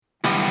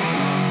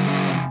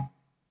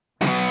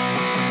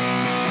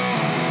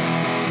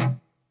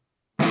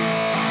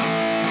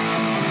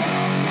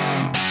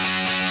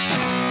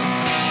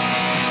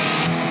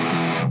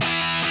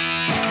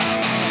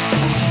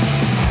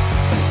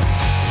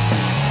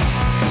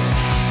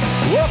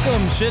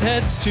Welcome,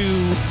 shitheads, to...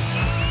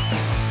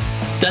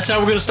 That's how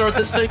we're going to start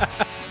this thing?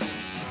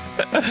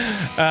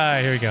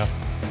 Here we go.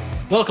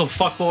 Welcome,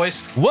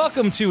 fuckboys.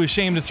 Welcome to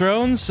Ashamed of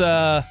Thrones,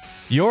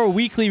 your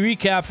weekly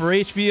recap for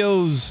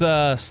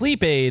HBO's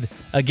Sleep Aid,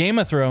 A Game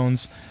of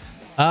Thrones.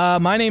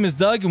 My name is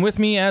Doug, and with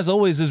me, as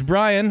always, is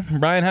Brian.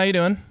 Brian, how you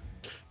doing?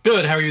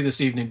 Good. How are you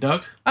this evening,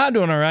 Doug? I'm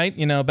doing all right.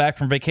 You know, back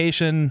from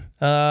vacation.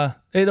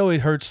 It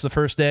always hurts the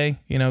first day,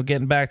 you know,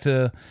 getting back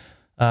to,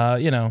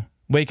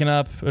 waking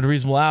up at a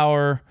reasonable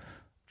hour,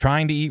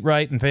 trying to eat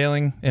right and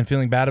failing, and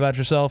feeling bad about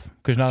yourself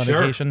because you're not on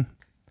vacation.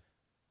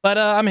 But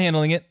I'm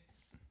handling it.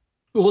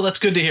 Well, that's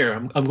good to hear.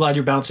 I'm glad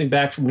you're bouncing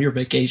back from your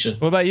vacation.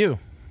 What about you?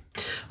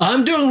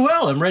 I'm doing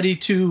well. I'm ready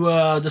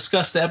to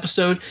discuss the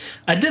episode.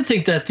 I did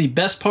think that the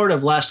best part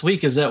of last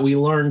week is that we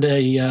learned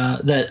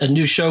that a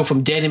new show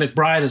from Danny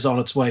McBride is on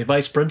its way,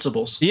 Vice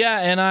Principals. Yeah,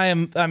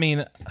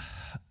 and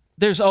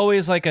there's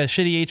always like a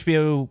shitty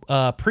HBO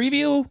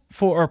preview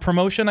or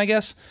promotion, I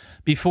guess,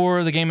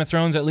 before the Game of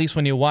Thrones, at least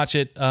when you watch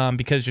it,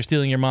 because you're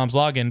stealing your mom's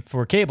login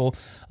for cable,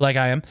 like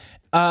I am,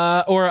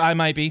 or I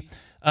might be.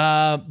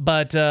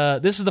 But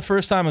this is the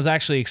first time I was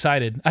actually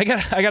excited. I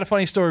got a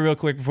funny story real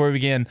quick before we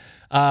begin.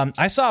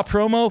 I saw a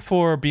promo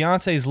for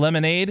Beyonce's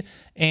Lemonade,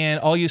 and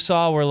all you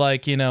saw were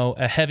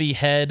a heavy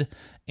head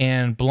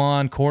and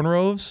blonde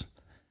cornrows,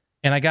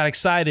 and I got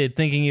excited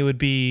thinking it would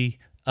be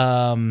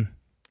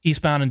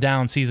Eastbound and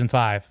Down season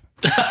 5.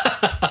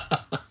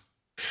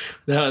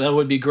 That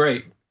would be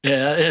great.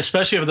 Yeah,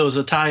 especially if there was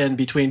a tie-in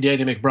between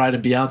Danny McBride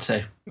and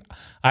Beyonce.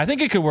 I think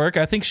it could work.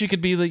 I think she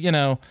could be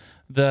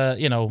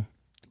the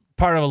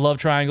part of a love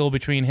triangle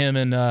between him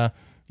and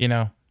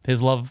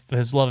his love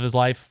of his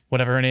life,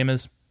 whatever her name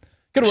is.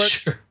 Could work.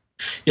 Sure.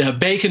 Yeah,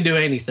 Bay can do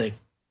anything.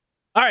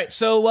 All right,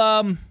 so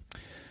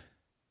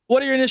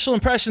what are your initial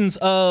impressions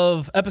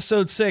of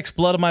episode 6,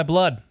 Blood of My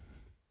Blood?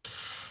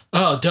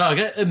 Oh, Doug,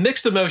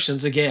 mixed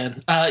emotions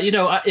again.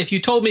 If you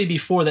told me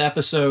before the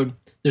episode,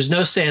 there's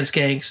no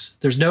Sandskanks,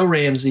 there's no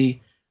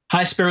Ramsay,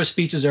 High Sparrow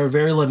speeches are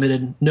very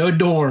limited, no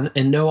Dorne,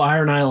 and no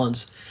Iron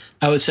Islands,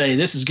 I would say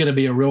this is going to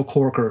be a real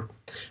corker.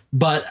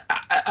 But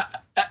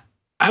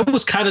I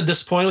was kind of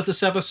disappointed with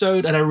this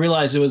episode, and I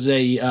realized it was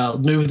a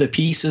move the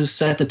pieces,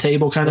 set the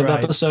table kind of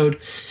episode.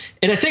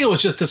 And I think I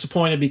was just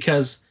disappointed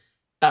because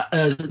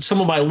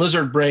some of my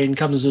lizard brain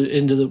comes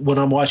into when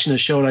I'm watching the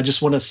show, and I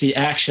just want to see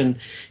action.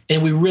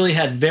 And we really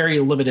had very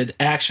limited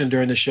action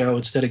during the show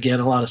instead,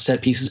 again, a lot of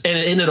set pieces. And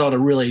it ended on a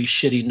really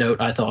shitty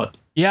note, I thought.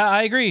 Yeah,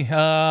 I agree.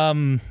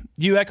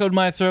 You echoed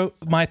my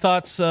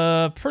thoughts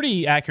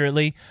pretty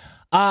accurately.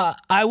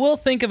 I will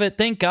think of it,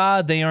 thank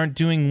God they aren't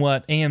doing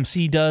what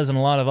AMC does and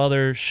a lot of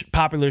other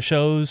popular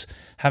shows,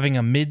 having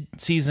a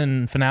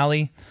mid-season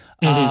finale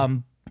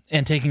and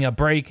taking a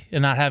break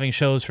and not having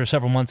shows for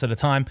several months at a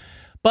time.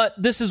 But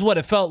this is what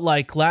it felt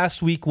like.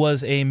 Last week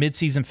was a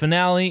mid-season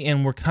finale,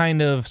 and we're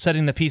kind of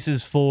setting the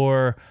pieces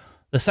for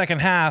the second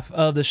half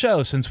of the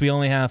show since we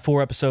only have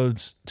 4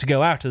 episodes to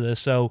go after this.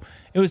 So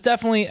it was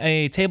definitely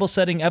a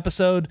table-setting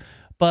episode,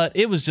 but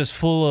it was just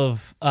full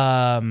of...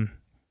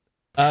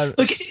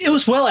 Look, it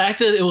was well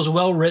acted, it was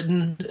well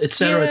written, et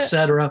cetera, et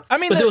cetera. I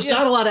mean, but there was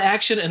not a lot of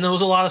action, and there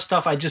was a lot of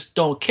stuff I just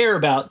don't care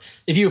about.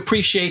 If you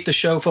appreciate the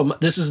show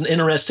this is an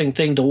interesting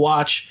thing to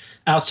watch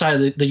outside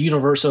of the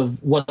universe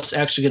of what's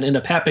actually going to end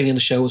up happening in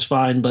the show is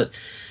fine. But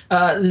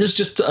there's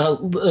just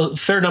a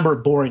fair number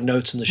of boring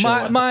notes in the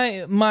show.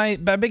 My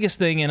biggest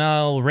thing, and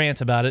I'll rant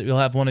about it. You'll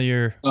have one of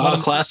your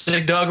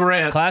classic Doug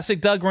rant.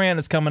 Classic Doug rant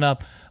is coming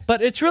up.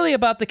 But it's really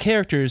about the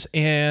characters,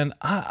 and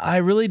I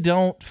really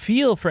don't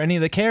feel for any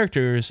of the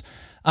characters.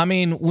 I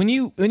mean, when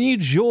you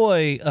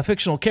enjoy a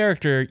fictional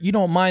character, you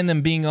don't mind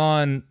them being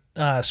on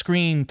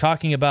screen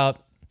talking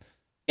about,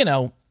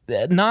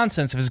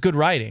 nonsense if it's good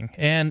writing.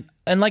 And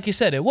like you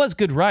said, it was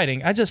good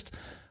writing.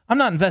 I'm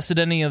not invested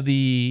in any of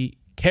the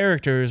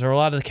characters or a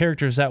lot of the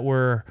characters that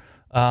were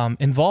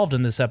involved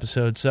in this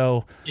episode.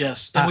 So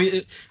yes,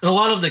 and a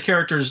lot of the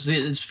characters,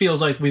 it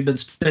feels like we've been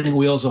spinning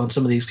wheels on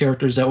some of these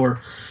characters that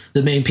were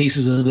the main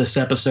pieces of this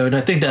episode. And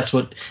I think that's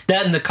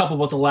that and the couple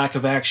with the lack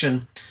of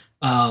action.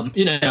 I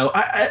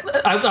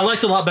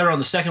liked it a lot better on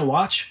the second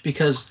watch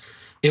because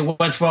it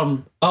went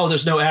from,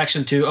 there's no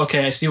action to,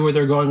 okay, I see where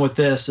they're going with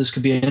this. This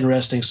could be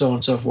interesting, so on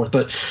and so forth.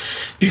 But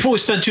before we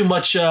spend too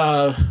much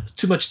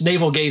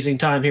navel gazing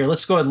time here,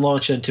 let's go ahead and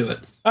launch into it.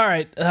 All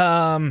right.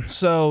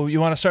 So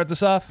you want to start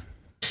this off?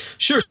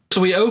 Sure.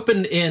 So we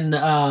open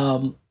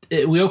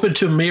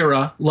to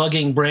Mira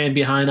lugging Bran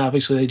behind.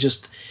 Obviously, they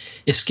just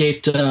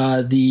escaped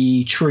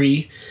the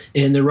tree,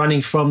 and they're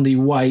running from the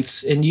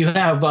Whites. And you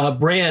have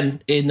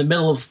Bran in the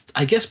middle of,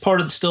 I guess, part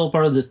of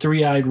the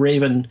Three-Eyed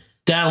Raven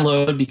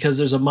download, because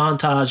there's a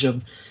montage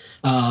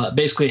of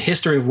basically a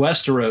history of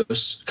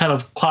Westeros, kind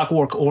of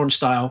Clockwork Orange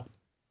style.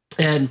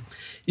 And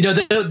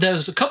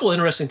there's a couple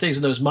interesting things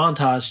in that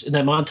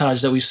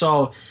montage that we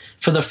saw.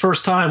 For the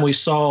first time, we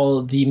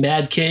saw the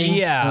Mad King.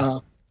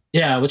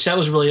 Which that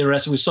was really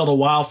interesting. We saw the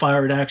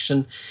wildfire in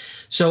action.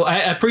 So I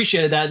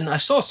appreciated that. And I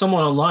saw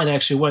someone online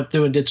actually went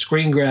through and did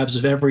screen grabs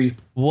of every...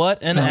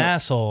 What an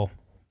asshole.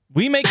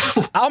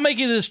 I'll make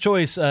you this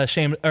choice,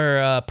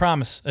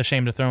 promise,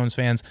 Ashamed of Thrones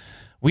fans.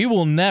 We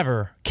will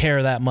never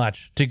care that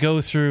much to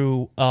go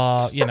through,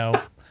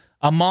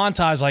 a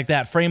montage like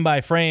that, frame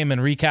by frame,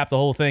 and recap the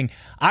whole thing.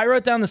 I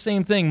wrote down the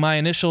same thing. My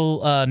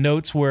initial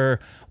notes were,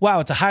 wow,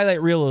 it's a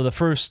highlight reel of the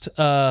first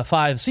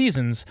 5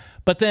 seasons.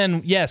 But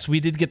then, yes, we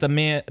did get the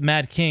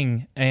Mad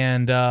King,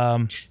 and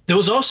there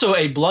was also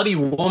a bloody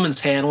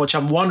woman's hand, which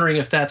I'm wondering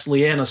if that's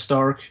Lyanna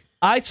Stark.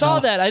 I saw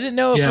that. I didn't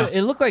know if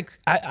it looked like.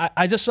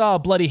 I just saw a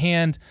bloody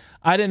hand.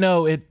 I didn't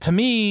know it. To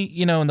me,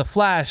 in the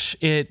Flash,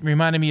 it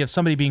reminded me of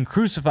somebody being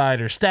crucified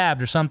or stabbed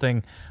or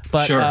something.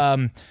 But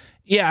sure.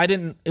 Yeah, I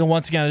didn't.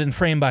 Once again, I didn't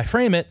frame by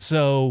frame it.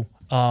 So,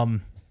 well,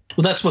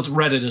 that's what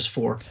Reddit is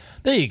for.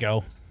 There you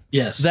go.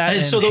 Yes, that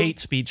and so hate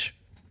speech.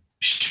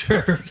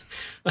 Sure,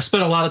 I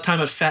spent a lot of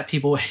time at Fat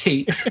People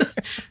Hate.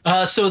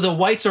 So the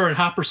Whites are in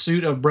hot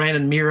pursuit of Bran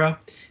and Mira,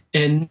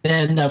 and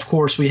then of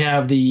course we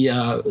have the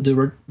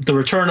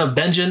return of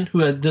Benjen,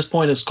 who at this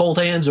point is Cold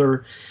Hands,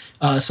 or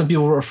some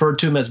people referred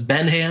to him as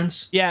Ben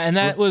Hands. Yeah, and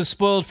that was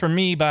spoiled for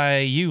me by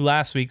you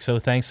last week. So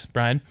thanks,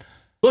 Brian.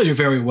 Well, you're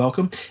very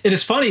welcome. It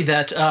is funny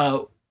that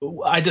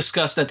I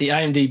discussed that the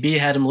IMDb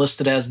had him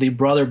listed as the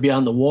brother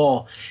beyond the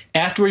wall.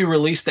 After we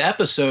released the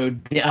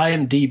episode, the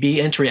IMDb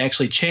entry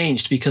actually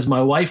changed because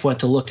my wife went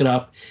to look it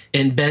up,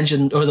 and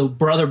Benjen, or the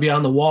brother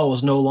beyond the wall,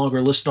 was no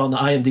longer listed on the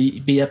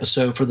IMDb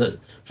episode for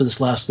this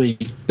last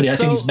week. But I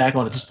think he's back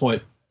on at this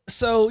point.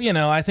 So,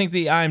 I think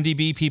the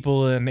IMDb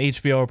people and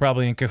HBO are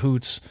probably in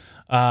cahoots,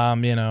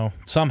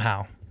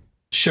 somehow.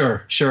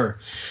 Sure.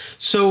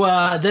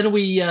 So then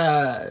we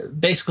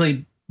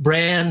basically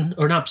Benjen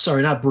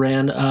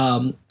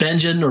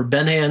or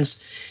Ben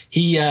Hands,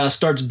 he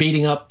starts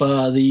beating up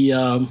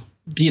the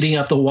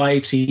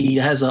Whites. He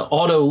has an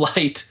auto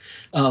light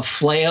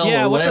flail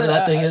or whatever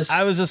that thing is.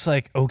 I was just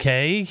like,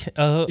 okay,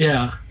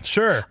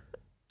 sure.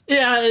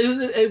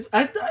 Yeah,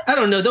 I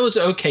don't know. That was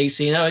an okay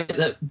scene,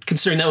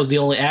 considering that was the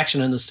only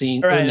action in the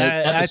scene. Right,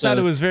 I thought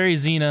it was very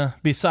Xena,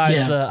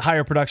 besides the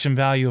higher production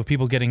value of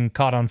people getting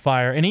caught on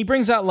fire. And he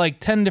brings out like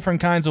 10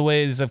 different kinds of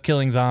ways of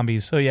killing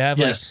zombies. So you have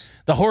like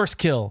the horse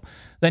kill.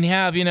 Then you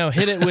have,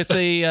 hit it with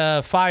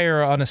a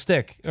fire on a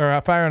stick or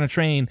a fire on a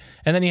train.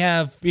 And then you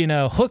have,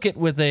 hook it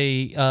with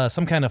a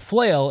some kind of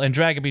flail and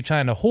drag it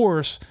behind a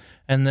horse.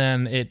 And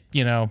then it,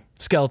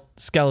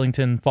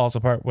 skeleton falls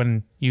apart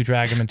when you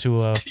drag him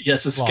into a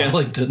yes, a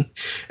skeleton.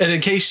 And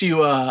in case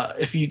you,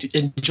 if you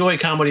enjoy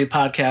comedy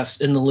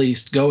podcasts in the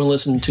least, go and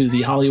listen to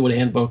the Hollywood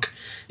Handbook.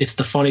 It's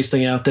the funniest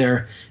thing out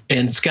there,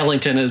 and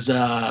skeleton is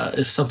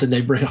something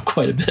they bring up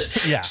quite a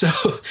bit. Yeah. So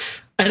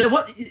then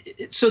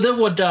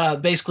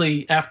what?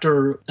 Basically,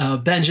 after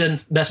Benjen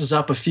messes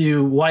up a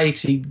few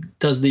Whites, he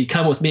does the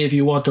 "come with me if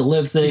you want to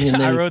live" thing.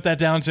 And I wrote that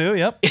down too.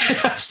 Yep.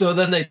 So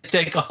then they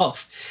take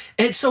off,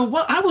 and so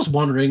what I was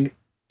wondering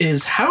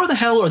is, how the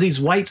hell are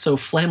these Whites so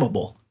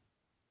flammable?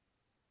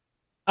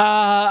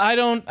 I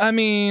don't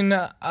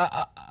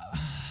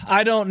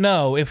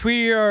know. If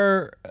we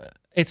are,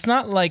 it's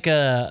not like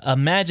a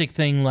magic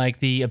thing like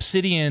the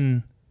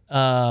obsidian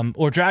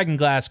or dragon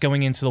glass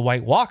going into the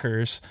White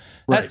Walkers.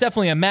 That's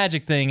definitely a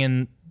magic thing,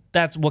 and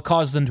that's what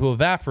causes them to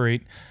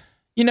evaporate.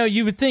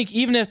 You would think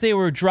even if they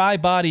were dry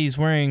bodies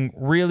wearing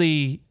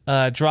really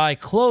dry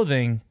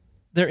clothing,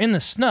 they're in the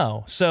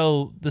snow,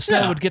 so the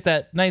snow would get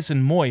that nice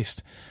and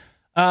moist.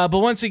 But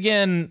once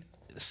again,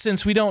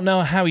 since we don't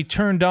know how he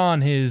turned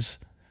on his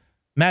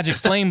magic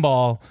flame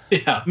ball,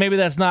 maybe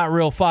that's not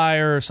real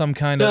fire or some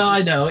kind of... No,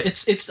 I know.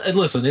 It's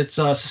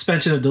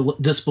suspension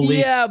of disbelief.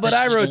 Yeah, but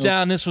I wrote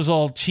down this was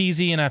all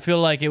cheesy, and I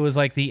feel like it was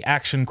like the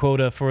action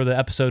quota for the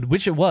episode,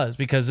 which it was,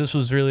 because this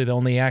was really the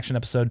only action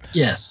episode.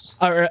 Yes.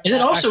 And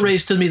it also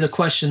raised to me the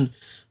question,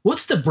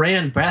 what's the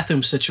Bran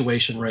bathroom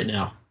situation right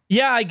now?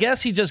 Yeah, I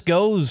guess he just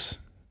goes...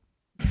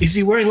 Is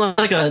he wearing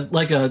like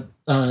a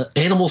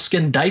animal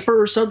skin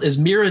diaper or something? Is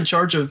Mira in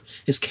charge of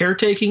his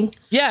caretaking?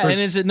 Yeah, and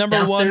is it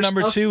number 1,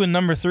 number 2, and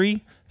number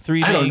 3?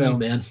 I don't know,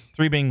 man.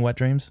 3 being wet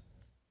dreams.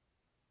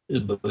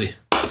 Oh, buddy.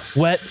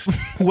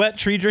 Wet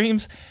tree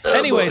dreams. Oh,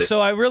 anyway, buddy. so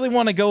I really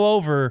want to go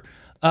over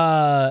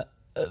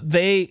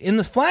they in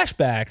the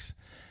flashbacks.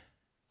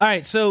 All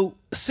right, so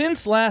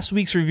since last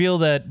week's reveal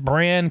that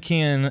Bran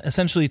can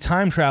essentially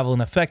time travel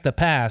and affect the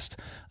past,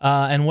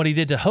 and what he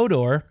did to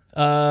Hodor,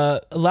 a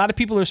lot of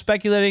people are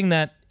speculating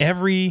that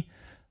every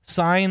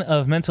sign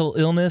of mental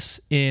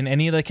illness in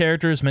any of the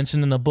characters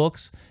mentioned in the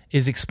books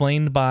is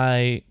explained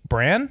by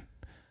Bran.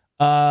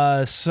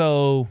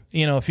 So,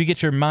 if you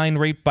get your mind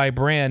raped by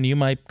Bran, you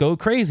might go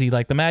crazy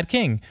like the Mad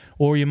King,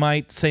 or you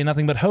might say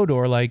nothing but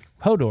Hodor like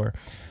Hodor.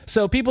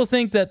 So people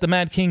think that the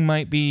Mad King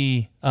might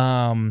be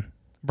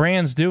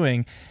Bran's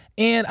doing.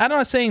 And I'm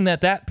not saying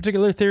that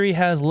particular theory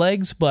has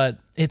legs, but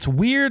it's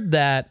weird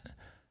that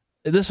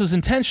this was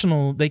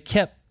intentional. They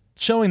kept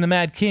showing the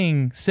Mad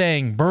King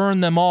saying,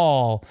 "Burn them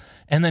all,"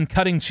 and then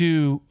cutting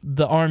to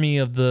the army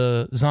of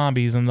the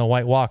zombies and the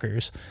White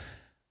Walkers,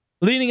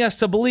 leading us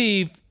to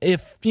believe,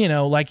 if,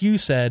 like you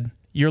said,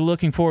 you're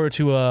looking forward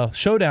to a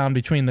showdown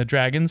between the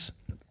dragons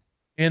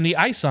and the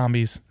ice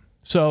zombies.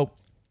 So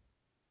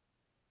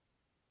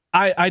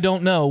I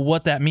don't know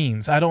what that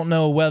means. I don't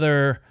know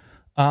whether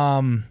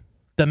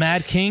the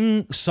Mad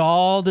King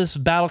saw this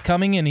battle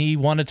coming and he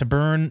wanted to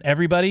burn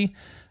everybody,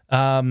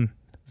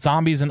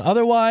 zombies and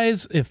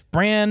otherwise. If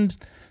Bran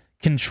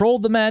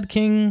controlled the Mad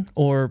King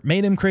or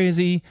made him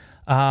crazy,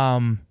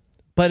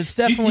 but it's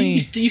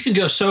definitely you can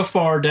go so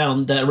far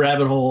down that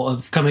rabbit hole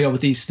of coming up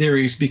with these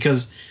theories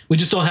because we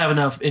just don't have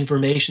enough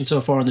information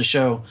so far on the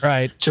show,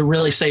 right, to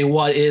really say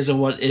what is and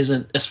what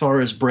isn't as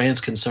far as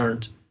Bran's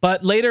concerned.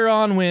 But later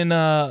on, when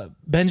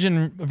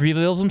Benjen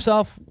reveals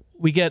himself,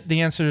 we get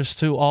the answers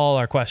to all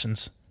our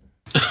questions.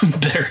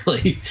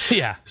 Barely.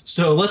 Yeah.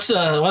 So let's.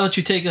 Why don't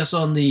you take us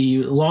on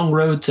the long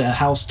road to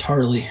House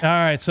Tarly? All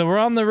right. So we're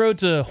on the road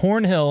to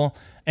Horn Hill,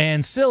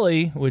 and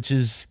Silly, which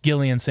is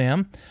Gilly and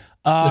Sam.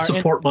 It's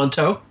a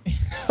portmanteau.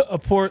 a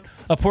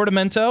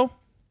portamento.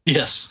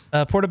 Yes.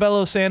 A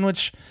portobello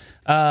sandwich.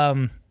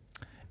 And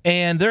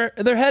they're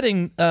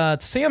heading to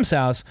Sam's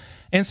house.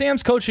 And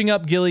Sam's coaching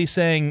up Gilly,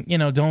 saying,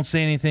 don't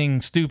say anything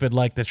stupid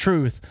like the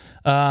truth.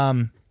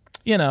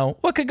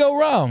 What could go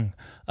wrong?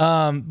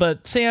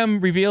 But Sam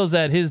reveals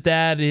that his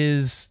dad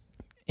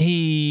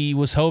he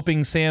was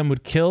hoping Sam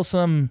would kill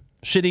some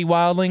shitty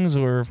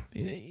wildlings, or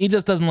he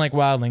just doesn't like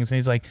wildlings. And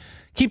he's like,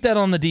 keep that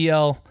on the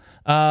DL.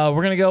 We're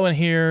going to go in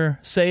here,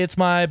 say it's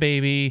my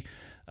baby,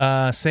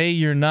 say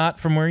you're not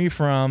from where you're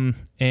from,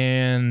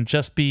 and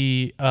just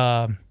be,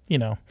 a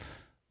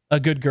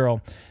good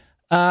girl.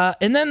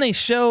 And then they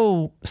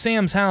show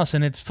Sam's house,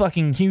 and it's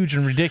fucking huge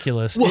and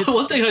ridiculous. Well,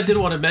 one thing I did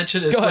want to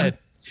mention is when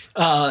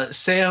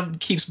Sam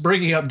keeps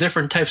bringing up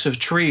different types of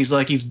trees,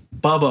 like he's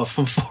Bubba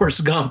from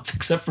Forrest Gump,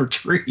 except for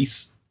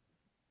trees.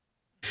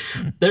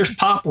 There's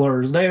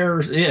poplars. I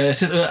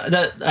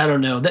don't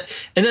know.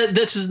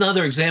 That's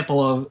another example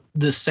of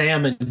the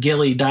Sam and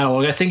Gilly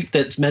dialogue. I think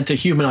that's meant to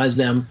humanize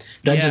them,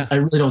 but I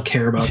really don't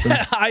care about them.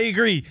 I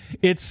agree.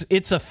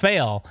 It's a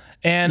fail,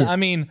 and yes. I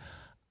mean,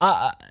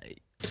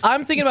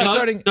 I'm thinking about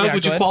starting. Doug,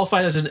 would you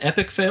qualify it as an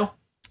epic fail?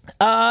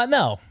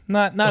 No,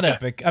 not okay.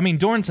 Epic. I mean,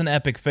 Dorne's an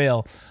epic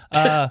fail.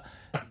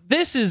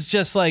 This is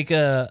just like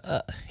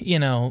a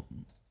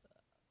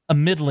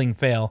middling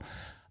fail.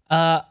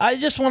 I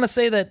just want to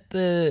say that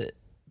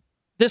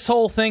this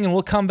whole thing, and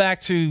we'll come back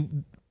to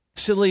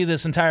Silly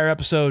this entire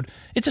episode,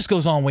 it just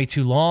goes on way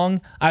too long.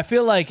 I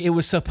feel like it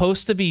was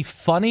supposed to be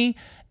funny,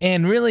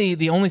 and really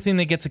the only thing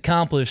that gets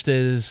accomplished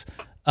is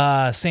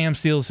Sam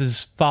steals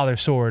his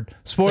father's sword.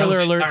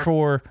 Spoiler alert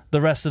for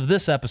the rest of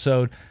this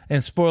episode,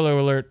 and spoiler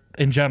alert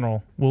in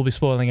general. We'll be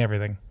spoiling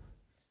everything.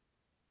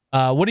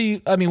 What do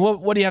you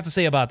have to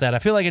say about that? I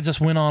feel like it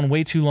just went on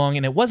way too long,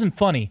 and it wasn't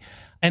funny.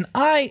 And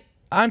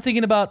I'm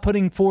thinking about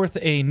putting forth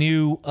a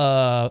new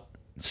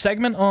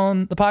segment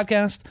on the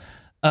podcast.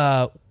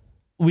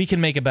 We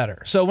can make it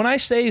better. So when I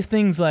say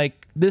things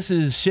like this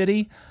is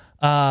shitty,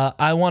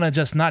 I want to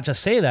just not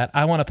just say that.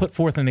 I want to put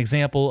forth an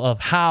example of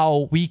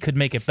how we could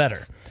make it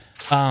better.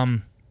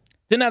 Didn't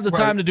have the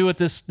time to do it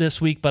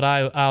this week, but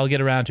I'll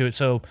get around to it.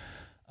 So,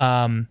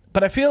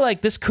 but I feel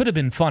like this could have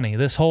been funny.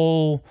 This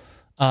whole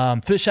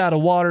fish out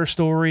of water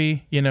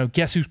story.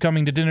 Guess who's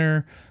coming to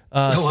dinner?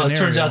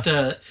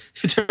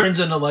 It turns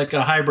into like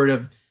a hybrid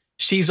of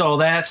she's all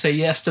that, say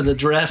yes to the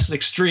dress,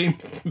 extreme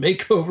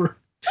makeover.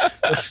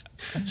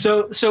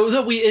 so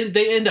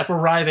they end up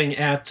arriving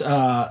at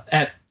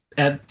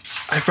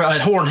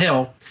Horn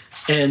Hill,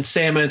 and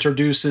Sam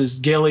introduces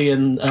Gilly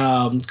and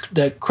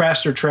that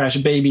Craster Trash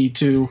baby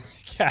to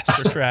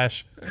Craster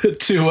Trash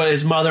to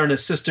his mother and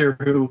his sister,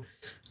 who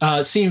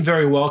seem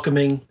very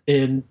welcoming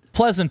and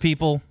pleasant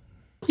people.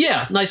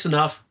 Yeah, nice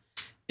enough.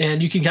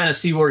 And you can kind of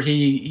see where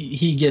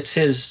he gets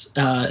his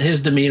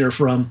demeanor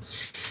from.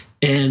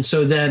 And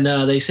so then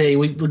they say,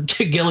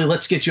 Gilly,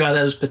 let's get you out of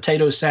those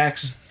potato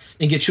sacks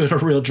and get you in a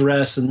real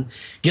dress. And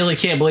Gilly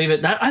can't believe it.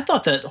 And I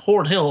thought that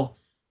Horn Hill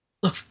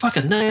looked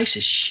fucking nice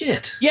as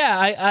shit. Yeah,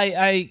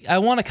 I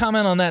want to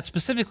comment on that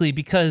specifically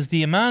because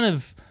the amount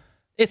of...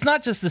 It's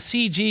not just the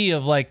CG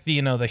of like the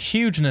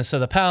hugeness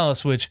of the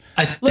palace, which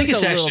I think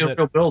it's actually a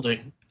real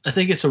building. I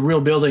think it's a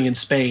real building in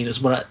Spain is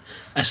what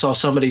I saw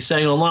somebody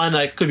saying online.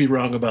 I could be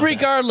wrong about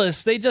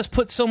Regardless, they just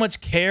put so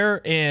much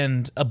care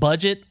and a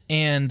budget,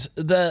 and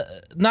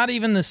not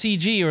even the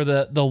CG or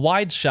the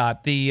wide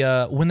shot.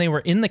 When they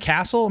were in the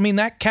castle, I mean,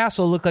 that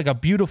castle looked like a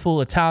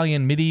beautiful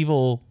Italian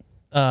medieval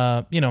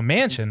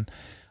mansion.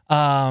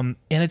 And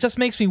it just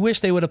makes me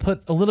wish they would have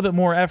put a little bit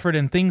more effort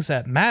in things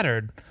that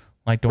mattered,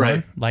 like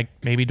Dorne, like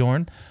maybe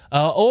Dorne,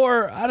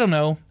 or I don't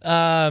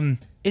know.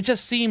 It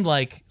just seemed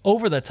like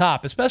over the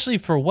top, especially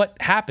for what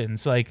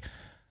happens. Like,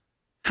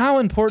 how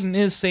important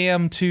is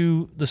Sam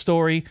to the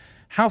story?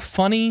 How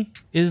funny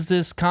is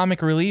this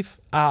comic relief?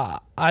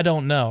 I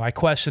don't know. I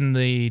question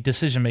the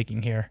decision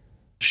making here.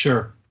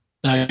 Sure,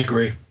 I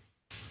agree.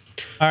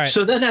 All right.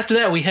 So then after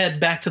that, we head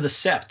back to the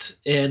Sept,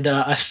 and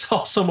I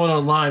saw someone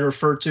online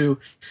refer to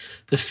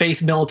the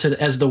Faith Militant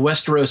as the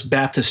Westeros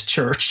Baptist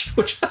Church,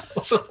 which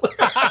was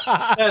hilarious.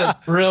 That is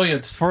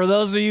brilliant. For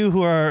those of you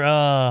who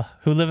are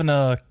who live in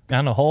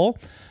a hole,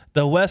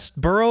 the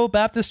Westboro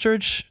Baptist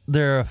Church,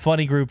 they're a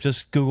funny group.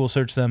 Just Google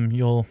search them.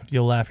 You'll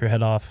laugh your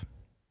head off.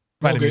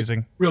 Quite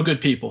amusing. Real good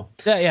people.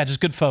 Yeah,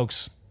 just good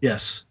folks.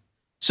 Yes.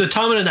 So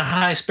Tommen and the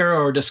High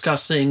Sparrow are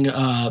discussing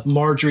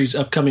Marjorie's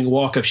upcoming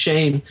walk of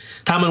shame.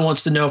 Tommen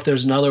wants to know if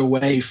there's another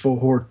way for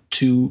her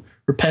to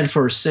repent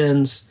for her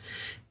sins,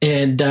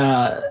 and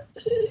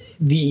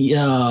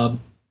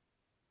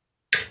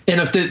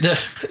if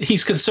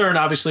he's concerned,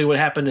 obviously, what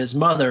happened to his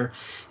mother.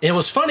 And it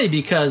was funny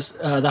because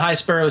the High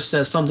Sparrow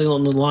says something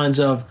along the lines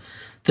of,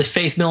 "The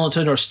faith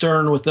militant are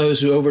stern with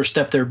those who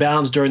overstep their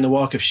bounds during the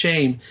walk of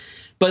shame."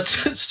 But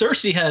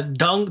Cersei had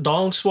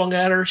dong swung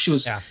at her. She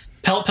was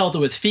pelted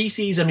with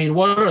feces. I mean,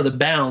 what are the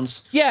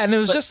bounds? Yeah, and it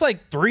was just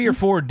like 3 or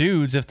 4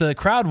 dudes. If the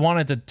crowd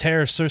wanted to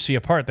tear Cersei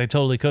apart, they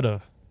totally could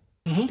have.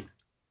 Mm-hmm.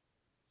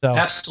 So.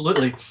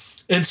 Absolutely.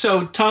 And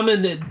so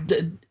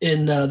Tommen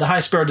and the High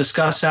Sparrow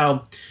discuss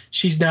how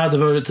she's now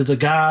devoted to the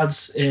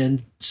gods.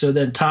 And so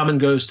then Tommen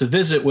goes to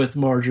visit with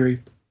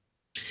Marjorie.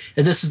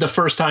 And this is the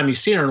first time he's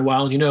seen her in a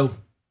while. You know,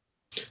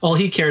 all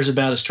he cares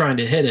about is trying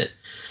to hit it.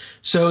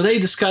 So they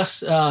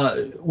discuss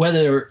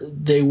whether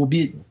they will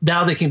be,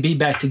 now they can be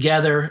back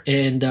together.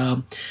 And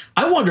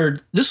I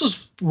wondered, this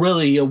was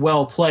really a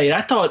well played. I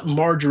thought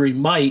Marjorie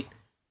might,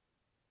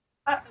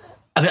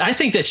 I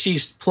think that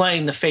she's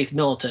playing the faith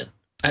militant.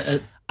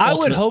 I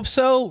would hope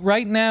so.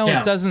 Right now,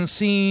 it doesn't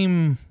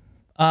seem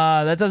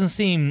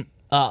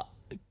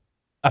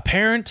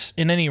apparent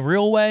in any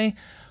real way.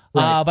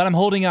 Right. But I'm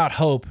holding out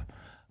hope.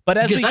 But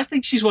because I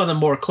think she's one of the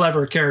more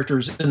clever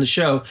characters in the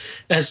show,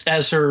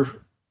 as her,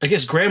 I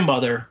guess,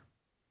 grandmother.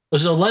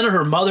 Was Olenna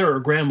her mother or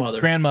grandmother?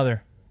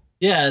 Grandmother.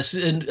 Yes,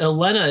 and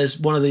Olenna is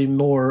one of the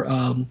more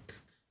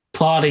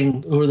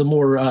plotting or the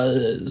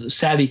more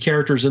savvy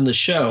characters in the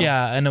show.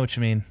 Yeah, I know what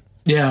you mean.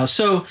 Yeah,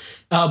 so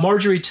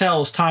Marjorie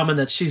tells Tommen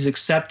that she's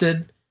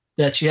accepted,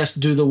 that she has to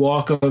do the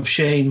walk of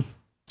shame,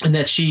 and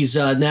that she's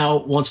now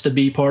wants to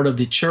be part of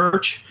the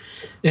church.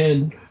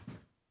 And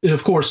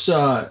of course,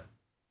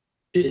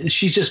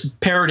 she's just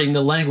parroting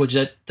the language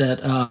that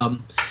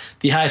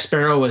the High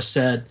Sparrow has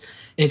said.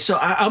 And so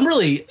I'm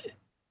really,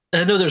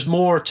 I know there's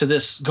more to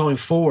this going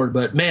forward,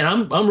 but man,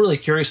 I'm really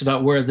curious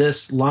about where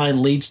this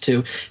line leads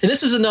to. And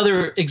this is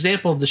another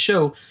example of the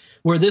show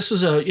where this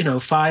was a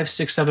 5,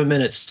 6, 7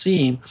 minute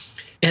scene,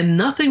 and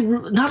not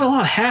a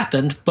lot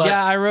happened. But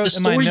yeah, I wrote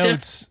in my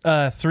notes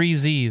 3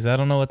 Z's. I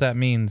don't know what that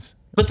means.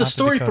 But the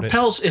story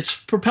it's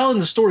propelling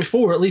the story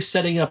forward, at least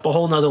setting up a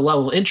whole nother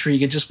level of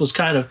intrigue. It just was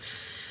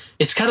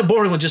it's kind of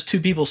boring when just 2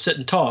 people sit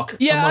and talk.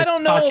 Yeah, I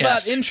don't know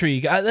about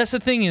intrigue. That's the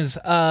thing is,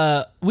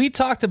 we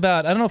talked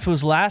about, I don't know if it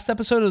was last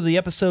episode or the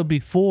episode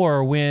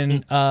before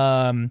when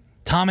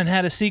Tommen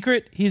had a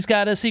secret. He's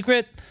got a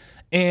secret.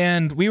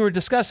 And we were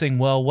discussing,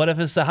 well, what if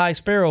it's the High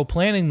Sparrow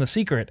planning the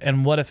secret?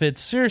 And what if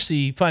it's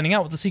Cersei finding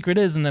out what the secret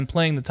is and then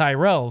playing the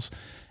Tyrells?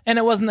 And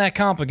it wasn't that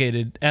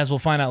complicated, as we'll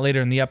find out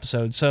later in the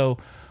episode. So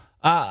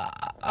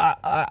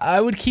I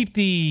would keep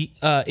the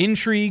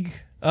intrigue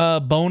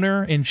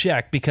boner in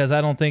check, because I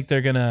don't think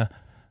they're gonna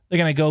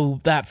go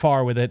that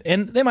far with it.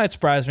 And they might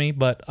surprise me,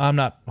 but I'm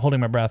not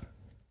holding my breath.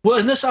 Well,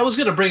 and this I was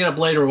going to bring it up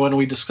later when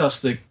we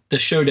discuss the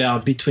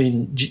showdown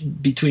between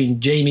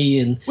Jaime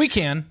and we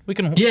can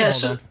yeah.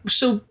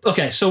 So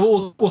okay,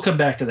 so we'll come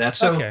back to that.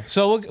 So okay,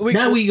 so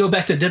now we go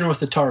back to dinner with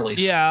the Tarleys.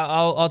 Yeah,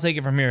 I'll take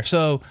it from here.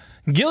 So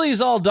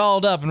Gilly's all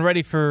dolled up and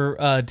ready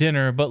for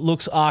dinner, but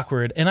looks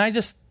awkward. And I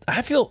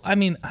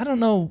don't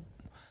know,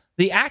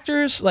 the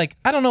actors, like,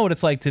 I don't know what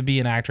it's like to be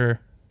an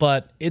actor,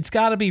 but it's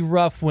got to be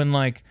rough when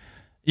like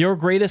your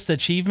greatest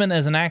achievement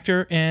as an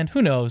actor, and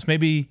who knows,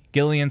 maybe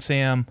Gilly and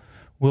Sam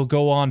will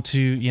go on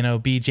to,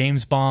 be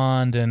James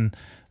Bond and,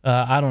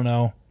 I don't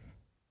know,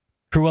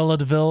 Cruella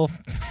de Vil.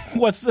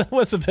 What's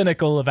the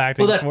pinnacle of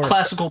acting? Well, that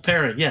classical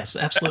pairing. Yes,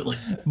 absolutely.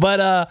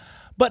 But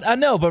I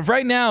know, but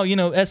right now,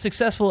 as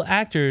successful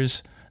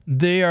actors,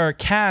 they are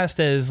cast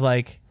as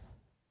like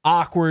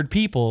awkward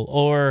people,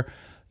 or,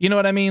 you know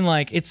what I mean?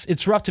 Like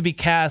it's rough to be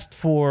cast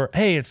for,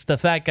 hey, it's the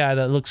fat guy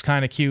that looks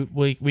kind of cute.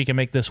 We can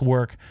make this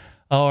work.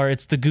 Or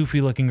it's the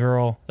goofy-looking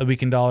girl that we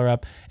can doll her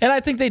up. And I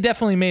think they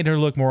definitely made her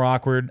look more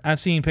awkward. I've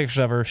seen pictures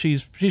of her.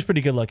 She's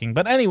pretty good-looking.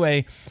 But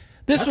anyway,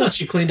 I thought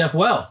she cleaned up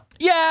well.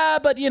 Yeah,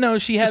 but,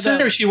 she had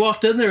that. She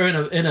walked in there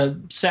in a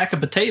sack of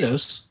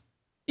potatoes.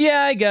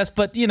 Yeah, I guess.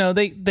 But,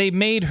 they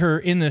made her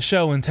in the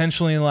show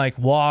intentionally, like,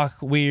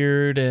 walk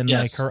weird. And,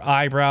 like, her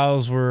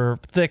eyebrows were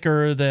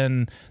thicker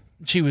than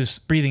she was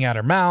breathing out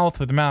her mouth,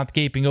 with her mouth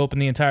gaping open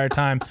the entire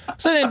time.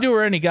 So they didn't do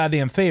her any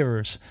goddamn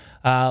favors.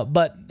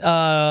 But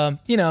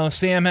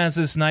Sam has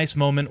this nice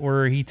moment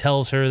where he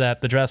tells her that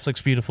the dress looks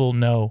beautiful.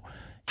 No,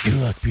 you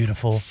look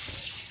beautiful.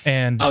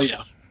 And oh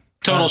yeah,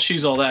 total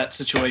she's all that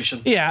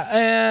situation. Yeah,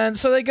 and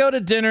so they go to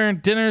dinner.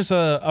 Dinner's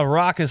a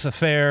raucous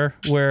affair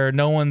where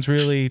no one's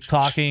really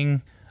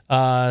talking.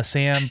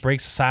 Sam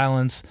breaks the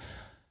silence,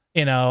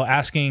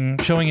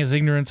 showing his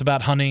ignorance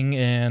about hunting,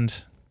 and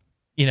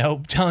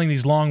telling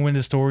these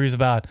long-winded stories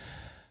about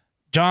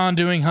John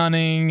doing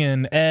hunting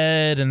and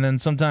Ed, and then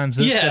sometimes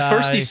this guy.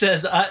 First he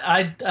says,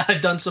 I've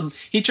done some,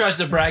 he tries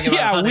to brag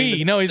about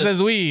hunting. He says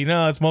we.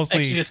 No, it's mostly.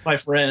 Actually, it's my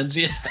friends,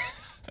 yeah.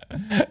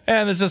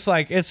 And it's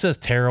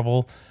just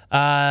terrible.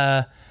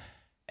 And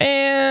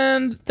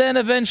And then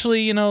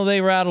eventually,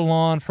 they rattle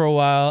on for a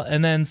while,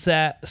 and then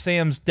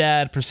Sam's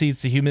dad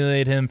proceeds to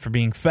humiliate him for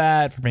being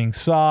fat, for being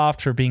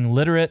soft, for being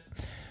literate.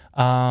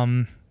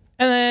 And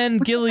then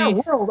Gilly... In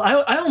that world,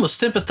 I almost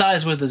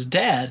sympathize with his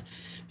dad,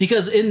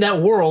 because in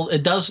that world,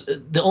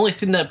 the only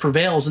thing that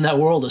prevails in that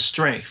world is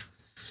strength.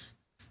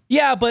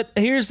 Yeah, but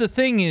here's the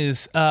thing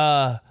is,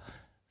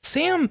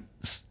 Sam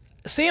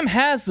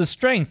has the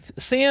strength.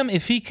 Sam,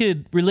 if he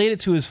could relate it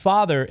to his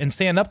father and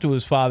stand up to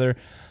his father,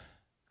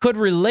 could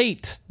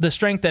relate the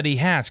strength that he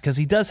has, because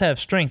he does have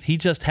strength. He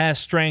just has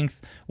strength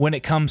when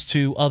it comes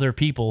to other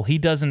people. He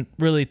doesn't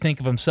really think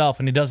of himself,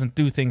 and he doesn't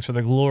do things for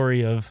the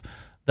glory of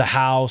the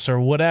house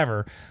or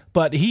whatever.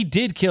 But he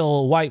did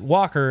kill White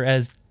Walker,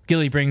 as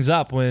Gilly brings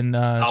up when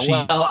that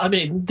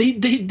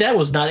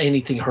was not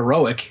anything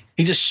heroic.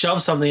 He just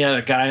shoved something at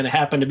a guy, and it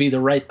happened to be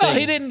the right thing.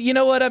 He didn't. You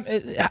know what?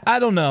 I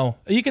don't know.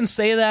 You can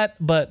say that,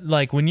 but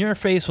like when you're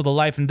faced with a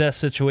life and death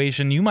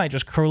situation, you might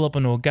just curl up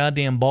into a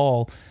goddamn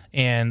ball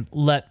and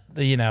let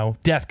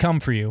death come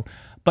for you.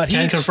 But he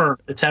can confirm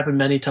it's happened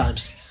many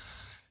times.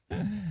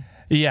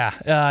 Yeah,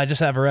 I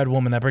just have a red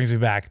woman that brings me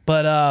back.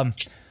 But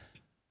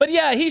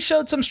yeah, he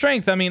showed some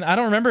strength. I mean, I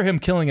don't remember him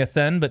killing a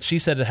Then, but she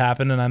said it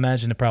happened, and I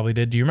imagine it probably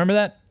did. Do you remember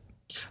that?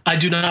 I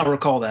do not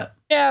recall that.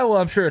 Yeah, well,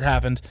 I'm sure it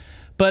happened.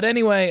 But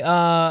anyway,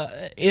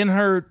 in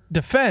her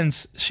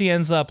defense, she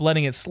ends up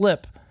letting it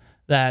slip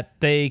that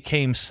they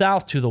came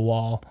south to the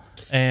wall.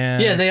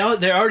 And yeah,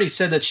 they already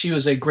said that she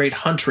was a great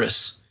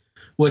huntress,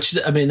 which,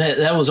 I mean,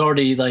 that was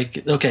already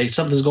like, okay,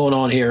 something's going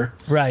on here.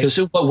 Right. Because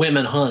what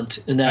women hunt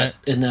in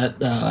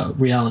that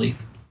reality.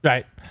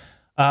 Right.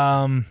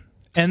 And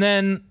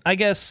then I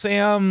guess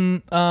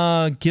Sam's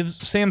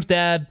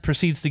dad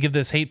proceeds to give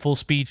this hateful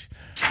speech,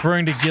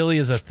 referring to Gilly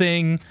as a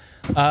thing.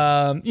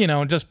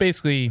 Just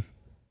basically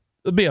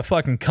be a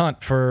fucking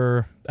cunt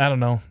for, I don't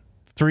know,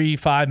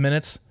 3-5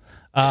 minutes.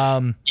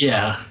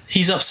 Yeah,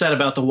 he's upset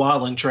about the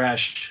waddling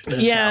trash in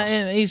his house.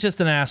 And he's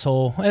just an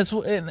asshole.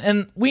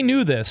 And we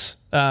knew this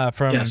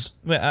from. Yes.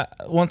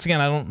 Once again,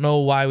 I don't know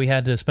why we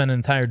had to spend an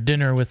entire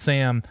dinner with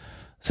Sam's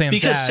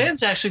because dad.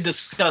 Sam's actually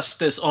discussed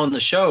this on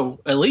the show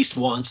at least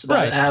once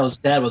about how his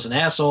dad was an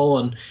asshole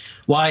and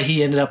why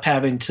he ended up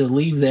having to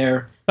leave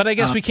there. But I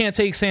guess we can't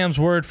take Sam's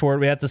word for it.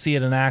 We have to see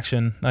it in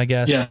action, I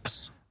guess.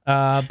 Yes.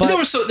 But there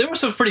were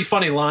some pretty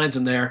funny lines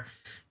in there.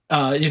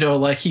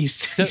 Like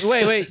he's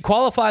wait,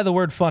 qualify the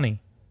word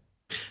funny.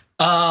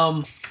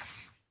 I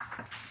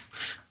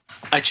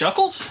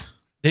chuckled.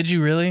 Did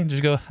you really? Did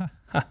you go?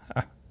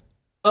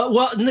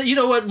 Well, you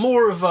know what?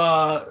 More of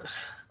a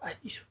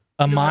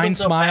mind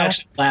smile.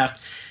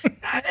 Laughed.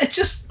 It's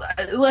just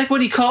like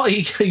when he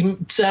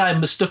said, "I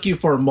mistook you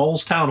for a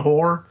Molestown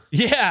whore."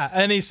 Yeah,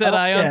 and he said,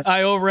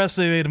 "I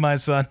overestimated my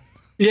son."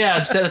 Yeah,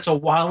 instead it's a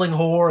wilding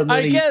whore. And then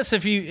I guess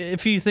if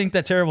you think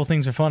that terrible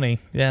things are funny,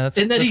 yeah, that's.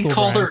 And then he cool,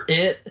 called Brian. her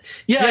it.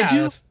 Yeah, I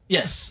do.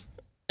 Yes,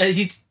 and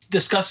he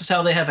discusses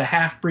how they have a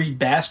half-breed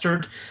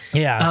bastard.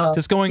 Yeah,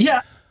 just going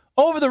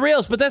over the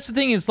rails. But that's the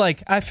thing is,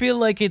 like, I feel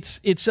like it's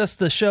just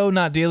the show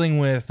not dealing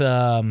with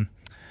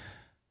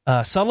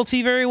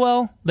subtlety very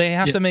well. They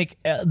have to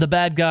make the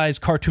bad guys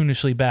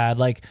cartoonishly bad.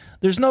 Like,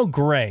 there's no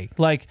gray.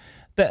 Like,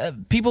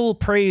 people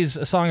praise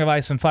A Song of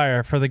Ice and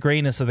Fire for the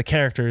grayness of the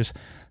characters.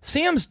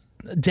 Sam's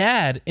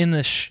dad in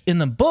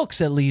the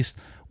books, at least,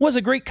 was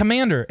a great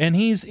commander, and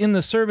he's in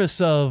the service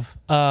of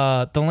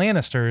the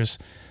Lannisters.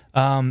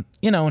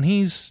 And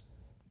he's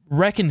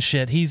wrecking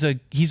shit. He's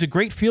a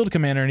great field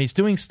commander, and he's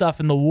doing stuff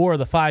in the War of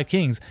the Five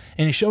Kings,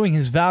 and he's showing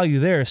his value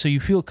there. So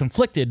you feel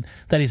conflicted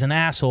that he's an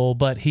asshole,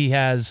 but he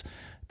has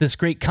this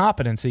great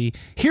competency.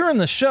 Here in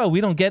the show, we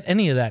don't get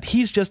any of that.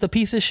 He's just a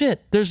piece of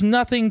shit. There's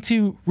nothing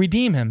to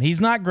redeem him. He's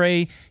not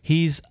gray.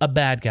 He's a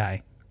bad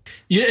guy.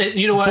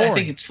 You know what? Boring. I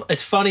think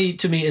it's funny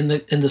to me in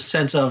the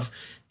sense of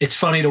it's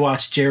funny to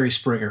watch Jerry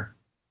Springer.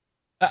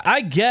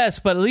 I guess,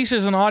 but at least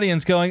there's an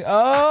audience going,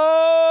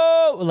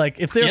 oh, like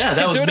if they're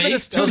that was me.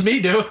 That was me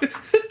doing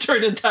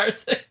during the entire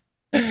thing.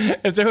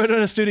 If there would have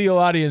been a studio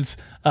audience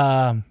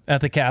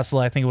at the castle,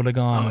 I think it would have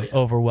gone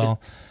over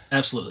well.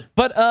 Absolutely.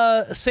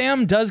 But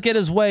Sam does get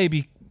his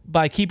way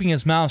by keeping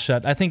his mouth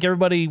shut. I think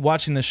everybody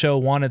watching the show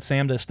wanted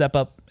Sam to step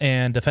up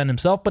and defend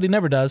himself, but he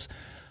never does.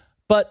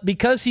 But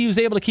because he was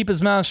able to keep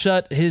his mouth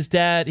shut,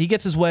 he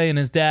gets his way, and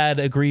his dad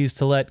agrees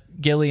to let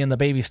Gilly and the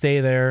baby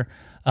stay there.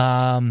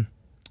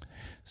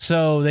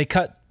 So they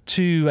cut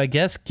to, I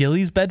guess,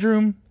 Gilly's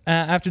bedroom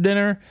after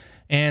dinner,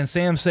 and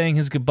Sam's saying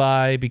his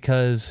goodbye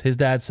because his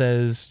dad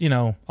says,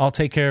 I'll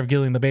take care of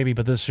Gilly and the baby,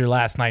 but this is your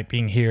last night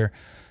being here.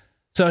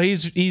 So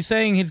he's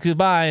saying his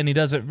goodbye, and he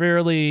does it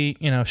really,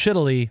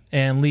 shittily,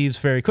 and leaves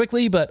very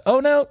quickly. But oh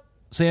no,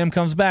 Sam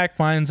comes back,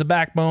 finds a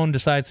backbone,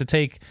 decides to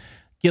take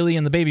Gilly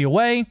and the baby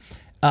away,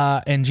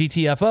 and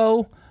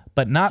GTFO,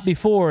 but not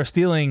before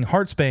stealing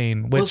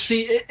Heartsbane. Which, well,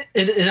 see,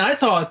 and I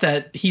thought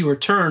that he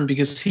returned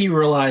because he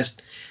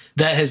realized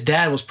that his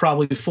dad was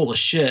probably full of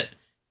shit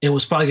and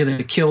was probably going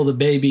to kill the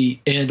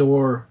baby and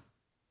or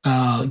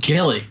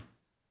Gilly.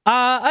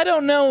 I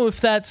don't know if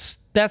that's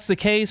the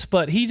case,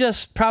 but he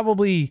just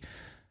probably.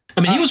 I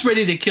mean, he was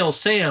ready to kill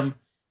Sam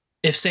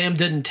if Sam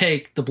didn't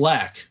take the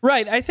black.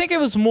 Right. I think it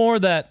was more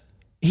that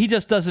he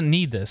just doesn't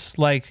need this.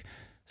 Like,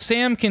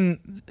 Sam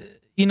can,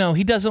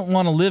 he doesn't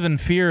want to live in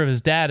fear of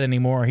his dad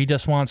anymore. He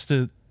just wants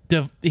to,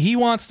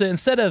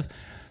 instead of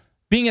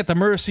being at the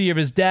mercy of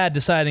his dad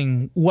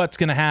deciding what's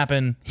going to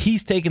happen,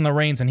 he's taking the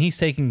reins and he's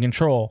taking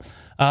control.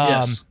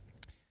 Yes.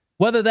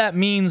 Whether that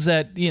means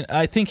that,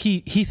 I think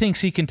he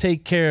thinks he can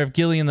take care of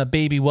Gilly and the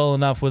baby well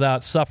enough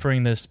without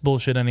suffering this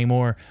bullshit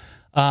anymore.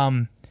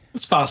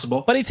 It's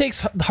possible. But he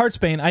takes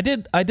Heartsbane.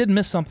 I did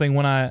miss something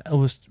when I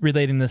was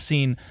relating this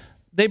scene.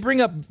 They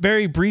bring up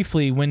very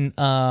briefly when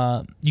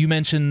you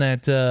mentioned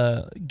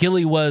that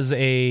Gilly was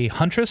a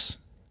huntress.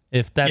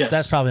 If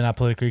that's probably not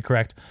politically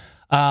correct.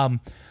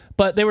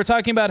 But they were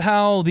talking about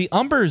how the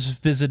Umbers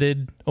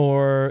visited,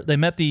 or they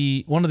met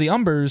one of the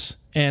Umbers,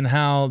 and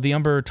how the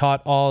Umber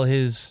taught all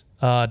his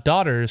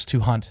daughters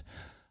to hunt.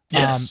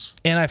 Yes.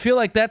 And I feel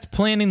like that's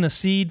planting the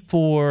seed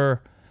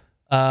for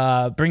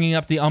bringing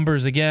up the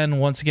Umbers again.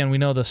 Once again, we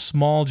know the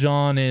Small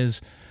John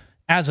is,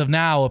 as of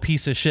now, a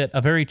piece of shit,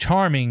 a very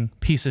charming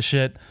piece of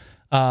shit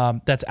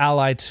that's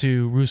allied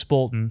to Roose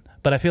Bolton.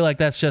 But I feel like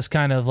that's just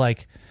kind of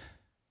like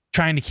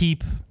trying to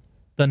keep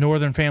the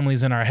Northern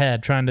families in our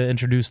head, trying to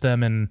introduce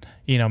them and,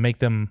 make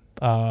them,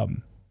 I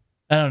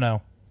don't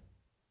know,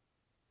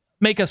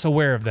 make us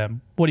aware of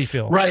them. What do you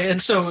feel? Right.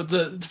 And so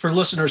for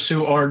listeners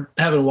who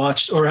haven't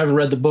watched or haven't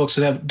read the books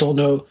and don't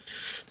know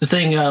the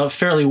thing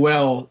fairly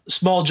well,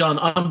 Small John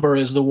Umber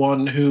is the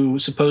one who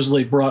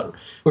supposedly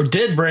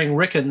did bring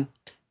Rickon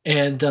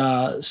and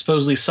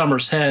supposedly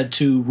Summer's Head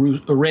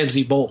to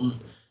Ramsay Bolton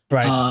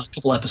right. A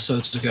couple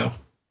episodes ago.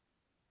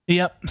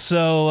 Yep.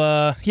 So,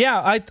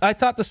 I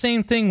thought the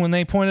same thing when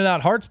they pointed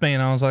out Heartsbane.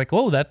 I was like,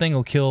 oh, that thing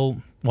will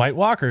kill White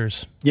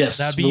Walkers. Yes.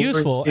 That'd be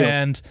useful.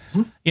 And,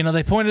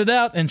 they pointed it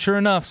out, and sure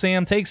enough,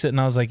 Sam takes it.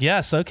 And I was like,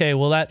 yes, okay,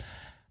 well,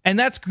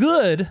 that's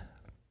good.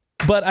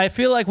 But I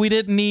feel like we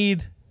didn't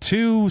need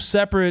two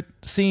separate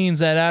scenes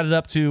that added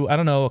up to, I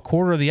don't know, a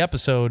quarter of the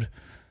episode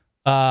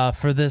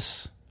for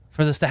this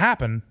to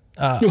happen.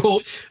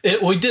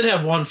 We did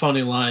have one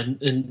funny line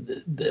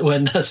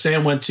when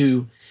Sam went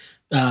to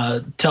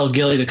tell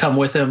Gilly to come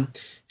with him.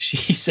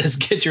 She says,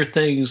 "Get your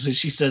things." And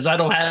she says, "I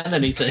don't have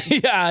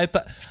anything." Yeah,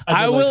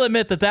 I will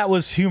admit that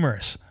was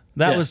humorous.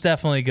 That was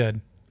definitely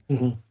good.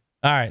 Mm-hmm.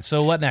 All right,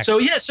 so what next? So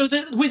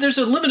there's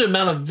a limited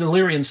amount of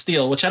Valyrian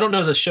steel, which I don't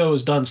know the show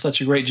has done such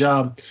a great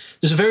job.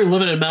 There's a very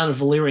limited amount of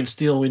Valyrian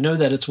steel. We know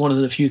that it's one of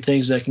the few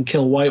things that can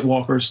kill White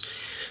Walkers.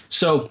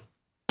 So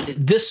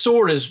this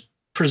sword is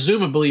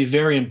presumably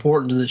very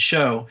important to the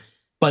show,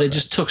 but it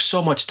just took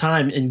so much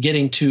time in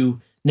getting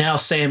to. Now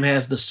Sam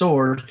has the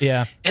sword.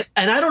 Yeah.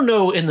 And I don't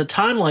know in the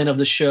timeline of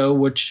the show,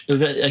 which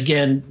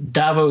again,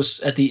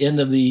 Davos at the end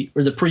of the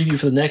preview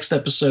for the next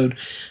episode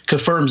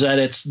confirms that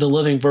it's the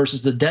living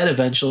versus the dead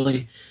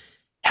eventually.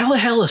 How the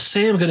hell is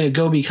Sam going to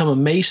go become a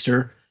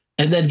maester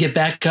and then get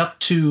back up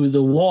to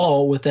the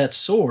wall with that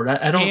sword?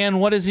 I don't. And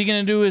what is he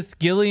going to do with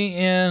Gilly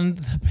and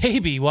the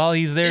baby while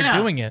he's there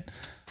doing it?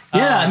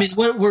 Yeah, I mean,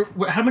 we're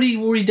how many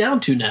were we down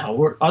to now?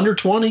 We're under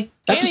 20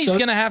 And he's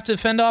going to have to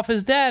fend off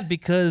his dad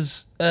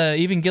because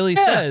even Gilly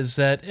says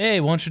that, hey,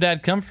 won't your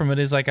dad come from it?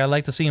 He's like, I'd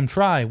like to see him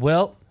try.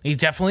 Well, he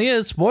definitely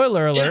is.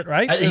 Spoiler alert,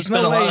 right? There's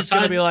no way he's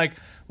going to be like,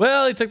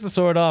 well, he took the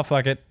sword off,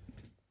 fuck it.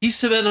 He's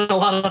spent a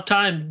lot of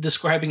time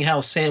describing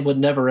how Sam would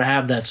never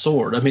have that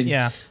sword. I mean,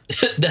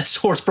 that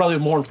sword's probably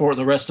more important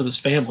than the rest of his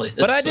family.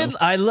 But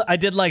I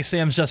did like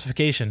Sam's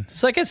justification.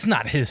 It's like, it's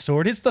not his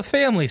sword, it's the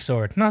family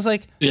sword. And I was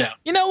like, you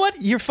know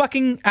what? You're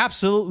fucking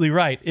absolutely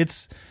right.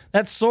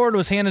 That sword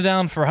was handed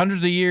down for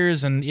hundreds of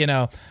years, and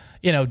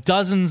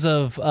dozens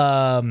of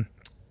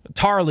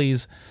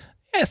Tarleys.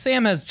 Yeah,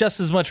 Sam has just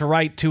as much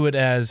right to it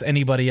as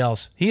anybody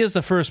else. He is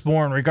the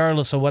firstborn,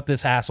 regardless of what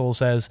this asshole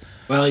says.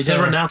 Well, he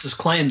never announced his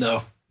claim,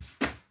 though.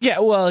 Yeah,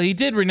 well, he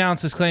did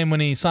renounce his claim when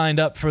he signed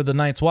up for the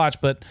Night's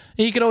Watch, but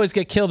he could always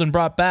get killed and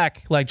brought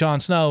back like Jon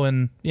Snow,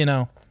 and,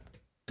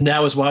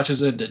 Now his watch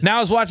is ended.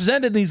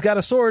 And he's got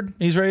a sword.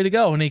 He's ready to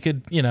go, and he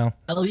could,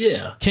 Hell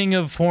yeah. King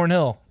of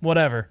Thornhill,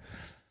 whatever.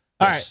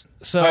 Yes.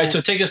 All right, so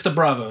take us to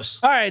Braavos.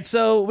 All right,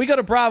 so we go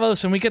to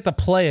Braavos, and we get to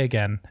play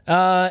again.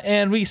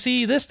 And we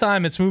see this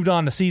time it's moved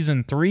on to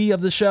season 3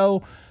 of the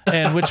show,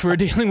 in which we're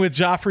dealing with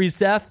Joffrey's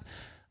death.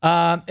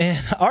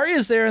 And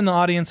Arya's there in the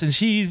audience, and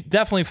she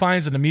definitely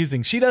finds it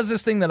amusing. She does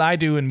this thing that I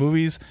do in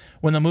movies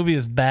when the movie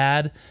is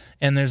bad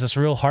and there's this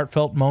real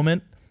heartfelt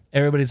moment.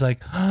 Everybody's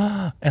like,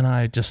 and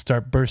I just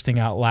start bursting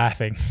out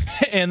laughing.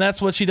 And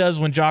that's what she does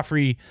when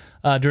during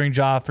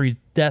Joffrey's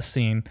death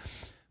scene.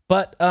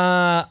 But,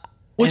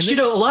 which,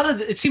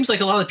 it seems like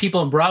a lot of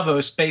people in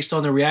Braavos, based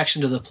on their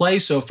reaction to the play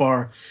so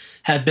far,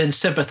 have been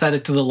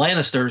sympathetic to the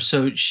Lannisters.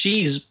 So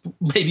she's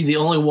maybe the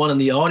only one in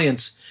the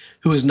audience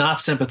who is not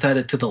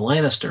sympathetic to the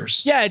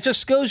Lannisters. Yeah, it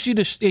just goes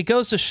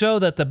to show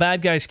that the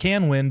bad guys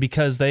can win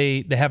because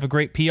they have a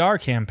great PR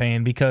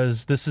campaign,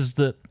 because this is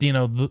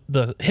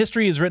the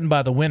history is written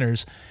by the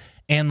winners,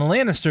 and the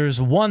Lannisters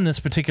won this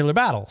particular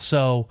battle.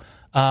 So,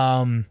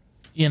 I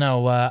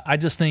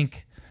just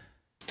think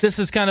this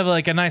is kind of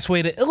like a nice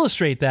way to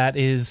illustrate that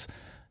is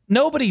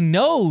nobody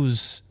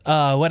knows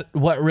what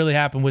really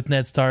happened with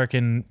Ned Stark,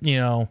 and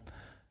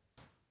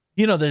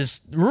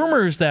there's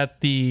rumors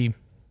that the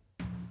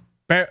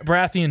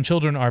Baratheon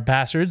children are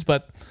bastards,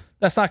 but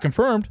that's not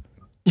confirmed.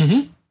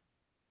 Mm-hmm.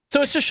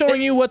 So it's just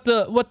showing you what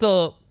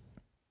the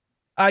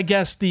I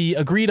guess the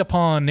agreed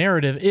upon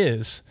narrative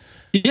is.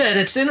 Yeah, and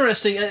it's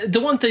interesting. The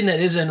one thing that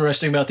is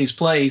interesting about these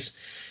plays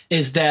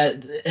is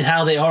that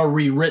how they are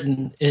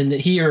rewritten. And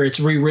here it's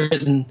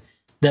rewritten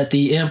that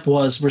the imp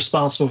was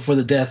responsible for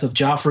the death of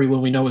Joffrey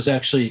when we know it was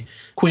actually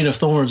Queen of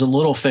Thorns and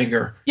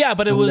Littlefinger. Yeah,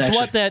 but it was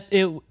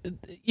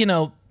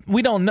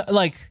we don't know,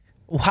 like,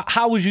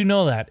 how would you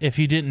know that if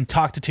you didn't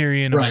talk to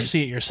Tyrion or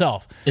see it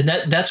yourself? And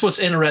that's what's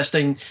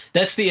interesting.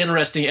 That's the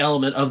interesting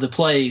element of the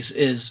plays,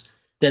 is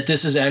that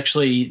this is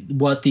actually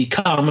what the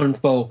common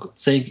folk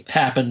think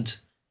happened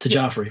to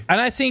Joffrey.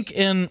 And I think,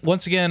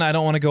 once again, I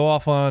don't want to go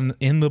off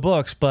in the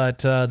books, but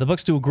the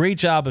books do a great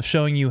job of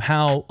showing you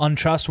how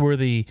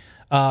untrustworthy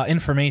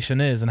information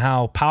is and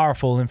how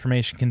powerful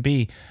information can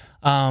be.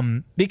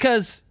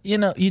 Because,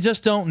 you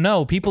just don't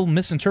know. People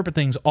misinterpret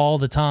things all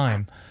the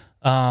time.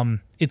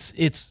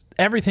 It's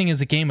everything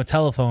is a game of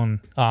telephone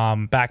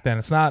back then.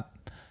 It's not,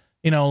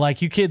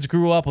 like you kids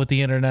grew up with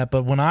the internet,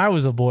 but when I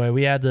was a boy,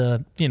 we had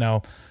the,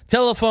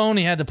 telephone.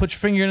 You had to put your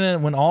finger in it.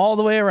 It went all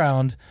the way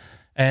around.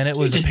 And it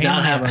was a pain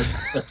in the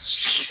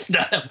ass.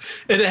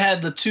 And it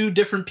had the two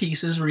different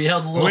pieces where you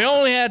held a little. We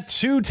only had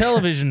 2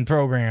 television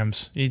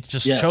programs. You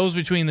just chose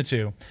between the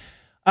 2.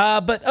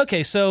 But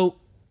okay, so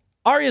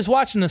Arya's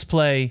watching this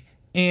play,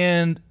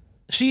 and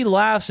she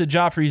laughs at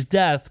Joffrey's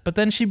death, but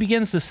then she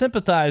begins to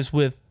sympathize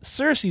with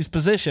Cersei's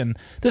position.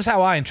 This is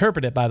how I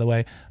interpret it, by the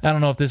way. I don't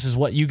know if this is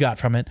what you got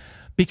from it.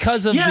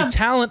 Because of the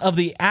talent of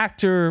the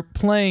actor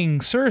playing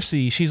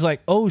Cersei, she's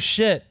like, oh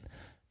shit,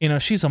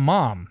 she's a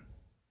mom.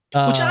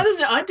 Which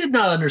I did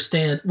not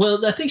understand.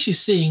 Well, I think she's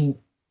seeing.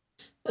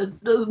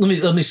 Let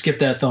me skip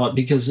that thought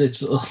because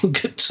it's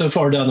so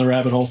far down the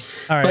rabbit hole.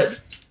 All right. But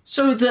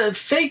so the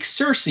fake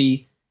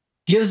Cersei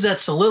gives that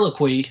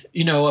soliloquy,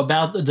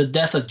 about the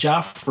death of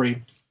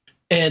Joffrey,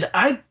 and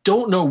I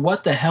don't know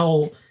what the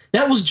hell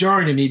that was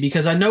jarring to me,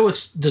 because I know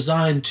it's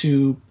designed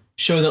to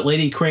show that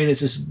Lady Crane is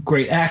this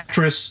great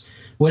actress,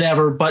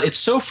 whatever, but it's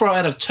so far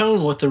out of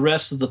tone with the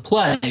rest of the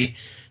play.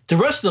 The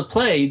rest of the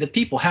play, the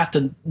people have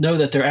to know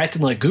that they're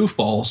acting like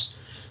goofballs.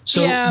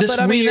 So this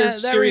but weird,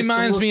 that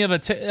reminds me of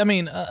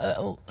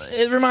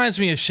it reminds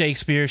me of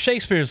Shakespeare.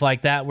 Shakespeare's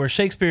like that, where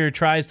Shakespeare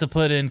tries to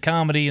put in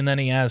comedy and then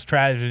he has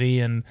tragedy,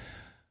 and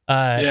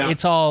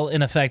it's all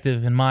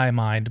ineffective in my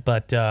mind.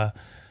 But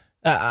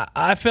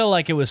I feel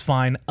like it was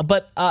fine.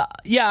 But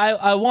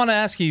I want to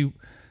ask you,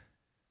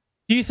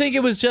 do you think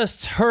it was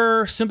just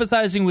her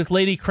sympathizing with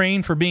Lady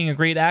Crane for being a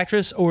great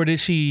actress, or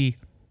did she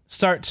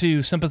start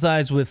to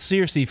sympathize with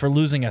Cersei for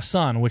losing a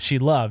son, which she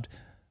loved?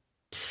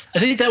 I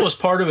think that was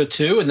part of it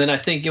too, and then I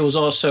think it was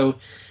also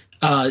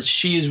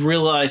she is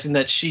realizing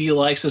that she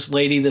likes this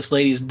lady.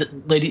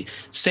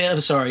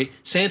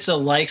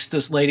 Sansa likes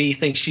this lady,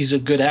 thinks she's a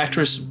good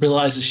actress,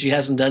 realizes she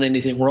hasn't done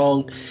anything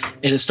wrong,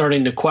 and is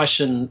starting to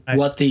question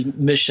what the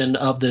mission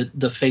of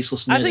the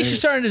Faceless Men is. I think she's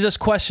starting to just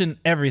question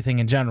everything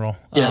in general.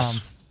 Yes.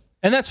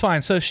 And that's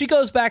fine. So she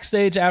goes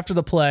backstage after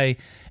the play,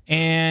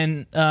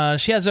 and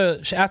she has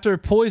after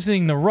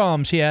poisoning the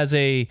rum, she has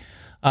a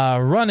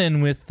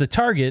run-in with the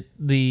target,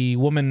 the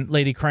woman,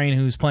 Lady Crane,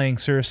 who's playing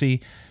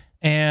Cersei,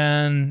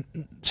 and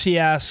she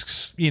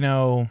asks,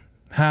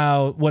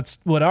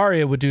 what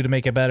Arya would do to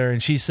make it better,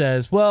 and she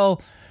says,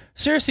 well,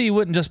 Cersei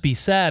wouldn't just be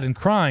sad and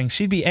crying,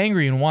 she'd be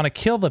angry and want to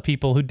kill the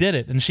people who did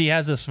it. And she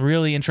has this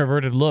really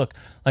introverted look,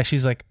 like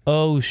she's like,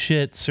 oh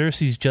shit,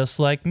 Cersei's just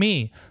like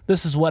me.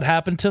 This is what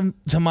happened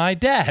to my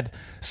dad.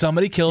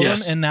 Somebody killed him,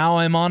 and now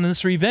I'm on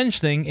this revenge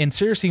thing, and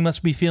Cersei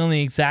must be feeling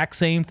the exact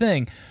same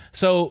thing.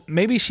 So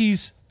maybe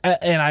she's,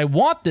 and I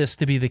want this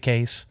to be the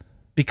case,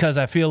 because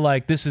I feel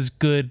like this is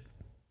good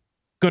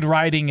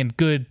writing and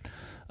good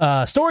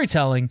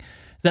storytelling,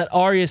 that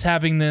Arya's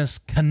having this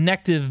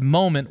connective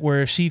moment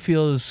where she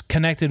feels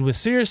connected with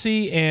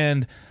Cersei,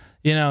 and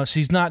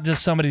she's not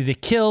just somebody to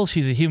kill,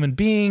 she's a human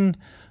being.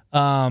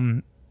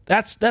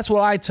 That's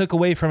what I took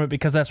away from it,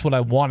 because that's what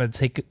I wanted to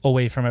take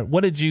away from it.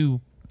 What did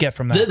you get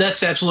from that?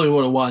 That's absolutely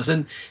what it was.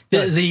 And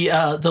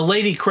the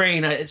Lady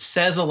Crane, it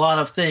says a lot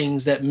of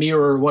things that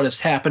mirror what has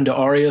happened to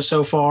Arya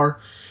so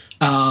far.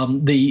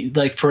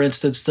 For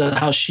instance,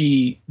 how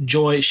she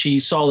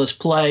saw this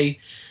play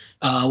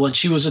when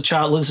she was a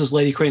child. This is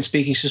Lady Crane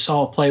speaking. She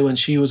saw a play when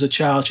she was a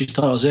child. She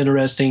thought it was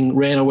interesting,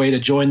 ran away to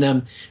join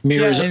them.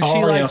 Mirrors and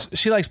Arya.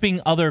 She likes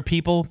being other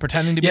people,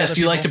 pretending to be other people. Yes,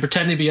 you like to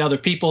pretend to be other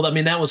people. I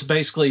mean, that was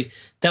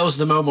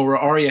the moment where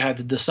Arya had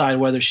to decide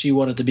whether she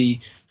wanted to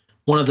be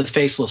one of the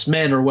Faceless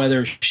Men or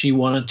whether she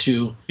wanted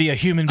to be a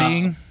human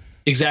being.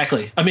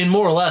 Exactly. I mean,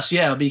 more or less,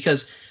 yeah,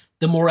 because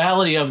the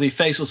morality of the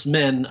Faceless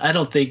Men, I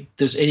don't think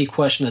there's any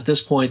question at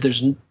this point.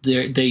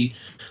 They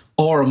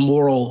are a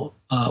moral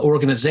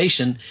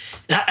organization,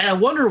 and I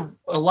wonder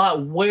a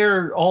lot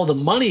where all the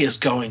money is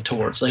going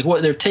towards. Like,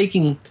 what they're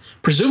taking,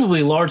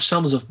 presumably large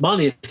sums of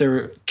money if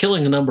they're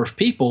killing a number of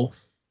people.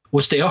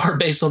 which they are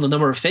based on the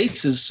number of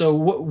faces. So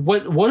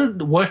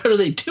what are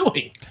they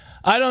doing?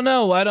 I don't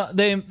know.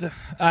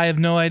 I have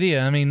no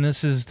idea. I mean,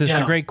 this is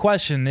a great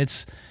question.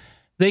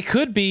 They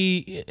could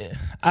be.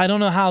 I don't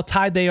know how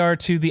tied they are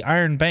to the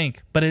Iron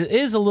Bank, but it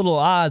is a little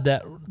odd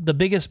that the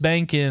biggest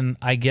bank in,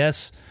 I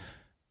guess,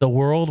 the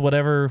world,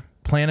 whatever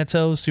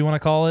Planetos you want to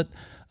call it,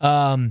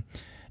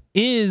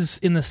 is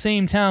in the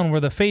same town where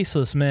the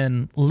Faceless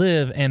Men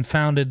live and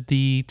founded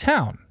the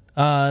town.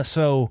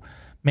 So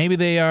maybe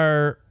they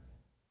are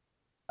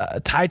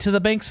tied to the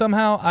bank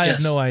somehow. I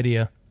have no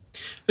idea.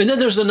 And then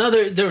there was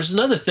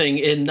another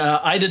thing, and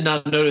I did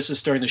not notice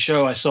this during the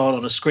show. I saw it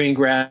on a screen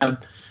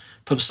grab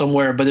from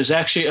somewhere, but there's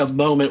actually a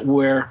moment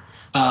where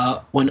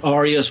when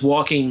Arya's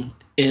walking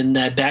in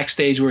that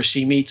backstage where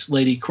she meets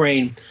Lady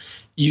Crane,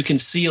 you can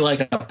see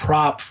like a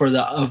prop for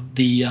the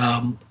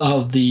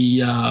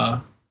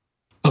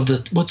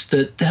what's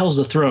the hell's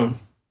the throne?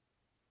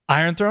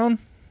 Iron Throne?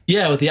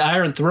 Yeah, with the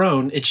Iron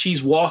Throne, and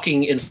she's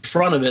walking in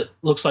front of it.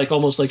 Looks like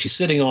almost like she's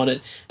sitting on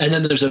it, and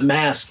then there's a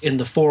mask in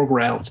the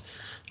foreground.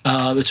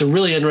 It's a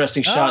really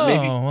interesting shot.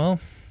 Well,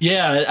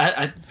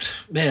 yeah,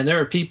 man, there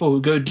are people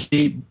who go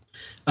deep.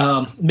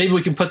 Maybe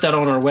we can put that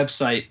on our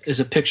website as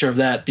a picture of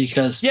that,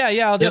 because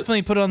I'll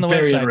definitely put it on the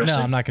website. No,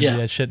 I'm not going to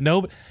do that shit.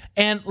 No,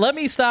 and let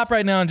me stop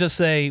right now and just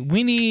say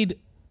we need.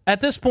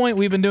 At this point,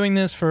 we've been doing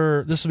this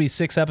will be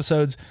 6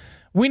 episodes.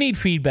 We need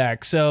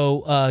feedback.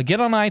 So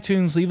get on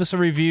iTunes, leave us a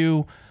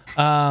review,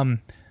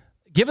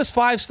 give us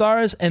 5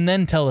 stars, and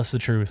then tell us the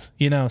truth.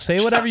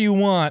 Say whatever you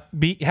want.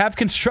 Have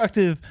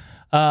constructive,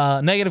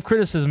 negative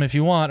criticism if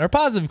you want, or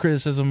positive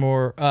criticism,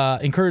 or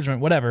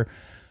encouragement, whatever.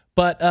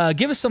 But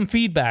give us some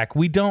feedback.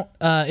 We don't.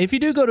 If you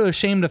do go to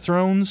Ashamed of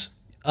Thrones,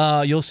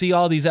 you'll see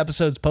all these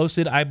episodes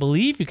posted. I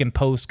believe you can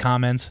post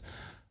comments.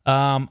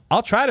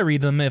 I'll try to read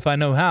them if I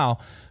know how.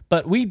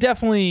 But we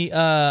definitely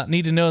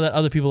need to know that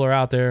other people are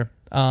out there,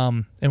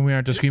 and we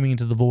aren't just screaming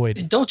into the void.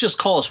 And don't just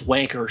call us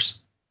wankers.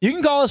 You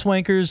can call us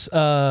wankers.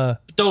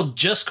 Don't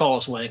just call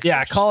us wankers.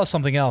 Yeah, call us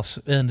something else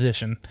in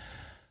addition.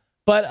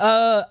 But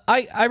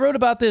I wrote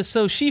about this.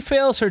 So she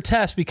fails her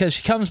test because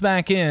she comes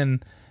back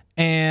in,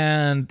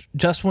 and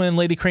just when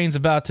Lady Crane's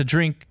about to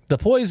drink the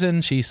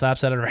poison, she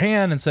slaps it out of her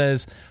hand and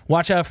says,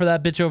 "Watch out for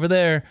that bitch over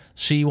there.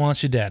 She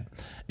wants you dead."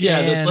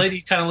 Yeah, the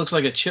lady kind of looks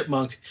like a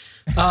chipmunk.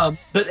 But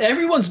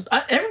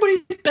everybody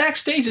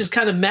backstage is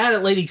kind of mad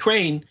at Lady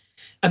Crane.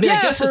 I mean,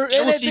 I guess it's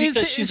jealousy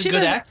because she's a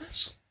good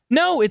actress.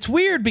 No, it's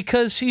weird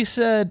because she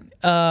said,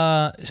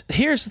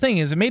 here's the thing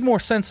is, it made more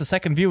sense the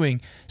second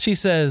viewing. She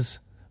says,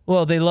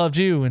 well, they loved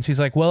you. And she's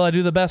like, well, I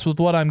do the best with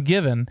what I'm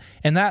given.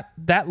 And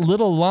that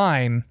little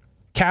line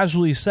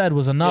casually said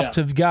was enough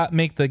to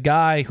make the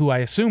guy who I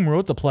assume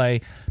wrote the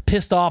play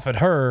pissed off at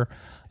her.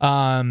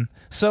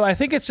 So I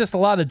think it's just a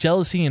lot of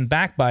jealousy and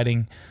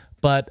backbiting.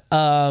 But,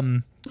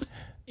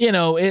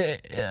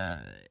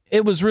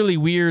 it was really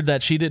weird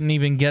that she didn't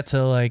even get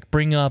to like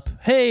bring up,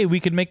 hey, we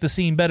could make the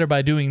scene better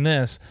by doing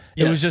this.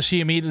 Yes. It was just she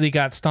immediately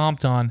got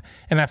stomped on.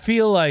 And I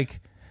feel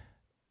like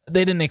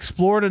they didn't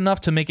explore it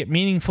enough to make it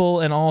meaningful.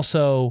 And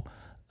also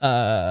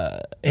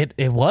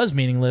it was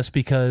meaningless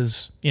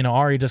because,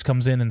 Arya just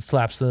comes in and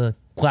slaps the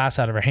glass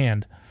out of her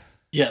hand.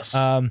 Yes.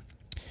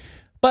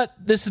 But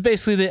this is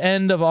basically the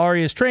end of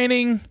Arya's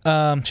training.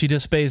 She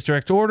disobeys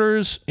direct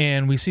orders,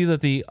 and we see that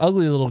the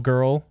ugly little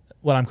girl,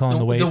 what I'm calling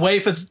the waif. The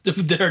waif is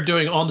they're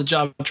doing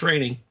on-the-job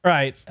training.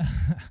 Right.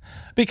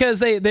 Because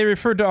they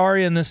referred to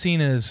Arya in this scene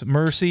as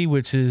Mercy,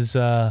 which is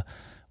one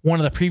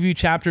of the preview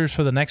chapters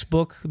for the next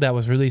book that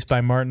was released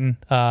by Martin.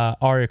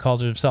 Arya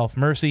calls herself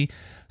Mercy.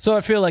 So I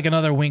feel like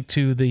another wink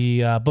to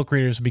the book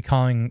readers will be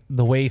calling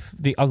the waif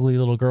the ugly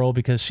little girl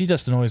because she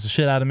just annoys the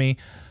shit out of me.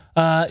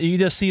 You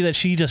just see that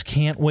she just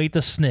can't wait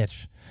to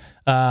snitch.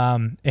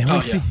 And we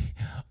see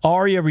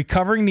Arya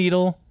recovering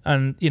Needle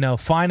and,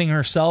 finding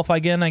herself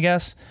again, I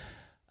guess.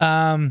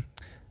 And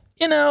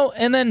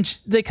then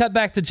they cut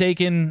back to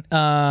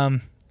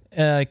Jaqen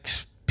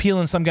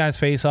peeling some guy's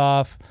face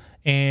off,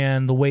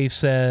 and the waif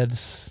said,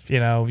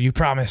 you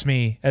promised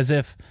me, as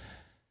if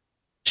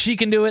she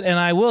can do it. And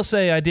I will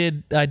say I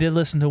did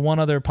listen to one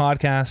other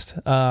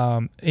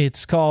podcast.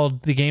 It's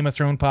called the Game of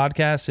Thrones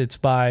podcast. It's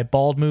by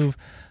Bald Move.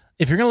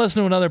 If you're going to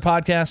listen to another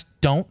podcast,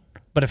 don't.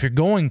 But if you're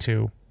going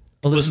to,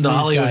 listen to these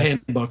Hollywood guys.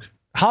 Handbook.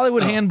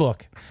 Hollywood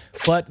Handbook.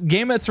 But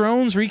Game of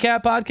Thrones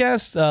recap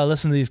podcast,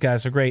 listen to these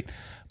guys. They're great.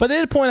 But they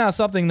did point out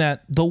something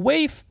that the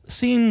waif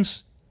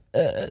seems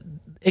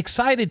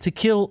excited to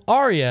kill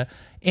Arya,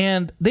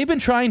 and they've been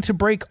trying to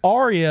break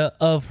Arya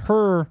of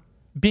her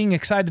being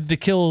excited to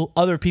kill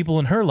other people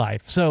in her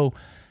life. So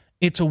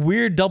it's a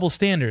weird double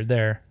standard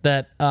there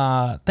that,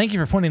 thank you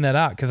for pointing that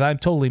out, because I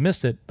totally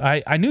missed it.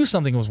 I knew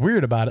something was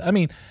weird about it. I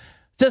mean,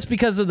 just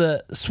because of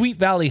the Sweet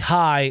Valley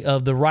high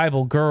of the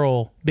rival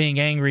girl being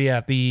angry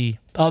at the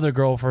other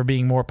girl for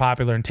being more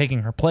popular and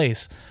taking her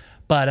place.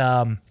 But,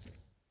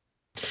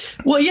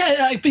 well,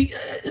 yeah,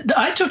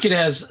 I took it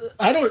as,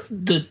 I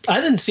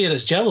didn't see it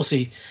as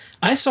jealousy.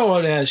 I saw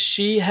it as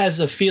she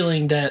has a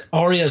feeling that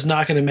Arya is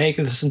not going to make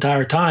it this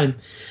entire time.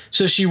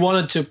 So she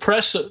wanted to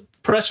press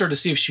press her to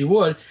see if she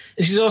would.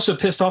 And she's also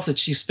pissed off that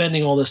she's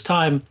spending all this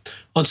time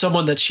on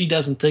someone that she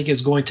doesn't think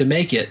is going to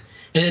make it.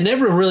 And it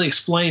never really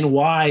explained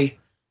why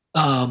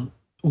Jaqen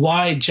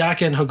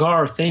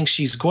H'ghar thinks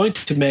she's going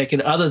to make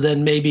it, other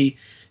than maybe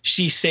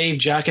she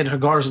saved Jaqen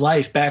H'ghar's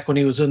life back when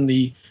he was in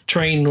the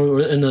train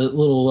or in the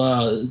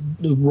little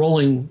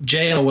rolling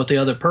jail with the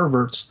other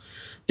perverts.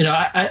 You know,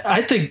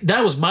 I think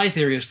that was my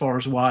theory as far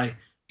as why.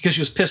 Because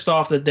she was pissed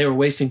off that they were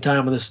wasting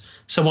time with this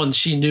someone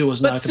she knew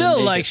was not going to make it. But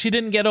still, like, she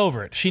didn't get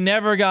over it. She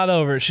never got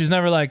over it. She's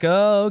never like,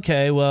 oh,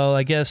 okay, well,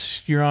 I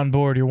guess you're on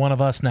board. You're one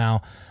of us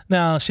now.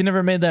 No, she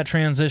never made that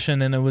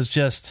transition, and it was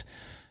just,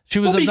 she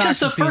was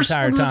obnoxious the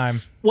entire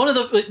time.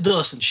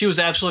 Listen, she was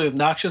absolutely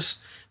obnoxious.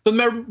 But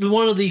remember,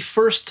 one of the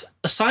first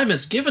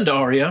assignments given to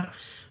Arya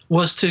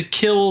was to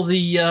kill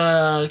the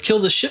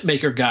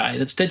shipmaker guy.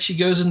 And instead, she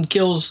goes and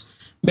kills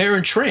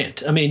Meryn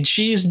Trant. I mean,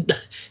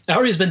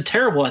 Arya's been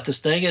terrible at this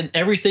thing, and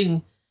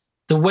everything.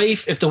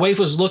 If the waif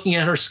was looking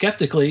at her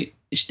skeptically,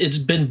 it's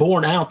been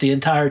borne out the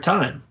entire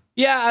time.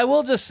 Yeah, I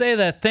will just say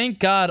that thank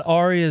God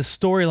Arya's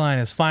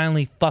storyline is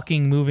finally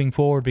fucking moving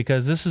forward,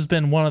 because this has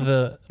been one of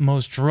the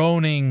most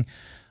droning.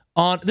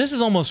 This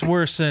is almost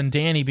worse than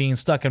Dany being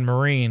stuck in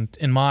Meereen,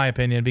 in my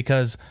opinion,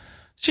 because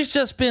she's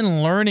just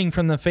been learning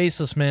from the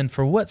Faceless Men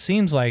for what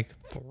seems like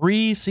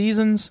 3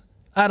 seasons.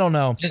 I don't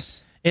know.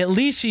 Yes. At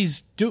least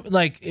she's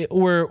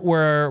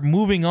we're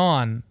moving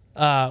on,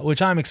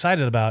 which I'm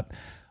excited about.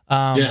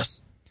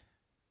 Yes,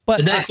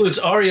 and that includes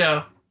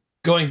Arya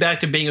going back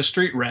to being a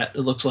street rat.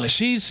 It looks like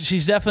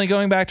she's definitely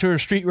going back to her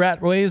street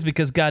rat ways,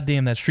 because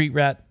goddamn that street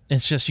rat,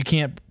 it's just you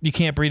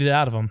can't breed it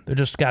out of them. They're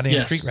just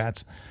goddamn street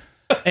rats.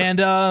 And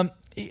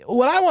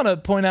what I want to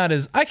point out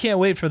is I can't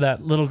wait for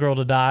that little girl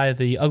to die,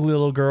 the ugly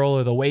little girl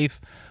or the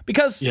waif.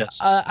 Because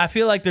I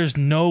feel like there's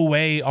no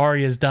way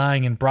Arya's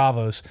dying in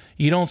Braavos.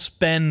 You don't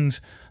spend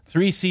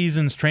 3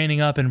 seasons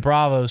training up in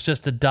Braavos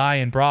just to die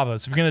in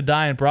Braavos. If you're going to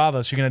die in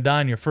Braavos, you're going to die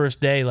on your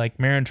first day like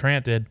Meryn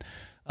Trant did.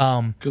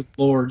 Good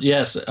Lord,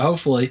 yes,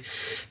 hopefully.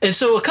 And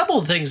so a couple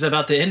of things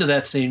about the end of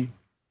that scene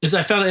is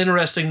I found it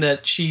interesting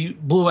that she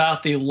blew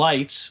out the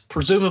lights,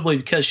 presumably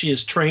because she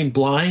is trained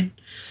blind.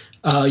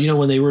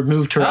 When they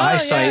removed her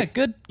eyesight.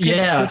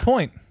 Yeah, good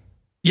point.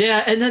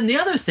 Yeah, and then the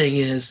other thing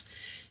is,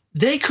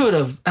 they could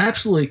have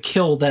absolutely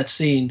killed that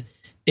scene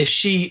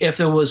if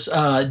there was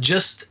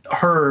just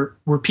her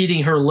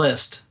repeating her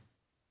list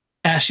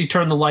as she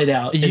turned the light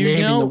out. And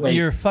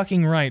you're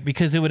fucking right,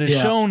 because it would have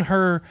shown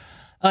her.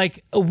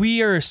 Like,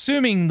 we are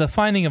assuming the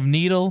finding of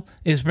Needle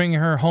is bringing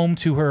her home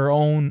to her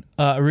own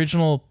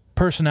original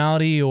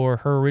personality or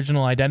her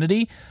original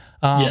identity.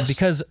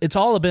 Because it's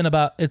all been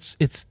about it's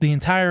the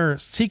entire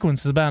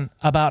sequence is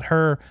about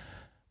her.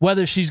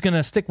 Whether she's going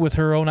to stick with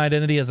her own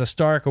identity as a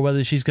Stark or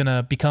whether she's going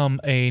to become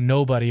a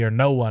nobody or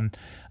no one.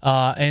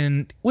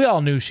 And we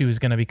all knew she was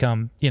going to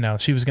become,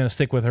 she was going to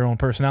stick with her own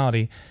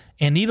personality.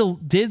 And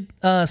Needle did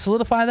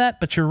solidify that,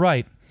 but you're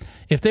right.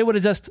 If they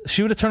would have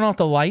she would have turned off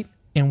the light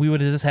and we would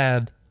have just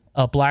had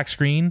a black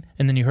screen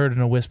and then you heard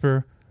in a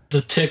whisper.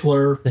 The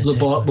tickler,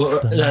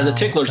 the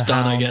tickler's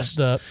done, I guess.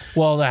 The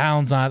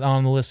hound's not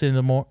on the list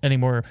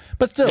anymore.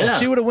 But still,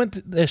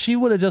 if she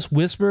would have just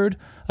whispered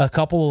a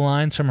couple of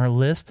lines from her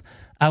list,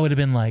 I would have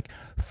been like,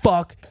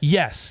 fuck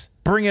yes,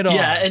 bring it on.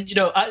 Yeah, and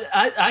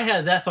I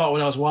had that thought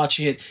when I was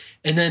watching it,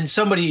 and then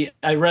somebody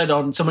on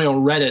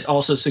Reddit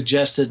also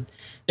suggested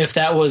if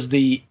that was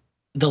the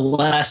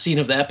last scene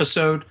of the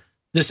episode,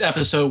 this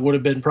episode would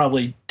have been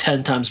probably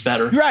 10 times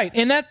better. Right,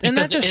 and that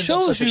just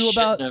shows you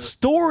about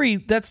story.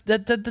 That's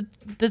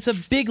a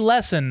big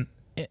lesson.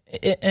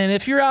 And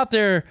if you're out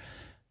there,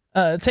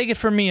 take it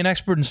from me, an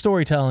expert in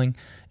storytelling.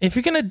 If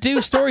you're gonna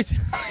do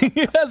storytelling,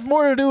 it has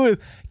more to do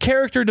with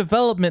character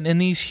development and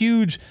these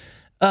huge,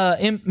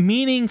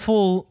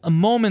 meaningful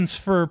moments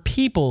for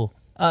people.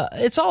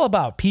 It's all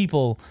about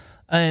people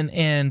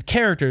and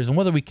characters and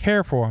whether we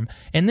care for them.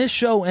 And this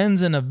show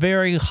ends in a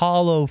very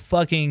hollow,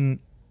 fucking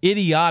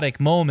idiotic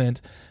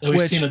moment that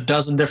we've seen a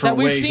dozen different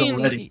ways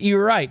already.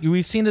 You're right.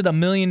 We've seen it a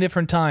million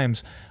different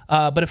times.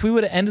 But if we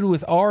would have ended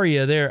with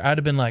Arya there, I'd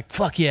have been like,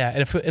 fuck yeah.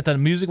 And if the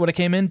music would have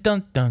came in,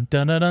 dun, dun,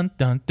 dun, dun, dun,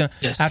 dun, dun,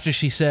 after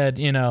she said,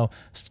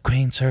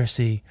 Queen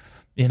Cersei,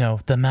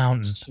 the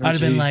mountain, I'd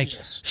have been like,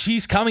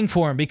 she's coming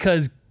for him,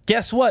 because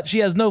guess what? She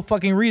has no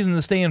fucking reason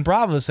to stay in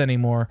Braavos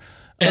anymore.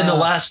 And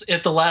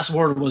if the last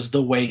word was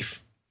the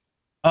waif.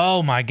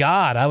 Oh my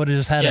God. I would have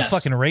just had a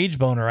fucking rage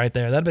boner right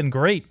there. That'd been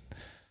great.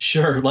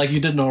 Sure, like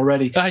you didn't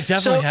already. I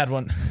definitely had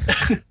one.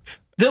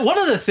 One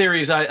of the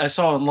theories I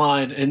saw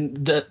online,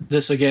 and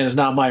this again is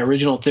not my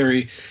original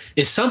theory,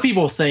 is some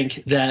people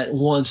think that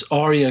once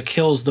Arya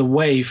kills the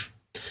waif,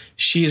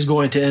 she is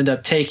going to end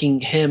up taking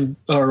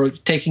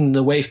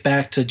the waif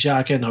back to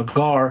Jaqen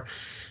H'ghar,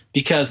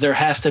 because there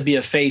has to be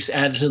a face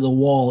added to the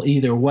wall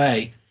either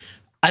way.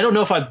 I don't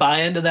know if I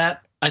buy into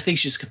that. I think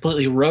she's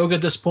completely rogue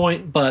at this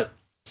point, but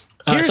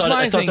I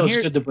thought that was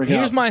good to bring up.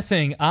 Here's my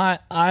thing.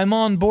 I'm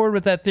on board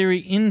with that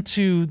theory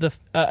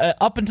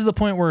up until the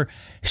point where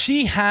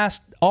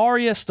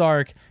Arya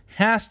Stark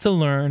has to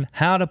learn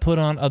how to put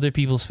on other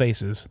people's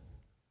faces.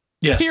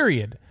 Yes.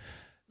 Period.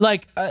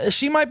 Like,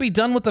 she might be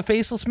done with the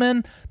faceless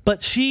men,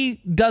 but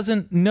she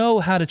doesn't know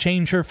how to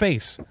change her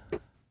face.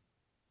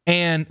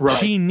 And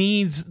she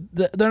needs...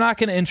 They're not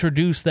going to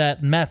introduce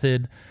that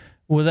method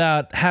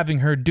without having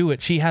her do it.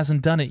 She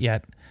hasn't done it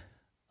yet.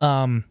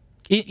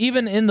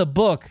 Even in the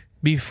book,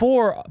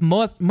 before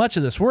much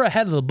of this, we're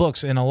ahead of the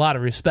books in a lot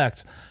of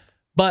respects.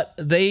 But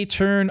they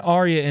turn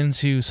Arya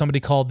into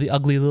somebody called the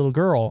Ugly Little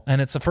Girl, and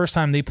it's the first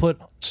time they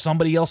put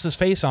somebody else's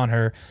face on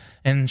her.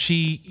 And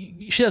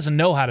she doesn't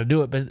know how to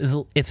do it, but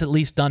it's at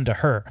least done to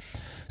her.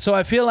 So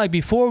I feel like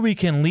before we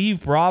can leave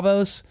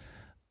Braavos,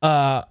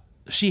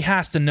 she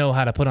has to know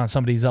how to put on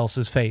somebody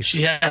else's face.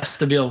 She has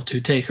to be able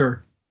to take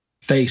her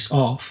face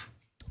off.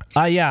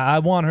 I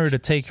want her to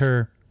take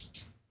her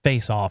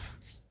face off.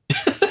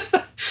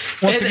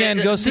 Once again,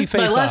 go see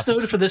Face Off. My last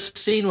note for this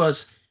scene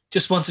was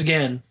just once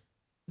again,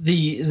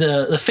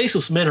 the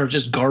faceless men are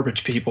just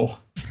garbage people.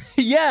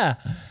 Yeah.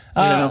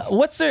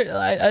 What's their?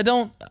 I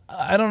don't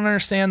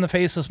understand the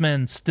faceless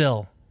men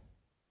still.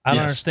 I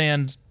don't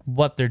understand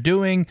what they're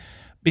doing.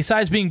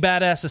 Besides being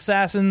badass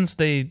assassins,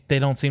 they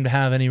don't seem to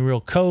have any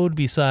real code.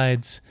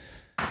 Besides,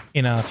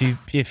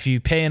 if you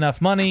pay enough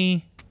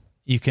money,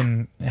 you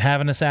can have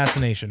an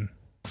assassination.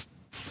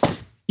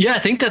 Yeah, I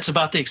think that's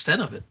about the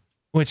extent of it.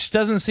 Which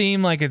doesn't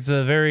seem like it's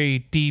a very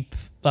deep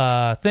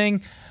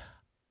thing.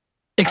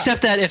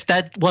 Except that if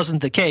that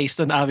wasn't the case,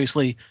 then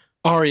obviously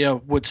Arya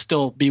would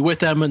still be with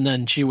them, and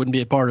then she wouldn't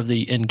be a part of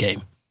the end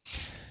game.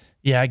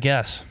 Yeah, I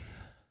guess.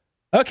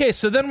 Okay,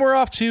 so then we're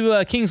off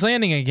to King's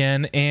Landing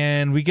again,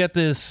 and we get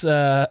this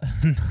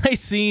nice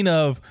scene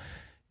of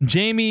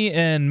Jaime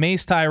and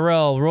Mace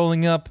Tyrell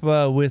rolling up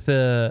with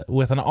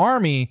an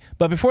army.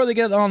 But before they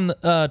get on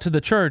to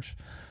the church,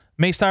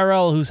 Mace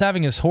Tyrell, who's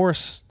having his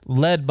horse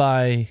led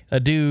by a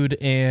dude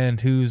and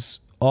who's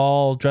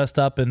all dressed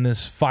up in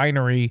this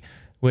finery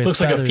with looks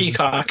feathers. Like a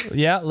peacock.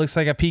 Yeah, looks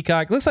like a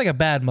peacock. Looks like a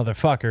bad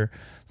motherfucker.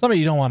 Somebody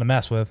you don't want to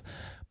mess with.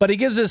 But he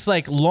gives this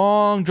like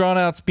long drawn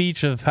out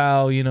speech of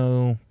how,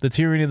 the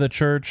tyranny of the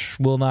church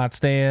will not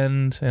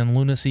stand and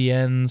lunacy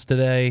ends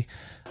today.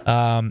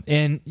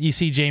 And you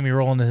see Jaime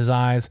rolling his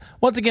eyes.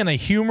 Once again, a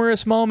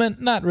humorous moment,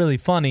 not really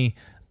funny,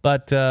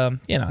 but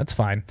it's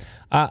fine.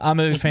 I'm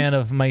a big fan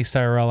of Mace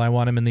Tyrell. I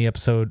want him in the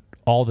episode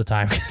all the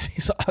time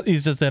because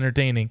he's just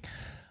entertaining.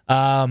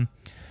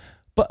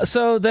 But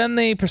so then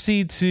they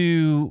proceed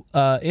to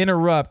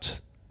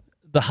interrupt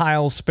the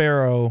Hyle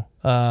Sparrow,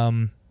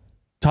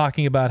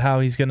 talking about how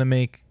he's going to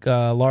make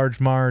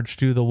Large Marge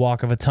do the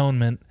Walk of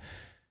Atonement,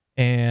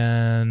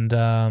 and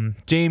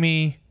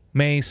Jaime,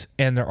 Mace,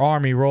 and their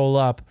army roll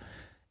up.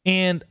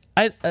 And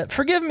I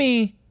forgive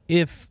me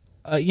if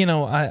I'm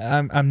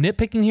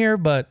nitpicking here,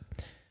 but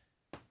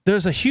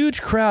there's a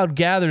huge crowd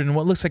gathered in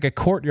what looks like a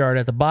courtyard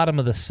at the bottom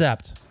of the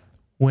Sept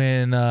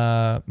when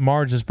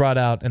Marge is brought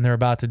out and they're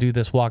about to do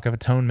this Walk of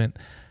Atonement.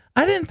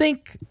 I didn't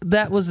think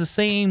that was the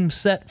same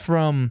set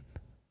from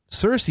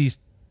Cersei's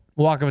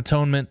Walk of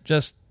Atonement,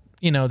 just,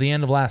 the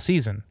end of last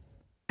season.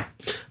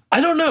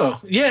 I don't know.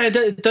 Yeah,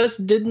 it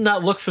did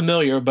not look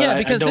familiar, but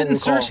because I don't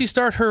didn't recall. Cersei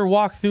start her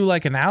walk through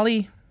like an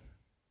alley?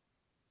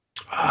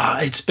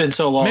 It's been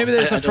so long. Maybe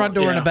there's a front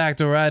door and a back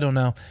door. I don't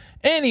know.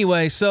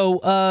 Anyway, so,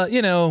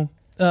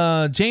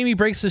 Jaime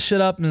breaks this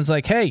shit up and is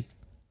like, hey,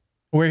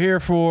 we're here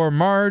for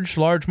Marge,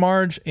 Large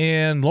Marge,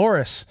 and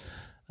Loras.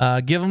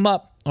 Give them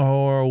up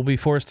or we'll be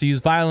forced to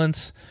use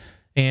violence.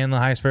 And the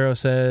High Sparrow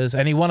says,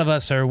 any one of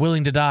us are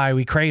willing to die,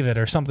 we crave it,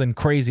 or something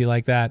crazy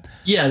like that.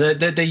 Yeah,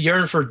 they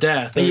yearn for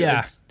death.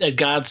 It's at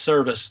God's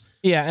service.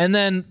 Yeah, and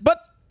then,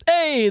 but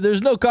hey,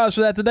 there's no cause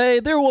for that today.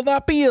 There will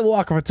not be a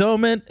Walk of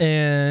Atonement.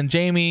 And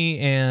Jaime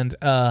and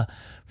for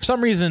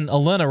some reason,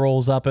 Olenna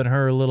rolls up in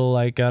her little,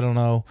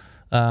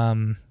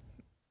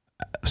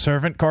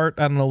 servant cart.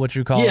 I don't know what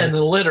you call it. Yeah, in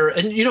the litter.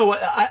 And you know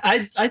what?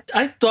 I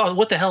thought,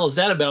 what the hell is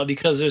that about?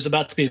 Because there's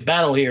about to be a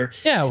battle here.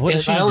 Yeah, what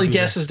and my only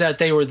guess is that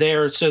they were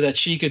there so that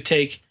she could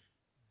take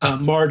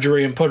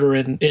Marjorie and put her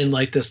in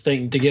like this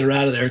thing to get her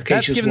out of there.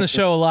 That's giving the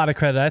show a lot of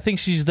credit. I think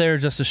she's there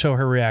just to show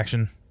her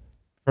reaction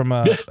from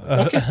a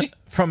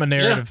from a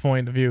narrative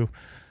point of view.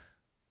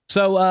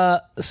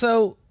 So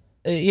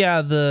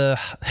the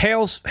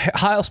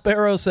Hyle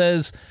Sparrow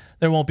says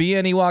there won't be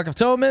any Walk of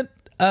Atonement.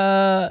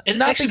 And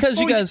not actually, because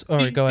you guys... All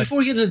right, go ahead. Before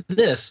we get into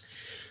this,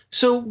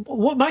 so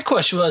what my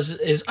question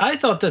is I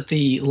thought that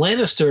the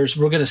Lannisters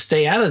were going to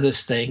stay out of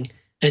this thing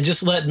and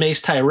just let Mace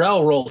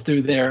Tyrell roll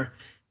through there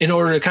in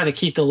order to kind of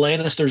keep the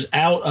Lannisters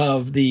out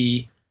of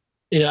the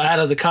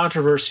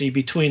controversy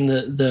between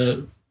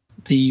the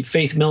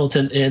Faith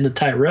Militant and the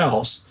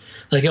Tyrells.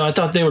 I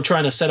thought they were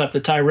trying to set up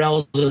the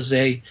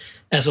Tyrells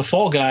as a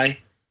fall guy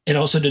and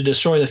also to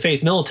destroy the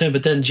Faith Militant,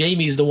 but then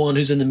Jaime's the one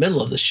who's in the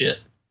middle of the shit.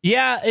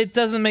 Yeah, it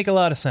doesn't make a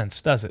lot of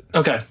sense, does it?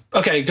 Okay,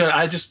 good.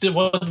 I just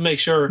wanted to make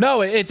sure.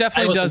 No, it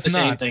definitely does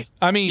not. Anything.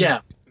 I mean,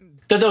 yeah,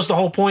 that was the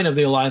whole point of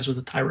the alliance with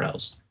the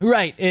Tyrells.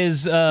 Right,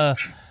 is, Kevin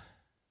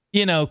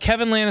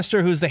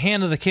Lannister, who's the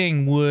hand of the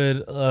king,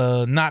 would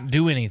not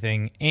do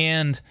anything.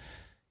 And,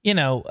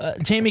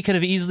 Jaime could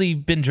have easily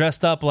been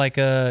dressed up like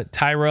a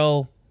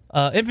Tyrell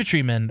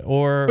infantryman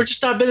or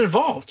just not been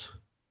involved.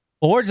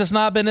 Or just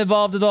not been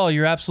involved at all.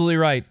 You're absolutely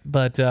right.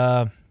 But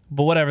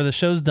whatever. The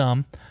show's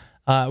dumb.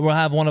 We'll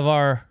have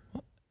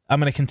I'm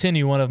going to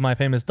continue one of my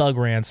famous Doug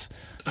rants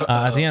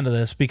at the end of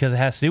this because it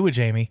has to do with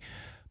Jamie.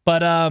 But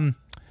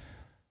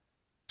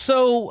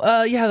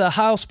the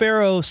High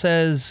Sparrow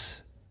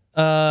says,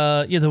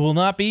 there will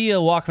not be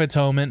a Walk of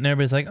Atonement, and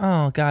everybody's like,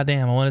 oh,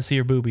 goddamn, I want to see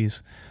your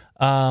boobies.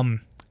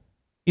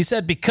 He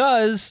said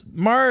because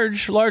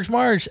Large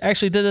Marge,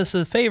 actually did us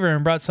a favor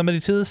and brought somebody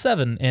to the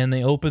 7, and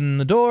they opened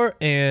the door,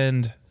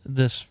 and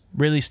this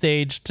really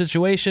staged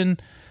situation,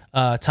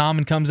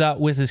 Tommen comes out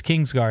with his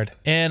Kingsguard,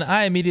 and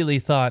I immediately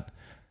thought,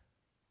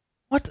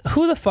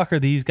 who the fuck are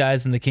these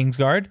guys in the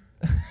Kingsguard?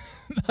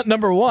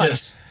 Number one.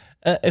 Yes.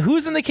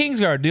 Who's in the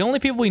Kingsguard? The only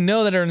people we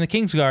know that are in the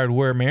Kingsguard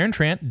were Meryn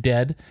Trant,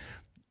 dead.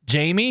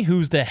 Jamie,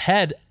 who's the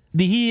head.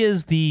 He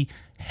is the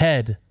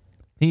head.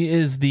 He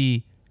is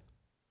the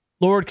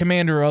Lord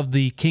Commander of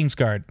the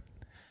Kingsguard.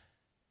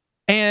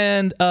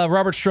 And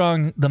Robert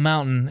Strong, the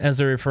Mountain, as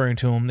they're referring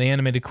to him, the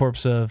animated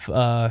corpse of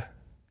Gregor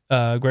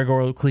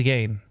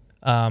Clegane.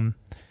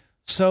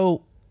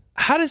 So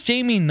how does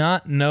Jamie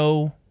not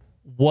know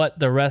what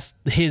the rest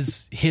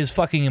his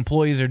fucking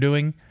employees are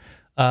doing?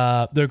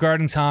 They're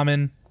guarding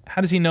Tommen.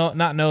 How does he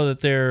not know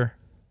that they're,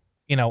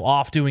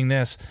 off doing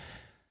this?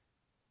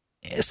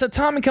 So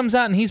Tommen comes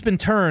out and he's been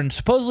turned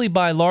supposedly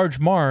by Large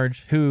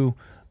Marge, who,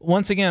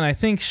 once again, I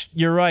think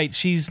you're right.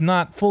 She's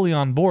not fully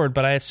on board,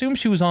 but I assume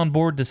she was on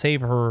board to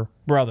save her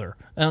brother.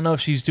 I don't know if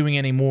she's doing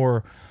any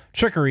more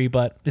trickery,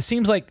 but it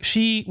seems like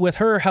she, with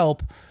her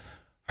help,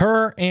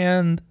 her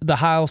and the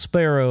High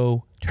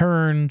Sparrow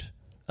turned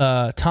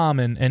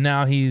Tommen, and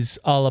now he's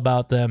all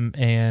about them,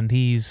 and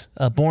he's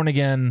a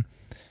born-again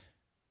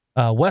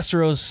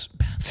Westeros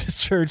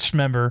Baptist Church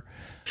member.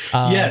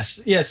 Yes.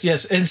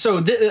 And so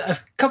a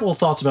couple of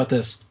thoughts about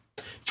this.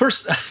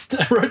 First,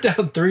 I wrote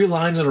down 3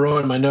 lines in a row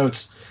in my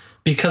notes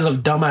because of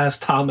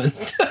dumbass Tommen.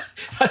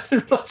 I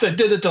didn't realize I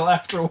did it till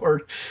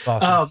afterward.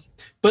 Awesome.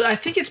 But I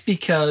think it's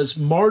because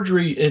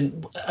Marjorie,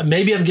 and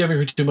maybe I'm giving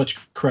her too much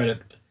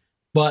credit,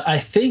 but I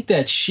think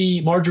that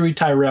Marjorie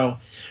Tyrell,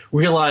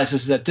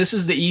 realizes that this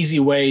is the easy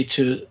way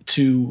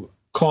to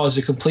cause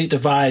a complete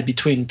divide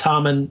between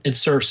Tommen and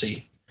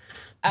Cersei.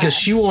 Because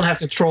she won't have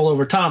control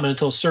over Tommen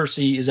until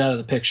Cersei is out of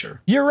the picture.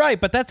 You're right,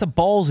 but that's a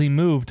ballsy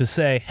move to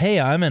say, hey,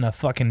 I'm in a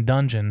fucking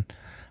dungeon.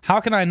 How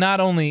can I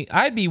not only...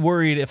 I'd be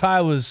worried if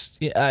I was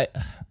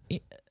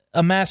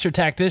a master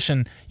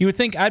tactician. You would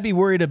think I'd be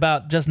worried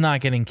about just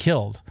not getting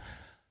killed.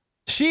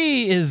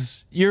 She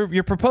is...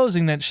 You're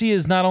proposing that she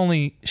is not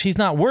only... She's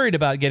not worried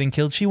about getting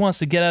killed. She wants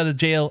to get out of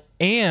jail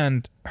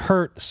and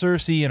hurt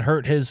Cersei and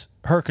hurt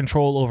her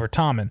control over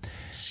Tommen.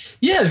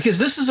 Yeah, because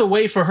this is a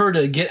way for her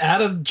to get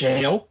out of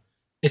jail.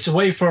 It's a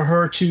way for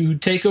her to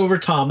take over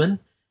Tommen.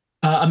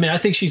 I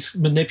think she's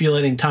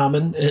manipulating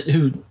Tommen,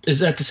 who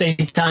is at the same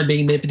time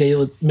being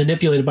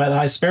manipulated by the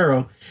High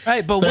Sparrow.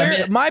 Right,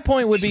 but my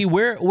point would be,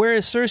 where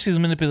is Cersei's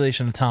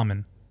manipulation of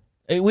Tommen?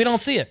 We don't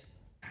see it.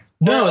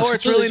 No, or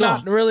it's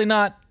really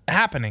not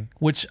happening,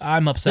 which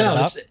I'm upset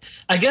about.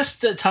 I guess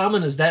that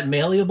Tommen is that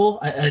malleable.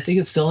 I think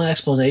it's still an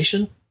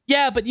explanation.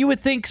 Yeah, but you would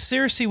think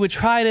Cersei would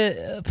try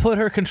to put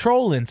her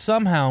control in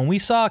somehow. And we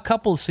saw a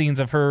couple of scenes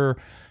of her...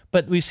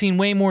 But we've seen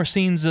way more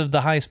scenes of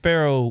the High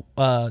Sparrow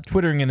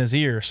twittering in his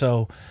ear.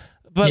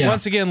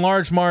 Once again,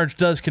 Large Marge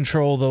does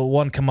control the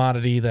one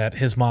commodity that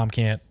his mom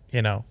can't,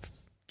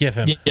 give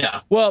him.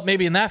 Yeah. Well,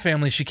 maybe in that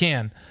family she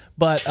can,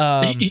 but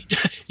I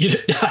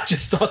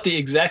just thought the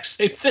exact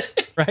same thing.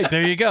 Right,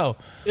 there you go.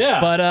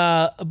 Yeah.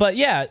 But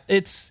yeah,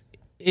 it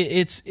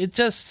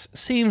just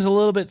seems a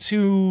little bit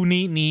too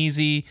neat and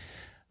easy.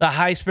 The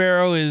High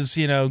Sparrow is,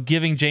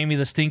 giving Jamie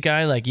the stink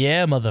eye, like,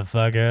 yeah,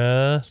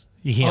 motherfucker.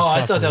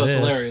 I thought that was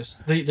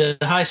hilarious. The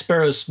High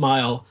Sparrow's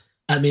smile.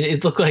 I mean,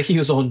 it looked like he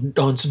was on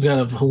some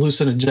kind of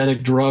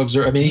hallucinogenic drugs,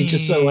 he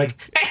just so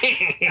like.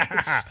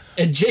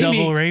 And Jamie,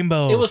 double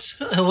rainbow. It was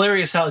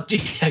hilarious how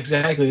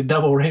exactly a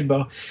double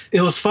rainbow.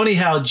 It was funny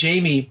how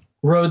Jamie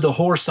rode the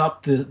horse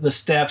up the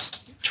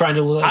steps, trying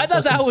to look. I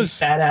thought that was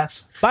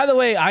badass. By the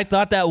way, I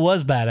thought that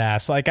was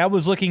badass. Like I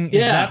was looking,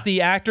 is that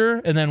the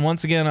actor? And then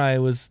once again, I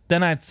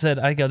said,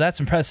 that's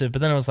impressive. But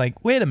then I was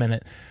like, wait a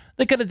minute.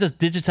 They could have just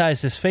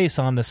digitized his face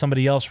onto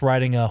somebody else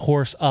riding a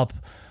horse up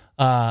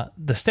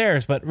the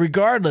stairs. But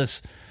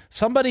regardless,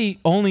 somebody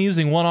only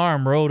using one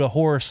arm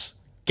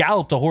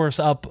galloped a horse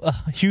up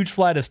a huge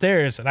flight of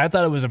stairs, and I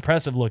thought it was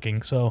impressive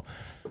looking. So,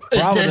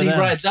 and then he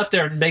rides up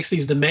there and makes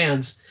these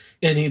demands,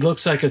 and he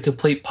looks like a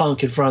complete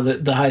punk in front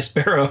of the High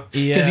Sparrow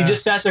because he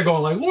just sat there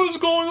going like, "What is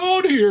going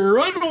on here?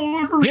 I don't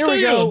understand." Here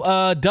we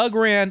go. Doug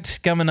rant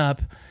coming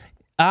up.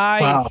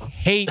 I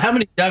hate. How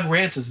many Doug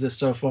rants is this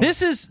so far?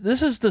 This is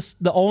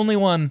the only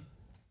one.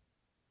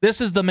 This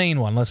is the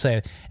main one, let's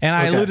say. And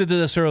I alluded to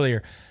this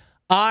earlier.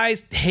 I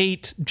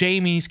hate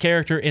Jamie's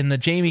character and the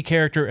Jamie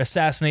character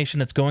assassination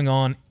that's going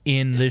on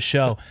in this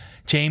show.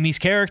 Jamie's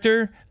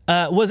character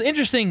was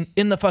interesting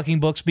in the fucking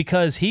books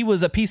because he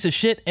was a piece of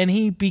shit and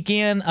he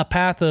began a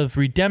path of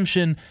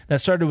redemption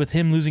that started with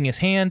him losing his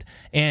hand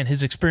and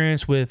his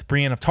experience with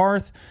Brienne of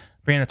Tarth.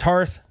 Brienne of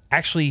Tarth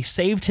actually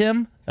saved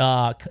him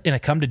in a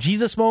come to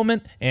Jesus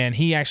moment, and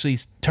he actually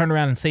turned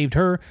around and saved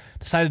her,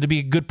 decided to be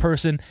a good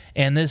person,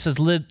 and this has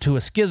led to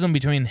a schism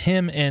between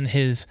him and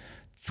his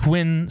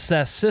twin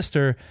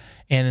sister.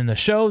 And in the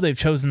show, they've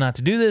chosen not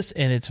to do this,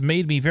 and it's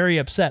made me very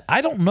upset.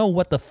 I don't know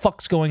what the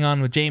fuck's going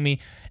on with Jaime.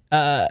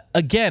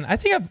 Again, I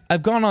think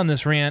I've gone on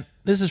this rant.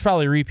 This is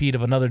probably a repeat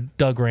of another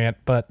Doug rant,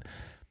 but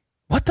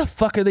what the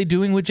fuck are they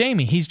doing with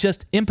Jaime? He's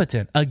just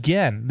impotent.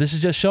 Again, this is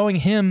just showing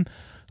him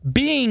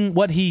being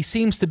what he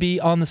seems to be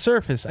on the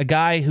surface, a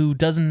guy who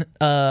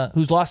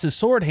who's lost his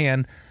sword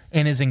hand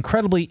and is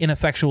incredibly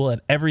ineffectual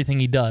at everything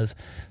he does.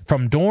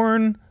 From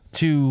Dorne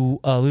to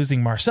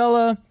losing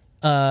Marcella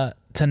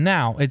to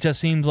now, it just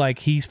seems like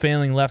he's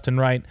failing left and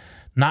right,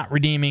 not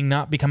redeeming,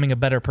 not becoming a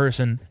better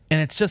person,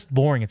 and it's just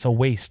boring. It's a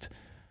waste.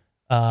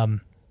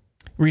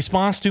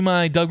 Response to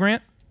my Doug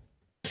rant?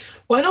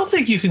 Well, I don't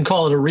think you can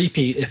call it a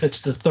repeat if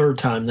it's the third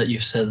time that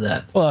you've said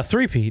that. Well, a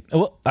three-peat.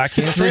 Well, I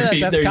can't say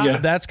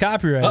that. That's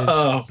copyrighted.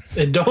 Uh-oh.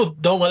 And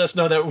don't let us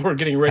know that we're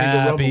getting ready to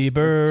rumble. Happy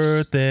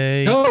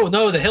birthday.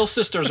 No, the Hill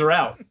Sisters are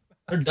out.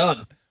 They're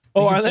done.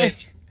 Oh, are they?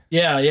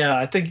 Yeah.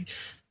 I think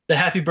the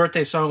Happy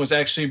Birthday song was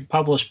actually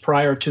published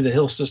prior to the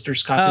Hill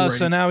Sisters copyright. Oh,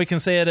 so now we can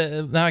say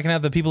it. Now I can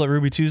have the people at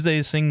Ruby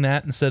Tuesdays sing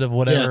that instead of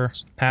whatever.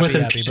 Yes,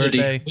 happy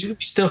birthday. We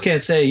still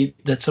can't say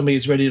that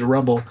somebody's ready to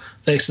rumble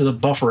thanks to the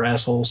buffer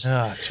assles.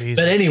 Oh,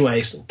 Jesus. But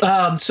anyways,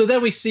 so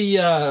then we see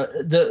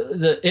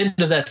the end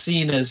of that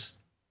scene is,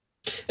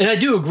 and I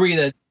do agree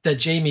that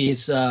Jaime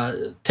is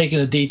taking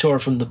a detour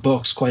from the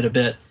books quite a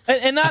bit,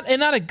 and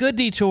not a good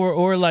detour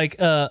or like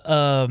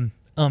a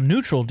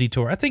neutral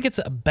detour. I think it's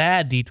a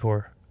bad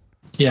detour.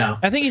 Yeah,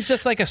 I think he's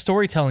just like a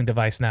storytelling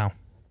device now.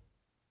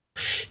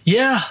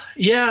 Yeah.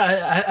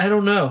 I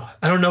don't know.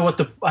 I don't know what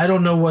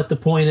the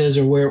point is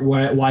or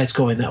why it's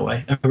going that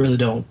way. I really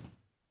don't.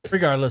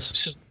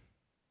 Regardless.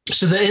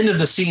 So the end of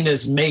the scene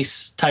is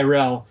Mace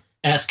Tyrell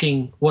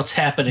asking what's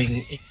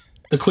happening.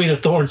 The Queen of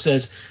Thorns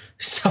says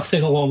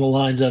something along the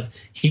lines of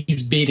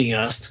 "He's beating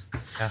us,"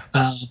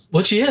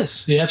 which he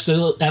is. He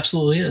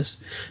absolutely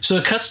is. So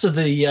it cuts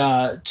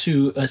to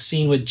to a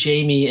scene with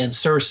Jaime and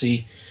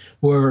Cersei,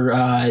 where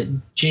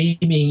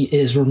Jaime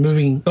is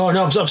removing. Oh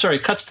no, I'm sorry.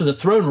 It cuts to the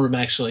throne room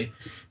actually,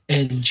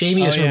 and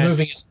Jaime is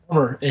removing his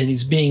armor, and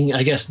he's being,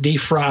 I guess,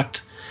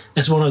 defrocked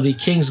as one of the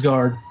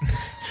Kingsguard.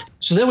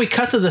 So then we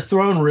cut to the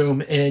throne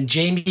room, and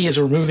Jaime is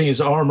removing his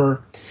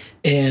armor,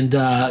 and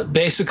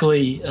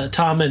basically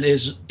Tommen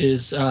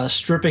is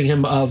stripping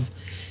him of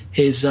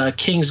his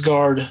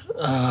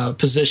Kingsguard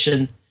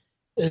position.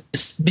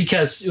 It's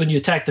because when you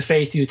attack the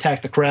faith, you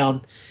attack the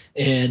crown,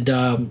 and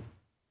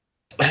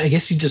I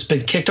guess he's just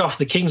been kicked off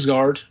the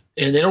Kingsguard,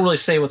 and they don't really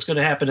say what's going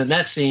to happen in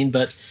that scene,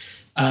 but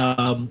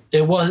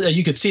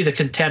you could see the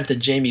contempt in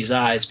Jaime's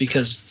eyes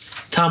because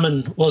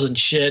Tommen wasn't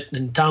shit,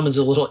 and Tommen's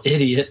a little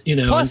idiot, you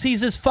know. Plus,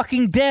 he's his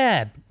fucking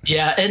dad.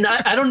 Yeah, and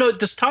I don't know.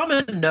 Does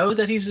Tommen know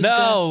that he's his dad?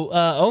 No,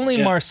 only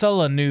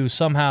Marcella knew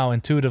somehow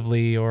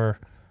intuitively, or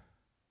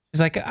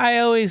she's like, I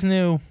always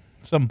knew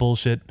some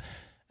bullshit.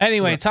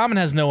 Anyway, Tommen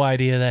has no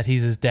idea that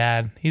he's his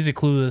dad. He's a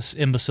clueless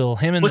imbecile.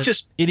 Him and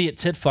idiot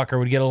tit fucker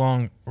would get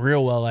along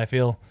real well, I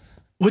feel.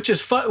 Which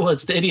is fun. Well,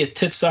 it's the idiot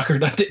tit sucker,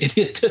 not the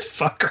idiot tit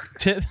fucker.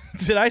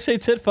 Did I say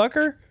tit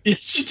fucker?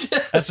 Yes, you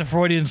did. That's a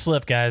Freudian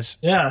slip, guys.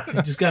 Yeah,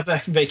 he just got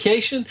back from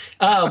vacation.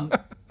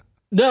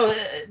 No,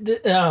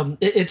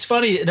 it's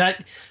funny, and I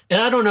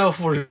don't know if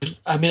we're.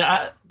 I mean,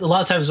 a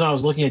lot of times when I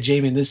was looking at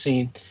Jaime in this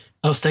scene,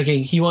 I was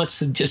thinking he wants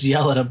to just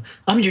yell at him.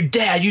 I'm your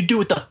dad. You do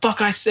what the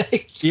fuck I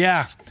say.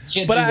 Yeah,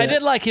 but I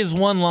did like his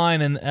one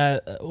line,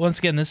 and once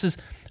again,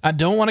 I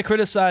don't want to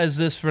criticize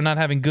this for not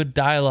having good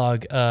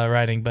dialogue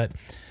writing, but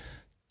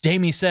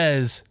Jaime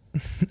says,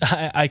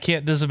 I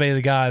can't disobey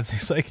the gods.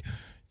 He's like,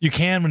 you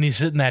can when you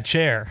sit in that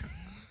chair.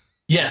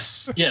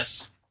 Yes.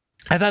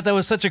 I thought that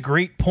was such a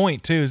great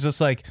point, too. It's just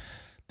like,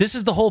 this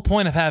is the whole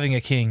point of having a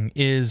king,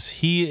 is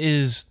he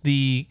is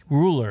the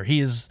ruler.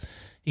 He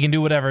can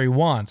do whatever he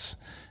wants.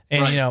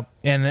 And, you know,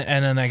 and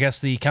then I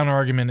guess the counter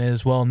argument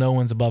is, well, no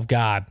one's above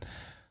God.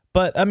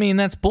 But, I mean,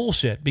 that's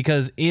bullshit,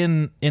 because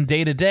in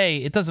day to day,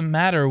 it doesn't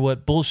matter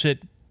what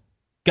bullshit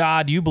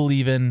God you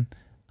believe in.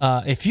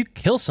 If you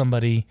kill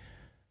somebody,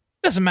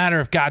 it doesn't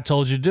matter if God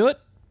told you to do it.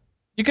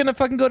 You're going to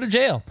fucking go to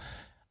jail.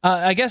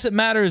 I guess it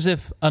matters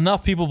if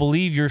enough people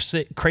believe your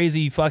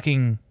crazy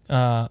fucking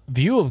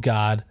view of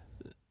God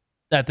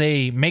that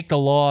they make the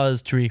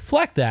laws to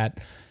reflect that.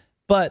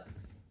 But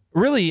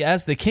really,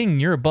 as the king,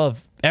 you're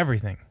above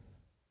everything.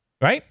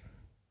 Right?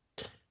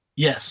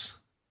 Yes.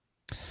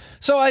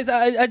 So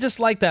I just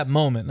like that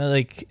moment.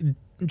 Like,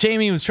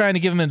 Jaime was trying to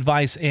give him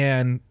advice,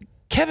 and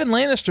Kevin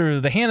Lannister,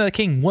 the Hand of the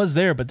King, was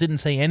there but didn't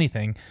say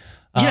anything.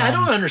 Yeah, I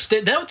don't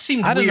understand. That would seem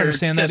weird. I didn't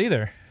understand that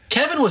either.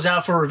 Kevin was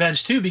out for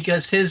revenge, too,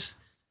 because his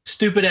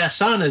stupid-ass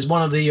son is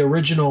one of the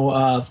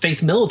original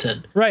Faith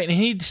Militant. Right, and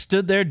he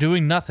stood there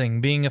doing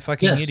nothing, being a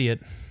fucking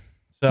idiot.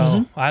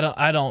 So I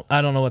don't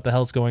know what the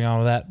hell's going on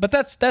with that. But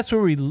that's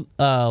where we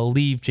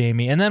leave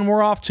Jaime. And then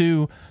we're off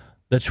to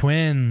the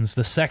Twins,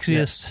 the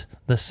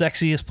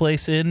sexiest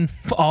place in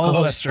all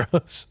of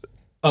Westeros.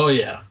 Oh,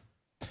 yeah.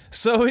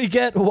 So we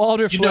get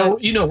Walder Frey.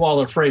 You know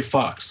Walder Frey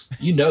fucks.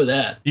 You know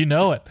that. You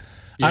know it.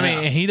 Yeah. I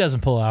mean, he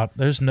doesn't pull out.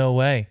 There's no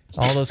way.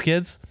 All those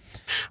kids.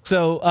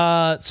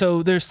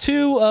 So there's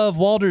two of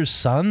Walder's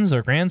sons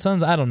or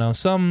grandsons. I don't know.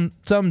 Some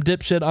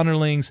dipshit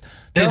underlings.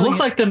 They look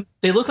like the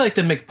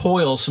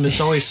McPoyles from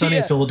It's Always Sunny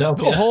in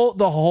Philadelphia.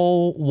 The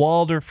whole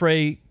Walder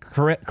Frey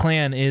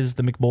clan is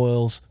the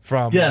McBoyles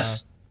from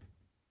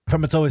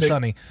from It's Always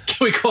Sunny.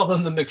 Can we call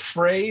them the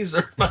McFrays?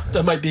 Or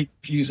that might be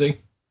confusing.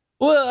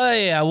 Well,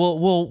 yeah,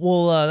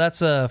 we'll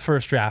that's a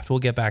first draft. We'll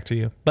get back to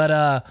you. But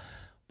a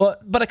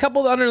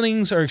couple of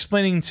underlings are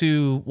explaining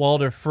to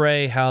Walder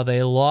Frey how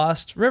they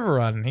lost River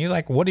Run. He's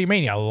like, "What do you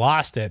mean you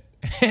lost it?"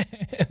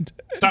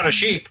 It's not a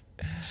sheep.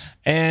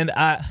 And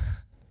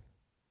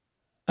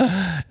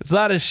it's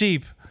not a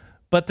sheep.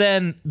 But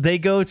then they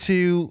go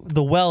to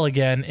the well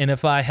again, and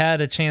if I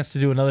had a chance to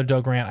do another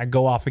Doug rant, I'd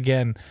go off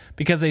again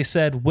because they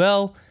said,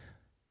 "Well,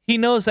 he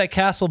knows that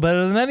castle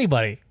better than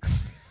anybody."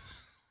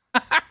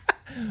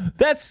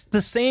 That's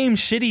the same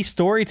shitty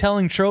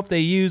storytelling trope they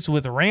used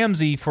with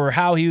Ramsay for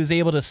how he was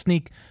able to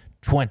sneak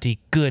 20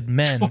 good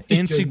men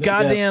into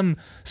goddamn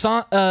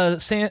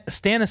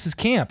Stannis'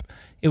 camp.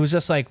 It was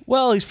just like,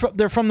 well,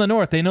 they're from the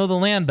north. They know the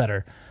land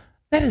better.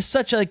 That is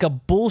such like a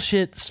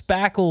bullshit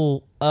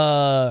spackle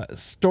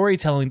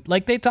storytelling.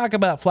 Like they talk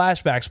about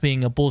flashbacks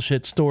being a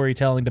bullshit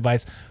storytelling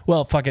device.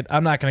 Well, fuck it.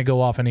 I'm not going to go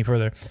off any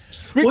further.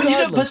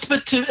 Regardless. Well,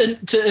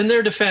 in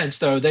their defense,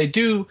 though, they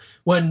do,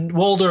 when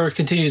Walder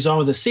continues on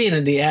with the scene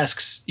and he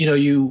asks,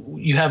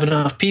 you have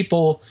enough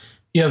people,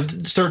 you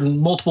have certain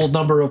multiple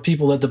number of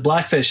people that the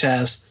Blackfish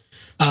has.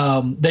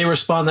 They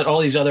respond that all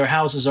these other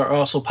houses are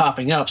also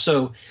popping up.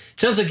 So it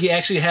sounds like he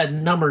actually had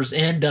numbers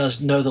and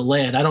does know the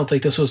land. I don't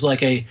think this was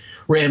like a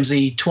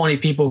Ramsay 20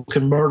 people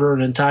can murder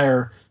an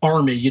entire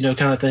army,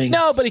 kind of thing.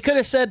 No, but he could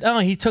have said, oh,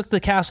 he took the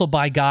castle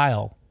by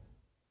guile.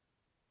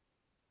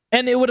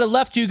 And it would have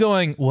left you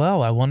going,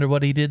 well, I wonder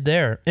what he did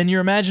there. And your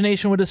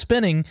imagination would have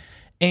spinning,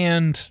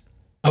 and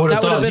I would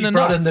have thought been he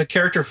enough. Brought in the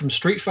character from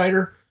Street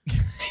Fighter.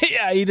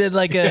 Yeah, he did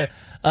like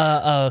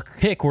a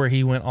kick where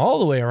he went all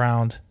the way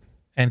around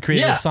and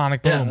created a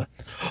sonic boom.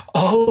 Yeah.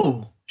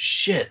 Oh,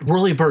 shit.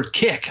 Whirlybird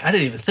kick. I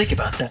didn't even think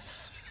about that.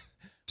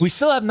 We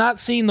still have not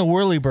seen the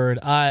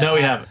Whirlybird. No,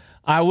 we haven't.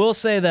 I will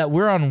say that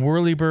we're on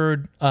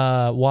Whirlybird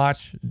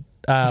watch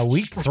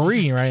week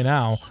 3 right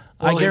now.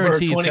 I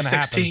guarantee it's going to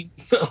happen.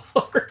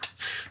 Lord.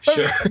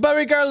 Sure. But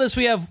regardless,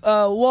 we have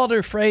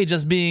Walder Frey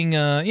just being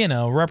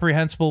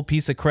reprehensible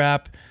piece of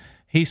crap.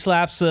 He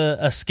slaps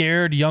a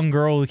scared young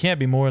girl who can't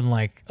be more than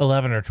like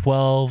 11 or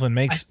 12 and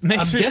makes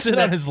her sit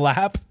on his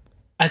lap.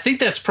 I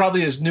think that's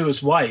probably his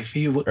newest wife.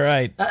 He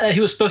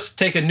was supposed to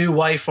take a new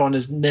wife on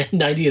his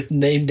 90th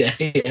name day.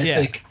 I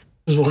think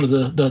was one of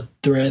the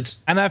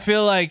threads. And I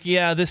feel like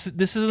this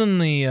is in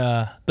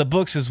the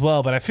books as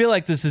well. But I feel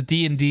like this is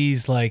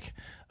D&D's like,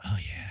 oh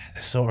yeah,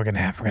 this is what we're gonna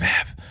have. We're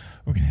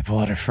gonna have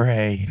Walder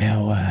Frey.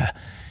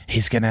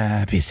 He's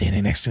gonna be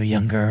standing next to a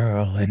young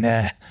girl, and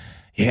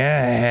he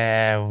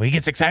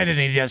gets excited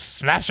and he just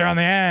slaps her on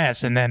the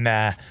ass, and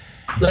then.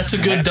 That's a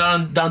good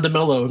Don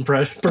DeMello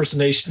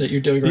impersonation that you're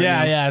doing right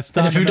now. Yeah. It's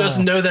Don and if DeMello. Who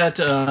doesn't know that,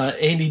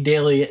 Andy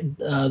Daly,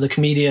 the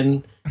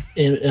comedian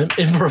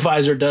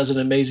improviser, does an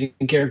amazing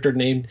character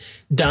named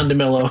Don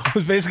DeMello. It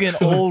was basically an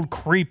old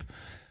creep.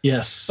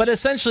 Yes. But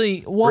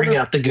essentially, bring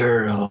out the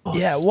girls.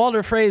 Yeah,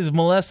 Walder Frey is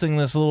molesting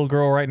this little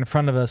girl right in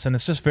front of us, and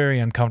it's just very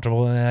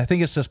uncomfortable. And I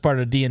think it's just part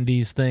of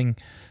D&D's thing.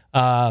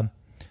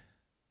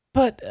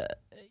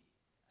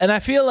 And I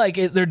feel like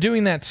they're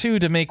doing that too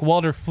to make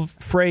Walder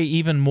Frey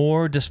even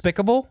more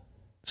despicable,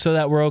 so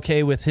that we're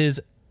okay with his,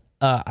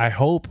 I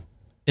hope,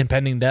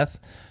 impending death.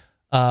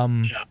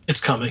 It's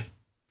coming.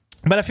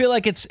 But I feel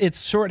like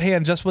it's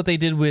shorthand, just what they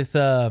did with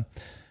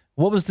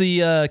what was the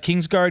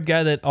Kingsguard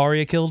guy that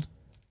Arya killed?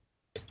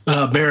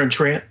 Meryn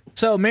Trant.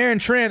 So Meryn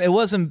Trant, it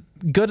wasn't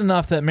good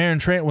enough that Meryn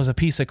Trant was a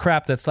piece of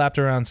crap that slapped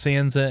around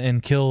Sansa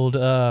and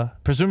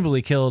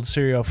presumably killed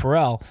Syrio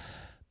Forel.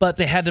 But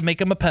they had to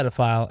make him a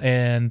pedophile,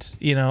 and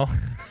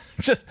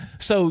just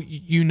so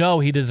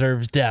he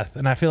deserves death.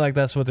 And I feel like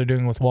that's what they're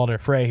doing with Walder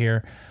Frey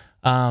here.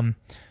 But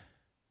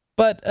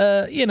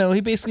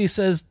he basically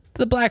says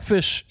the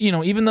Blackfish,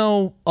 even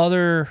though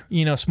other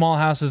small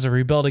houses have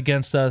rebelled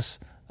against us,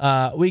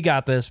 we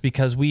got this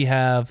because we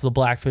have the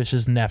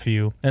Blackfish's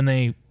nephew, and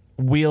they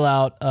wheel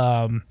out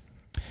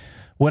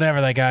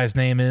whatever that guy's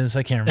name is.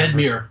 I can't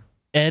remember.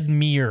 Ed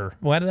Muir.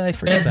 Why did I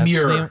forget that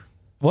name?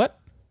 What?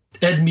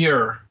 Ed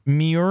Muir.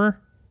 Muir?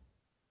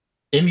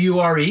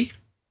 M-U-R-E?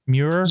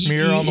 Muir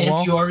on the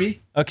wall?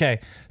 M-U-R-E? Okay,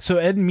 so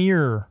Ed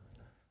Muir.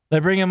 They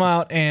bring him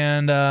out,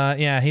 and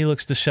he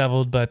looks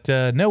disheveled, but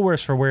no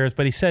worse for wears,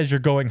 but he says you're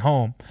going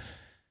home,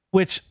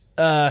 which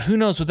who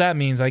knows what that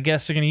means. I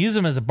guess they're going to use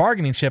him as a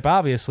bargaining chip,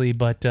 obviously,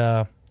 but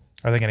are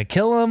they going to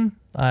kill him?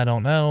 I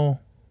don't know.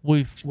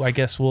 I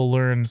guess we'll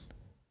learn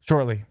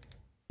shortly.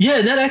 Yeah,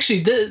 and that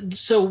actually,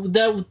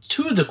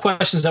 two of the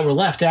questions that were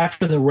left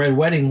after the Red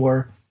Wedding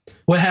were,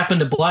 what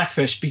happened to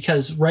Blackfish?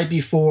 Because right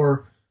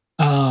before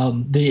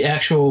the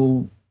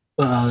actual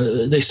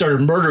they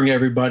started murdering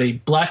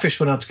everybody, Blackfish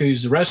went out to go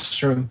use the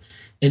restroom,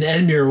 and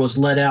Edmure was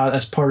let out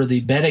as part of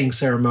the bedding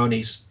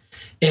ceremonies.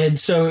 And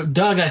so,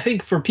 Doug, I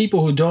think for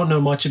people who don't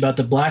know much about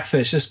the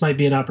Blackfish, this might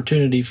be an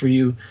opportunity for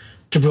you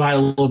to provide a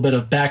little bit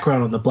of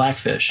background on the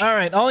Blackfish. All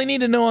right, all you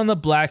need to know on the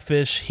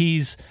Blackfish,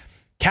 he's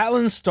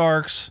Catelyn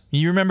Starks.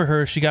 You remember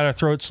her? She got her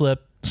throat slit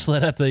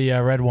at the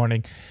Red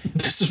Warning.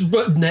 This is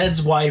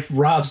Ned's wife,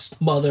 Rob's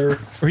mother,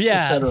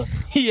 etc.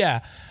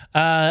 Yeah.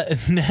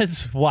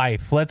 Ned's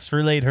wife. Let's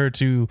relate her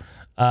to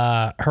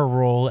her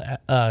role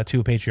to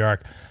a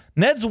patriarch.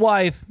 Ned's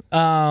wife,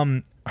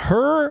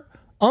 her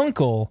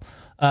uncle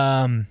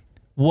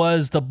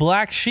was the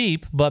Black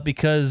Sheep, but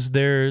because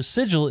their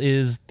sigil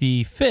is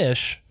the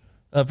fish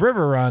of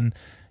Riverrun,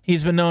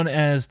 he's been known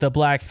as the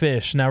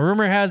Blackfish. Now,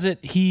 rumor has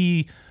it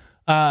the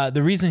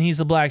reason he's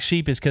the Black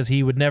Sheep is because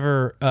he would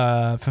never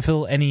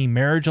fulfill any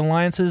marriage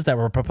alliances that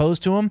were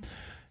proposed to him,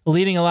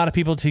 leading a lot of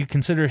people to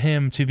consider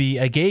him to be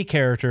a gay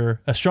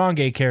character, a strong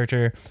gay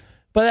character.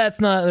 But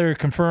that's not either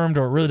confirmed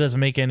or it really doesn't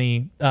make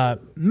any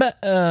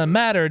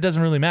matter. It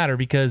doesn't really matter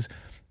because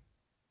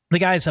the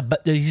guy's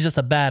he's just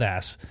a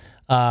badass.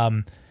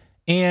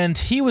 And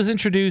he was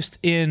introduced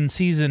in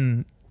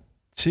season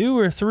 2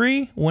 or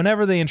 3,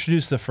 whenever they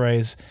introduced the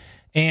phrase.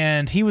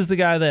 And he was the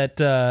guy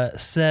that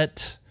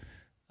set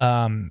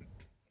the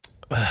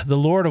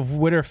Lord of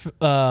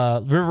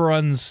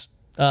Riverrun's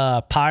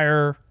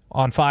pyre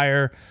on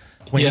fire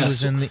when he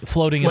was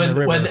floating in the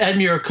river. When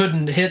Edmure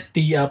couldn't hit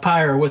the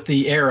pyre with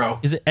the arrow.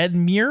 Is it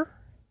Edmure?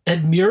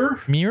 Edmure?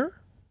 Muir?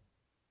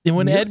 And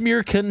when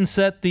Edmure couldn't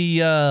set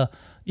the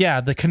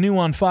canoe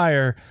on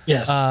fire.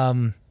 Yes.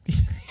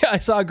 I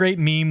saw a great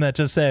meme that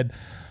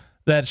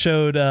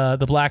showed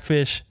the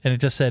Blackfish, and it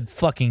just said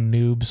 "fucking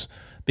noobs,"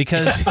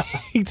 because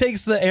he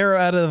takes the arrow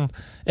out of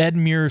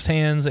Edmure's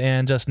hands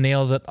and just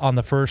nails it on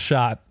the first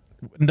shot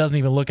and doesn't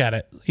even look at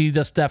it. He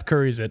just Steph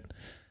Curry's it,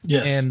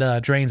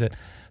 and drains it.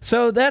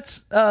 So that's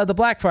the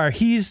Blackfire.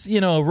 He's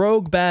a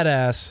rogue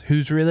badass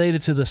who's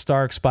related to the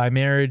Starks by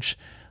marriage.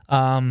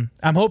 I'm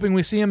hoping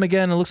we see him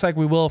again. It looks like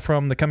we will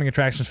from the coming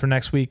attractions for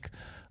next week.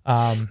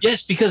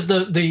 Yes, because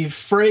the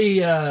Frey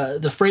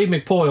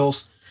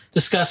McPoyles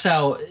discuss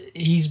how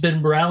he's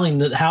been rallying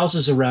the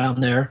houses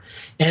around there,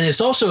 and it's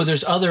also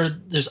there's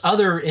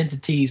other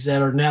entities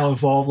that are now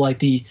involved, like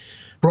the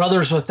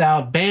Brothers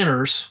Without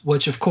Banners,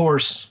 which of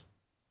course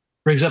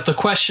brings up the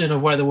question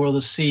of whether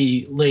we'll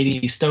see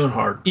Lady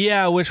Stoneheart.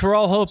 Yeah, which we're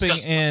all hoping.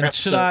 And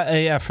should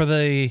for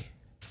the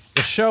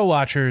show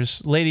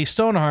watchers, Lady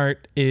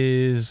Stoneheart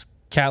is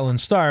Catelyn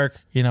Stark.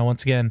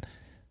 Once again,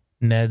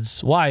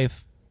 Ned's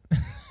wife.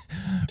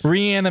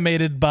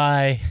 Reanimated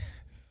by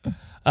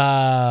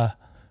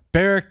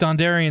Beric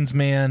Dondarrion's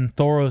man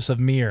Thoros of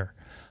Myr.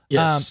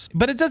 Yes,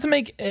 but it doesn't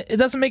make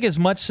as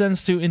much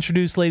sense to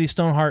introduce Lady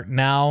Stoneheart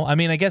now. I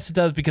mean, I guess it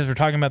does because we're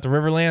talking about the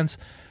Riverlands,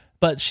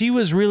 but she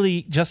was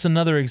really just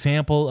another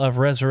example of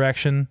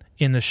resurrection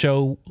in the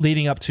show,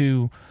 leading up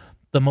to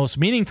the most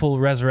meaningful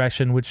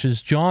resurrection, which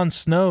is Jon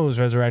Snow's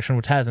resurrection,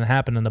 which hasn't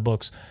happened in the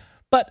books.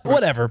 But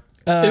whatever.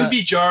 It would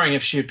be jarring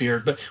if she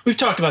appeared, but we've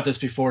talked about this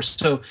before,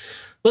 so.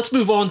 Let's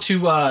move on to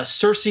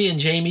Cersei and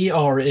Jaime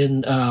are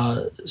in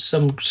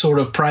some sort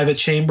of private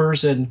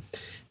chambers, and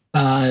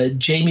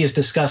Jaime is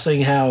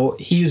discussing how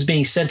he was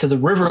being sent to the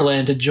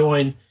Riverland to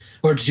join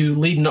or to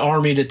lead an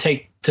army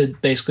to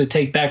basically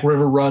take back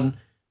Riverrun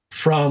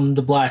from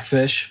the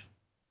Blackfish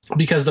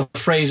because the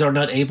Freys are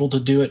not able to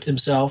do it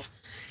himself.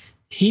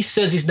 He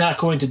says he's not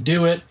going to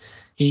do it.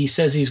 He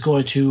says he's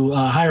going to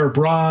hire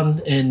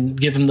Bronn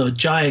and give him the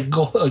giant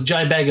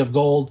bag of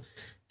gold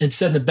and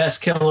send the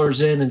best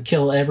killers in and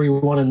kill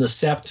everyone in the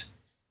Sept.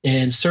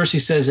 And Cersei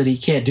says that he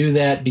can't do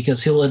that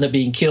because he'll end up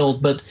being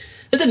killed. But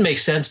it didn't make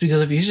sense because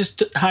if he's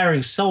just hiring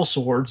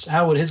sellswords,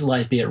 how would his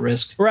life be at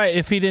risk? Right,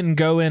 if he didn't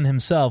go in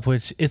himself,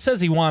 which it says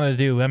he wanted to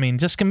do. I mean,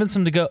 just convince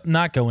him to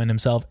not go in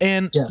himself.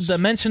 And the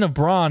mention of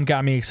Bronn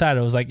got me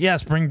excited. I was like,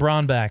 yes, bring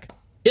Bronn back.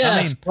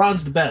 Yeah,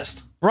 Bronn's the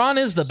best. Bronn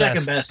is the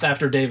second best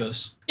after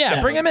Davos. Yeah,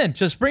 bring him in.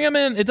 Just bring him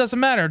in. It doesn't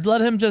matter.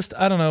 Let him just,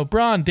 I don't know,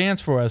 Bronn, dance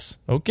for us.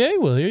 Okay,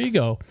 well, here you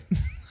go.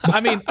 I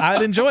mean,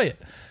 I'd enjoy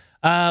it.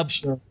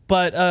 Sure.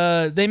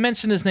 But they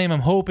mentioned his name.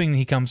 I'm hoping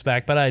he comes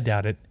back, but I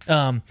doubt it.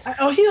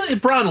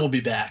 Bronn will be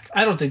back.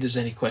 I don't think there's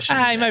any question.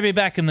 He might be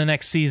back in the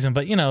next season,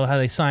 but you know how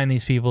they sign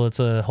these people. It's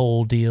a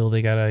whole deal.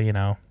 They got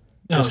to,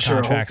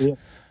 contracts.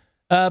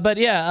 But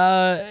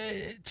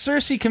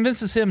Cersei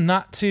convinces him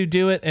not to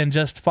do it and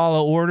just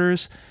follow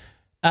orders.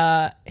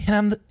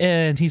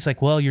 And he's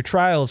like, well, your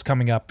trial is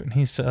coming up. And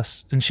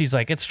and she's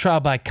like, it's a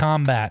trial by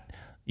combat.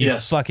 You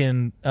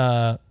fucking,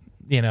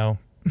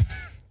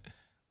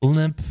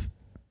 limp,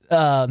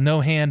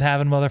 no hand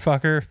having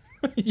motherfucker.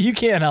 You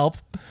can't help.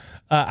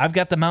 I've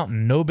got the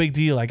mountain. No big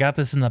deal. I got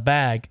this in the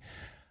bag.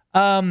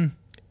 And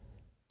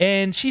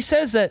she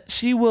says that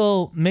she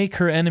will make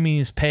her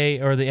enemies pay,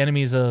 or the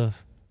enemies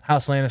of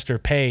House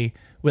Lannister pay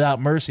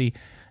without mercy.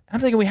 I'm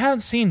thinking we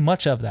haven't seen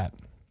much of that.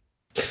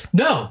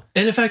 No.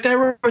 And in fact, I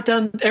wrote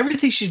down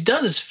everything she's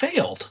done has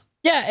failed.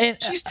 Yeah,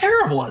 and she's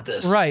terrible at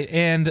this. right,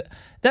 and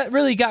that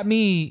really got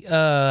me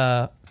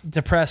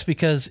depressed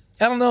because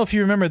I don't know if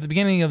you remember at the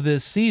beginning of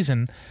this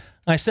season,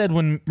 I said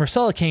when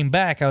Marcella came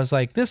back, I was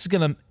like, this is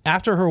going to,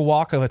 after her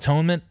walk of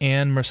atonement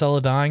and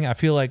Marcella dying, I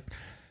feel like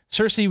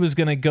Cersei was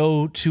going to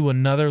go to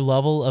another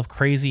level of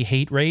crazy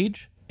hate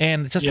rage,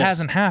 and it just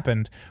hasn't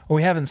happened, or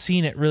we haven't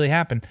seen it really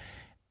happen.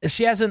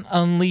 She hasn't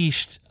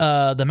unleashed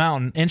the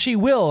mountain, and she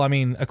will, I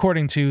mean,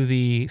 according to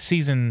the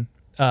season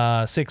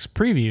 6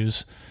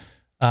 previews,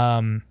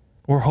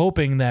 we're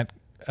hoping that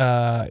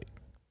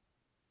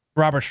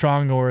Robert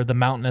Strong, or the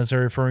mountain as they're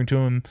referring to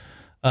him,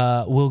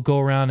 will go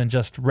around and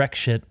just wreck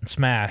shit and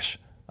smash.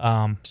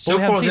 So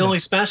far, the only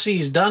smashing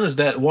he's done is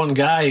that one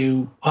guy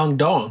who hung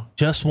Dawn.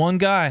 Just one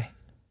guy.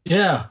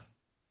 Yeah.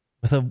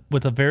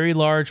 With a very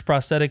large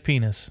prosthetic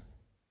penis.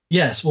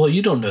 Yes, well,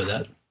 you don't know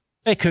that.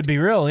 It could be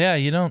real, yeah,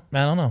 I don't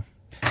know.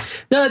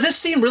 No, this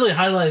scene really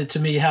highlighted to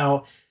me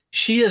how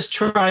she has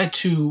tried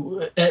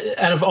to,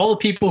 out of all the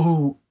people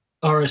who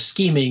are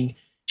scheming,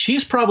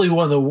 she's probably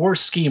one of the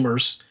worst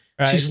schemers.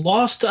 Right. She's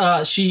lost,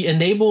 she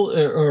enabled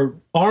or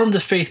armed the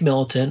Faith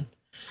Militant.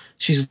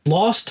 She's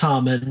lost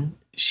Tommen.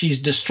 She's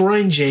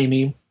destroying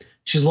Jaime.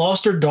 She's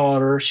lost her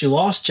daughter. She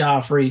lost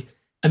Joffrey.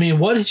 I mean,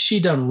 what has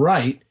she done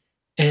right?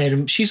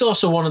 And she's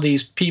also one of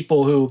these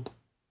people who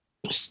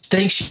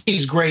thinks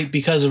she's great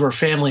because of her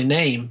family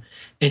name.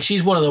 And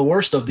she's one of the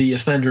worst of the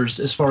offenders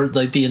as far as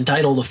like the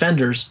entitled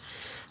offenders.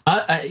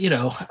 I'm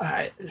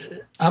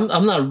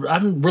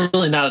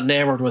really not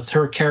enamored with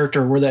her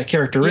character, where that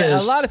character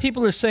is. A lot of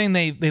people are saying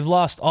they've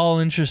lost all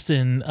interest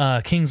in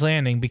King's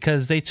Landing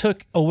because they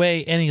took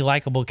away any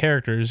likable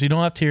characters. You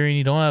don't have Tyrion,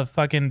 you don't have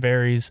fucking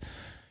Varys,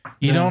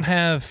 you don't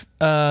have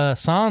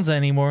Sansa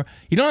anymore.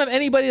 You don't have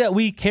anybody that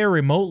we care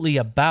remotely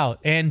about.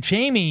 And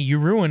Jaime, you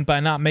ruined by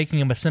not making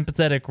him a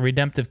sympathetic,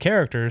 redemptive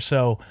character.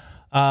 So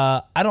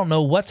I don't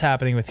know what's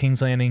happening with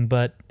King's Landing,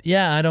 but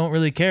yeah, I don't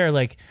really care.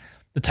 Like,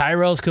 the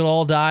Tyrells could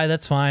all die,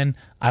 that's fine.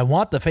 I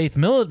want the Faith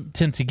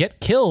Militant to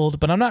get killed,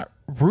 but I'm not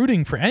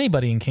rooting for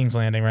anybody in King's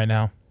Landing right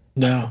now.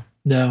 No.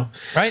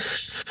 Right?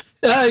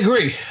 I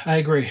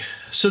agree.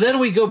 So then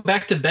we go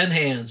back to Ben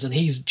Hands, and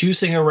he's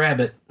juicing a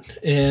rabbit.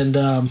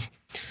 And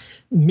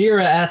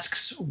Mira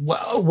asks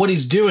what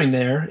he's doing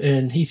there,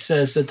 and he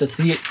says that the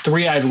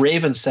three-eyed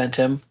raven sent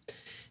him.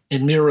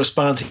 And Mira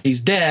responds,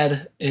 he's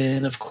dead.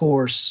 And of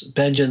course,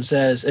 Benjen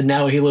says, and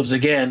now he lives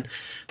again.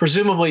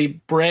 Presumably,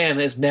 Bran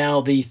is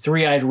now the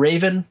three-eyed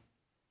raven.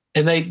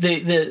 And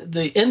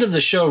the end of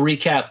the show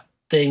recap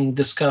thing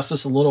discussed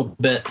this a little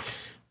bit,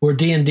 where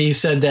D&D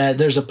said that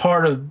there's a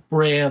part of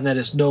Bran that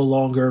is no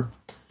longer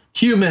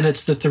human.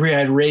 It's the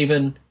three-eyed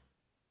raven.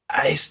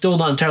 I'm still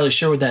not entirely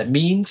sure what that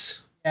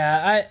means.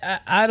 Yeah,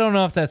 I don't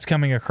know if that's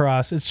coming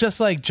across. It's just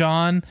like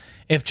Jon.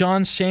 If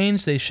Jon's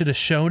changed, they should have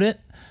showed it.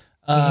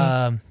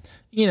 Mm-hmm.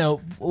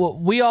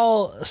 We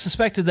all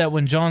suspected that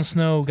when Jon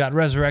Snow got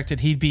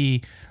resurrected, he'd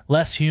be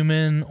less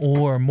human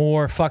or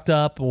more fucked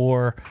up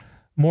or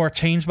more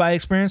changed by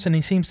experience, and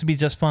he seems to be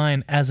just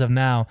fine as of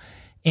now.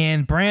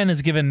 And Bran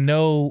has given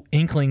no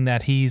inkling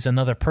that he's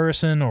another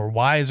person or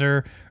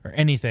wiser or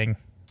anything.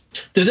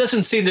 There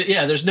doesn't seem that,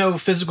 there's no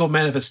physical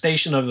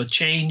manifestation of a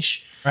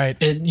change. Right.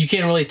 And you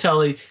can't really tell.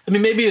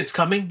 Maybe it's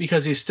coming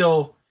because he's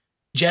still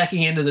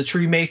jacking into the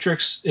tree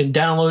matrix and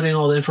downloading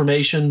all the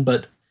information,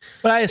 but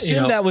I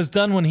assume that was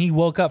done when he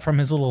woke up from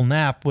his little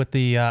nap with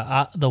the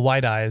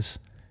white eyes.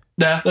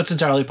 Yeah, that's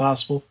entirely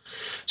possible.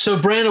 So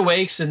Bran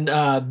awakes, and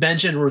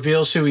Benjen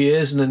reveals who he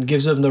is and then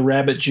gives him the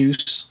rabbit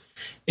juice.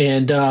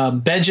 And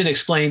Benjen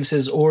explains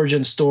his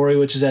origin story,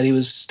 which is that he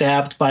was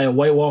stabbed by a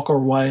White Walker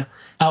while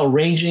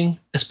outranging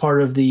as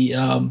part of the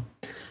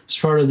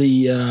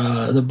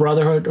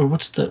Brotherhood, or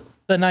what's the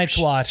Night's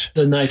Watch.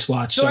 The Night's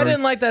Watch. So I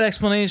didn't like that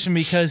explanation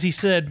because he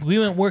said we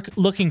went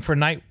looking for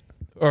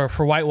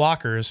for White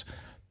Walkers.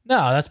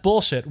 No, that's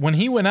bullshit. When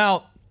he went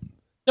out,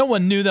 no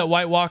one knew that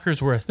White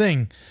Walkers were a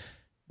thing.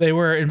 They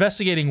were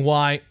investigating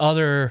why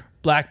other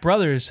Black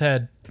brothers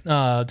had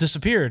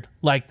disappeared,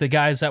 like the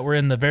guys that were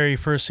in the very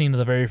first scene of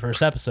the very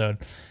first episode.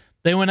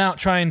 They went out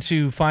trying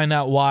to find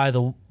out why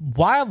the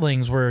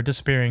wildlings were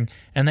disappearing,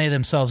 and they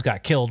themselves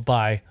got killed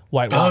by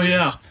White Walkers.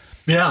 Oh,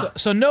 yeah.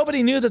 So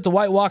nobody knew that the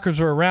White Walkers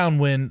were around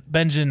when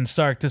Benjen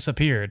Stark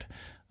disappeared.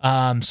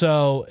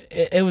 So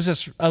it was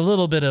just a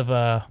little bit of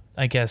a,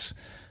 I guess,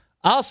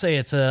 I'll say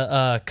it's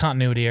a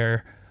continuity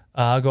error.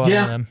 I'll go out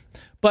on them.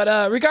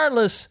 But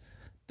regardless,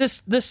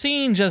 this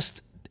scene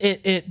just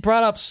it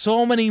brought up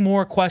so many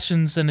more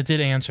questions than it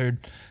did answered.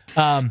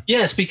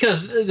 Yes,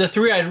 because the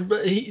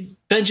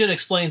Benjen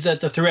explains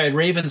that the three-eyed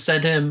raven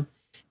sent him,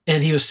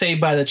 and he was saved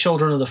by the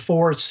children of the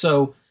Forest.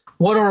 So,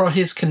 what are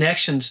his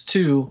connections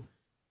to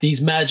these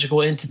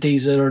magical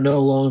entities that are no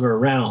longer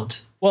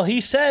around? Well,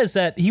 he says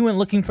that he went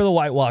looking for the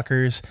White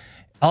Walkers.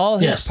 All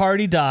his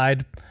party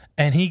died,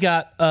 and he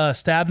got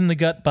stabbed in the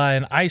gut by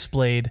an ice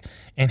blade,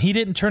 and he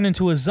didn't turn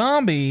into a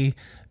zombie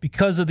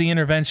because of the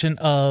intervention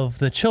of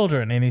the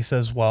children. And he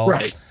says, well,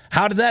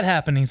 how did that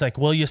happen? He's like,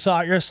 well, you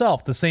saw it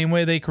yourself, the same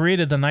way they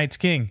created the Night's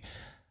King.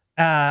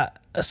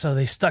 So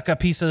they stuck a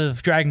piece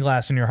of dragon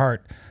glass in your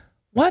heart.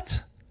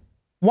 What?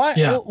 Why?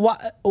 Yeah.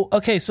 Why?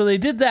 Okay, so they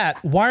did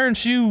that. Why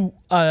aren't you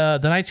the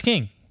Night's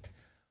King?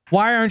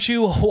 Why aren't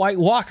you a White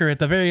Walker at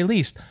the very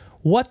least?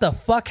 What the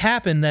fuck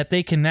happened that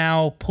they can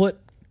now put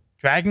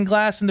dragon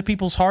glass into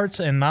people's hearts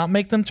and not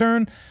make them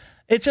turn?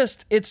 It's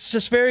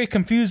just very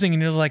confusing,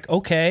 and you're like,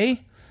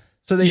 okay.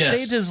 So they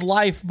saved his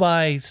life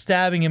by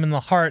stabbing him in the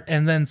heart,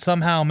 and then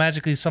somehow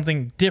magically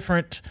something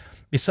different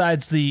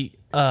besides the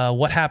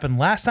what happened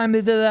last time they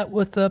did that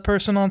with the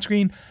person on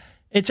screen.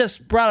 It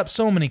just brought up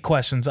so many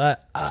questions. I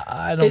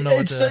don't know.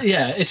 It's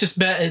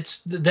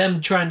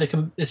them trying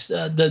to. It's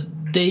the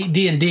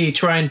D&D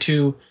trying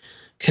to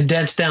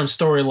condense down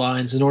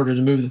storylines in order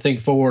to move the thing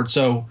forward.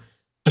 So,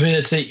 I mean,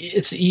 it's an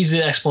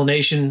easy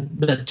explanation,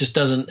 but it just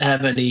doesn't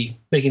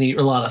make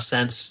a lot of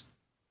sense.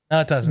 No,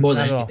 it doesn't. More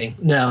than anything.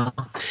 No.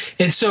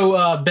 And so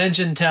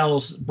Benjen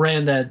tells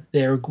Bran that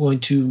they're going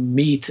to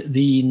meet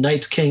the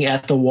Night's King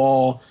at the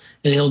wall,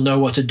 and he'll know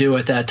what to do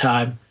at that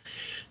time.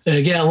 And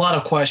again, a lot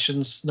of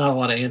questions, not a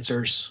lot of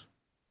answers.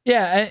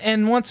 Yeah,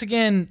 and once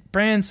again,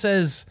 Bran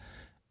says,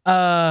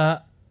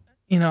 I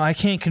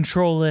can't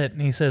control it.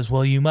 And he says,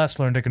 well, you must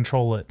learn to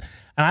control it.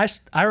 And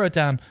I wrote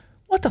down,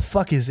 what the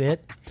fuck is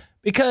it?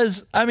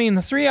 Because, I mean,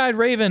 the Three-Eyed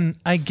Raven,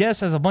 I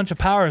guess, has a bunch of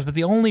powers, but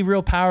the only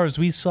real powers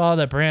we saw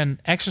that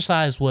Bran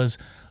exercised was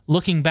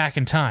looking back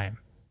in time.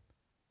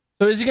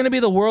 So is he going to be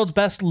the world's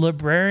best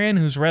librarian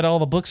who's read all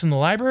the books in the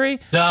library?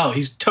 No,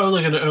 he's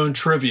totally going to own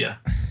trivia.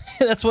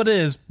 That's what it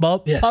is.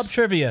 Pub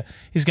trivia.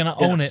 He's going to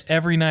own it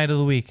every night of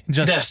the week.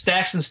 Just have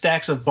stacks and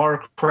stacks of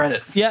bar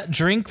credit. Yeah,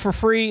 drink for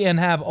free and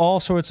have all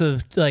sorts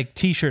of like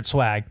t-shirt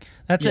swag.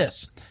 That's it.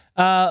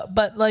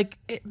 But like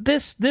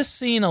this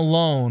scene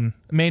alone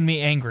made me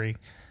angry.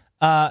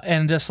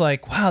 And just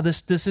like, wow,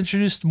 this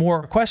introduced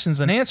more questions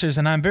than answers,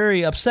 and I'm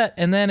very upset.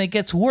 And then it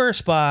gets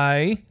worse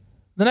by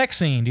the next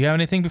scene. Do you have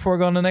anything before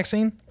going to the next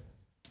scene?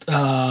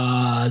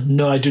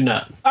 No, I do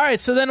not. All right,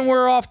 so then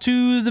we're off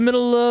to the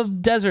middle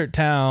of Desert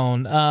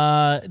Town.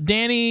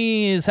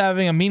 Dany is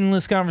having a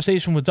meaningless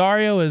conversation with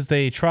Daario as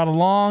they trot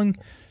along.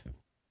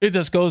 It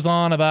just goes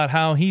on about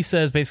how he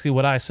says basically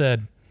what I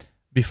said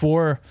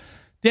before.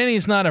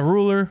 Dany's not a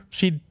ruler.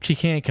 She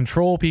can't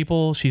control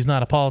people. She's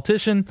not a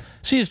politician.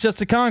 She's just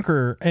a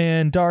conqueror.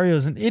 And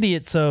Daario's an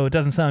idiot, so it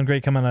doesn't sound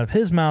great coming out of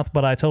his mouth,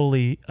 but I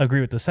totally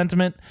agree with the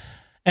sentiment.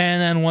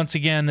 And then once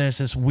again, there's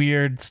this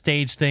weird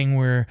stage thing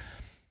where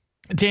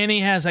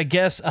Dany has, I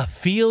guess, a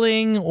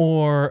feeling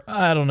or,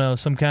 I don't know,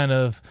 some kind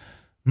of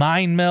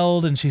mind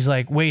meld, and she's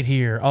like, wait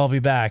here, I'll be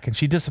back. And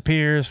she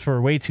disappears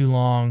for way too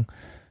long.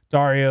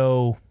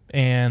 Daario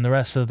and the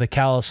rest of the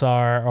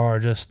Khalasar are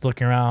just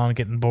looking around,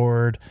 getting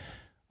bored.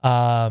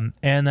 And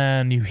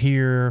then you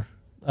hear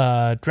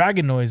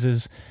dragon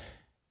noises.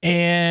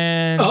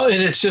 And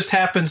it just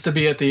happens to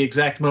be at the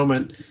exact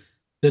moment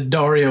that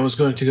Daario was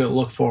going to go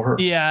look for her.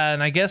 Yeah,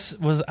 and I guess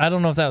I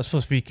don't know if that was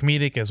supposed to be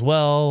comedic as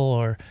well,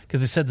 or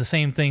because they said the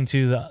same thing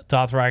to the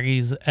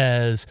Dothrakis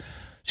as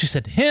she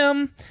said to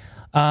him.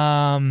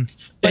 And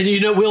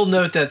we'll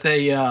note that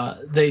they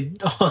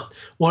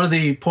one of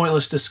the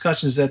pointless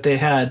discussions that they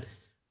had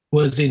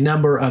was the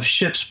number of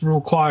ships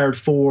required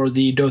for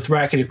the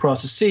Dothraki to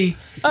cross the sea.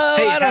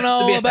 I don't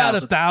know, about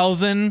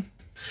 1,000.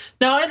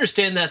 Now I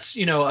understand that's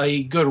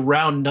a good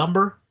round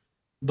number.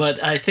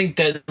 But I think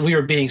that we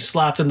are being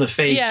slapped in the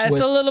face. Yeah, it's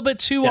a little bit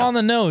too on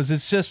the nose.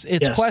 It's just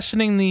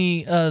questioning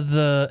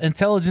the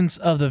intelligence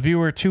of the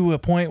viewer to a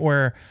point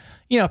where,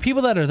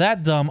 people that are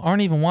that dumb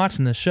aren't even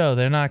watching the show.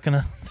 They're not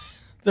gonna.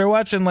 They're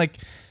watching like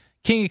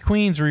King of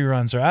Queens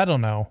reruns, or I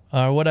don't know,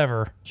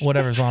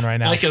 whatever's on right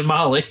now. Mike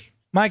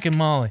and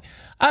Molly.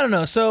 I don't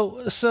know.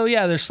 So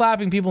yeah, they're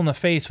slapping people in the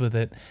face with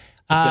it.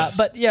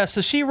 But yeah,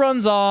 so she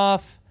runs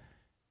off,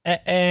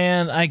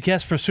 and I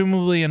guess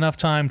presumably enough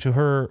time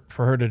for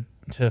her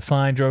to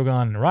find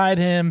Drogon and ride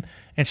him,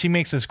 and she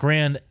makes this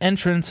grand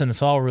entrance, and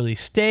it's all really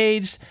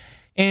staged,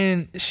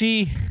 and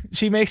she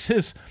makes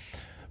this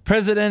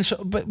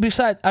presidential. But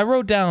besides, I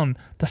wrote down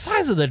the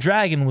size of the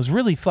dragon was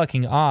really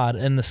fucking odd,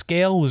 and the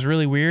scale was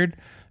really weird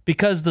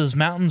because those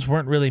mountains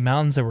weren't really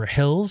mountains; they were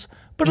hills.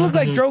 But it looked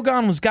like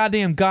Drogon was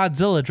goddamn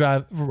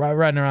Godzilla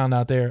riding around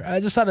out there.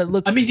 I just thought it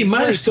looked. I mean, he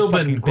might have still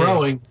been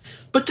growing, big.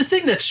 But the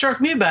thing that struck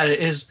me about it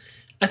is,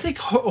 I think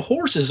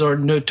horses are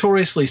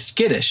notoriously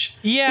skittish.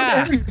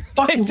 Yeah, every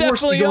fucking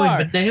horse be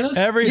going bananas.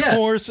 Every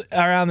horse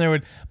around there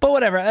would, but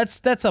whatever.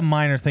 That's a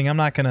minor thing. I'm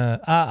not gonna.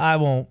 I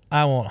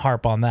won't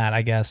harp on that.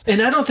 I guess.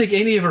 And I don't think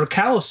any of our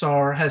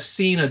Khalasar has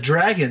seen a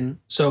dragon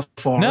so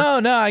far. No.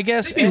 I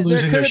guess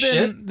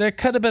there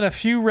could have been a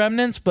few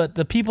remnants, but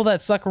the people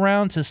that stuck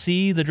around to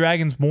see the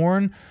dragons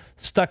born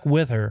stuck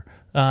with her.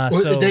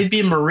 So they'd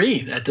be in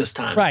Marine at this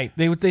time, right?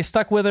 They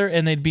stuck with her,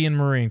 and they'd be in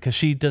Marine because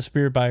she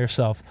disappeared by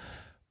herself.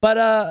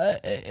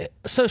 But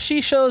so she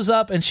shows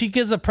up and she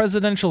gives a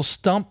presidential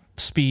stump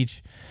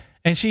speech,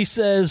 and she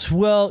says,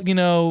 "Well,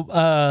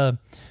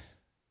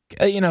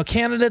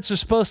 candidates are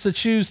supposed to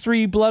choose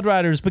 3 blood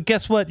riders, but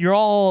guess what? You're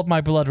all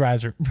my blood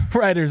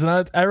riders."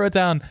 And I wrote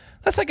down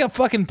that's like a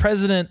fucking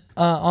president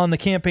on the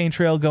campaign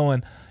trail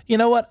going, "You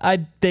know what?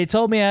 They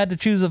told me I had to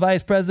choose a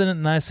vice president,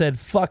 and I said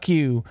fuck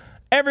you,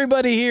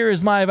 Everybody here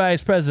is my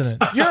vice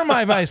president. You're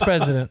my vice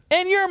president.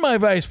 And you're my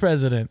vice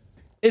president.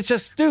 It's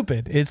just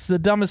stupid. It's the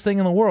dumbest thing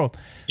in the world.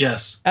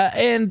 Yes.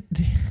 And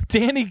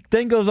Danny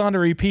then goes on to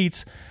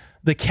repeats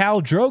the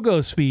Khal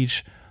Drogo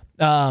speech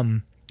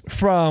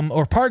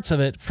or parts of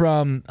it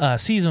from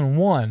season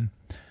 1,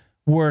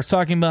 where it's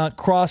talking about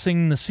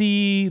crossing the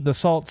sea, the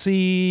salt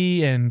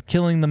sea, and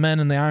killing the men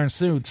in the iron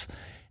suits.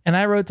 And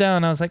I wrote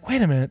down, I was like,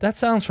 wait a minute, that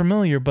sounds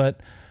familiar, but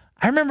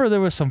I remember there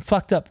was some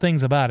fucked up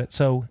things about it.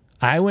 So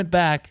I went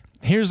back.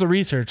 Here's the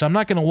research. I'm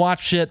not going to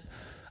watch shit.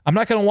 I'm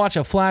not going to watch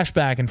a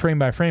flashback and frame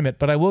by frame it,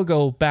 but I will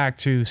go back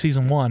to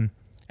season 1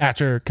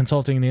 after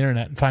consulting the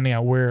internet and finding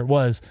out where it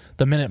was,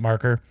 the minute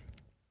marker.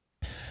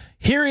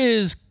 Here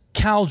is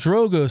Khal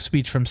Drogo's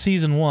speech from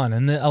season 1,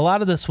 and a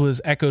lot of this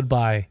was echoed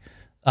by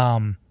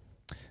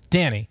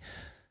Danny.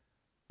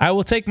 I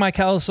will take my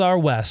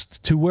Khalasar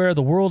west to where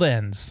the world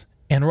ends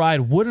and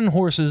ride wooden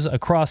horses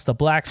across the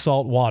black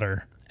salt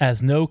water,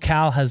 as no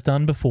Khal has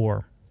done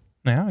before.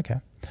 Yeah,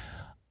 okay.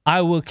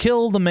 I will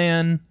kill the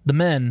men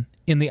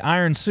in the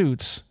iron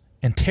suits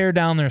and tear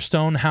down their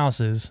stone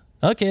houses.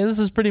 Okay, this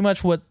is pretty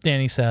much what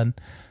Danny said.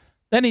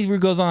 Then he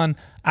goes on,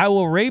 I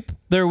will rape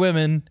their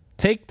women,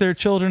 take their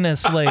children as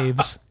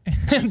slaves,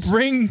 and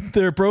bring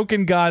their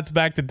broken gods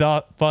back to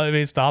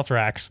base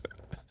Dothrax.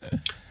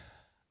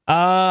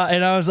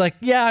 And I was like,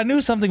 yeah, I knew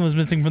something was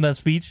missing from that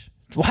speech.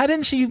 Why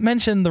didn't she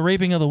mention the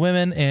raping of the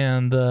women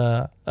and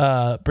the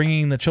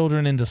bringing the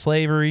children into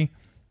slavery?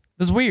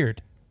 This is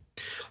weird.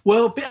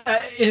 Well,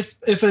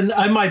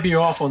 I might be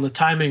off on the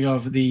timing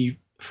of the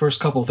first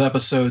couple of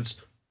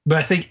episodes, but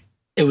I think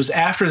it was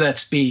after that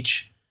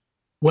speech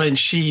when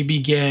she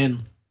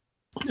began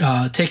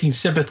taking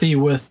sympathy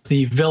with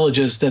the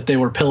villages that they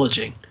were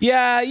pillaging.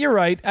 Yeah, you're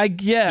right, I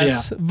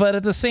guess. Yeah. But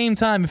at the same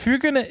time, if you're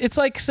gonna, it's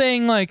like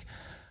saying like,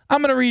 I'm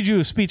gonna read you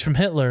a speech from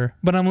Hitler,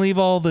 but I'm gonna leave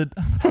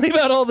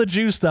out all the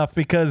Jew stuff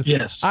because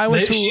yes,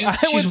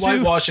 she's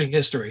whitewashing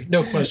history,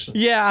 no question.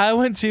 Yeah, I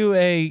went to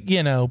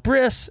a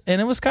bris, and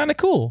it was kind of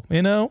cool,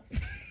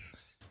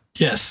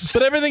 Yes,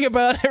 but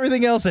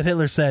everything else that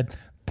Hitler said,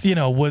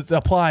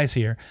 applies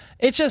here.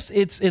 It's just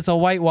it's a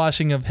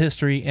whitewashing of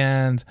history,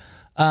 and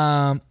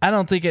I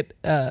don't think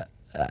I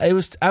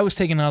was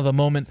taken out of the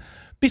moment.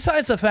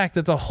 Besides the fact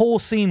that the whole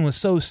scene was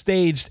so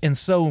staged and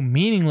so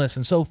meaningless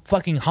and so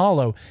fucking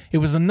hollow. It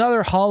was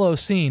another hollow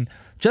scene.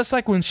 Just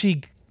like when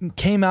she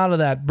came out of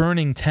that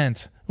burning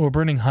tent or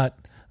burning hut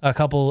a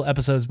couple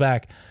episodes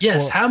back.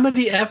 Yes, how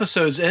many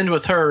episodes end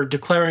with her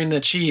declaring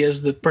that she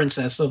is the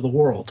princess of the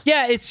world?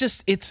 Yeah,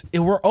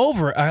 we're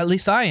over. Or at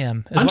least I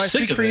am. I'm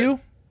sick of it. You?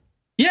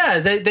 Yeah,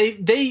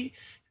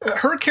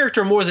 her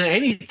character more than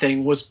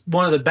anything was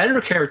one of the better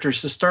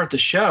characters to start the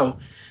show.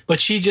 But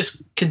she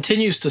just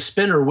continues to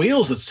spin her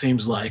wheels, it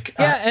seems like.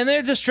 Yeah, and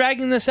they're just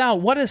dragging this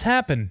out. What has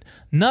happened?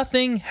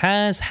 Nothing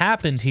has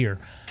happened here.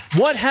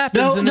 What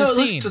happens in this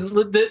scene? Listen,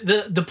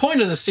 the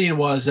point of the scene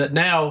was that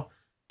now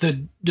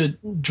the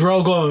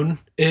Drogon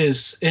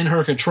is in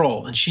her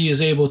control, and she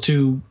is able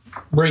to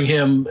bring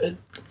him.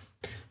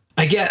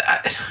 I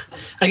guess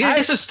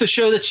it's to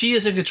show that she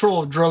is in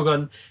control of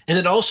Drogon, and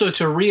then also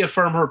to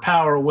reaffirm her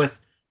power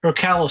with her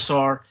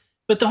Khalasar.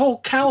 But the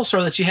whole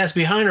Khalasar that she has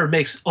behind her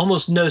makes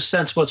almost no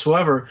sense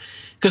whatsoever.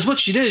 Because what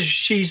she did is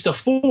she's the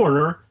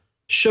foreigner,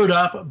 showed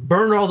up,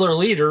 burned all their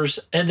leaders,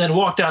 and then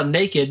walked out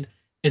naked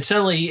and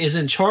suddenly is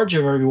in charge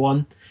of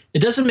everyone. It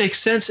doesn't make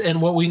sense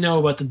in what we know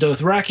about the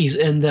Dothrakis.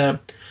 And the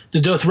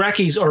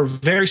Dothrakis are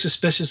very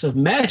suspicious of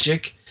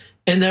magic,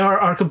 and they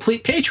are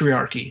complete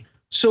patriarchy.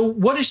 So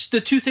what is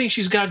the two things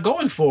she's got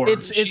going for her?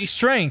 It's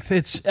strength.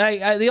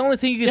 The only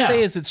thing you can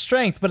say is it's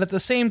strength. But at the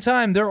same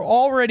time, they're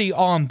already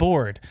on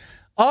board.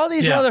 All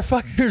these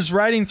motherfuckers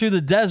riding through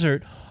the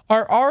desert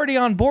are already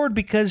on board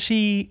because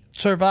she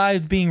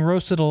survived being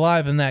roasted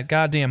alive in that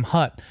goddamn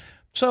hut.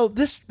 So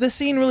this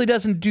scene really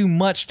doesn't do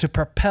much to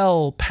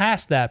propel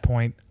past that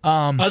point.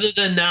 Other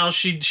than now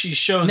she's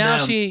shown now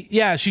them.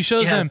 She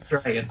shows them.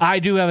 I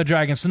do have a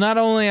dragon. So not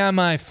only am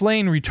I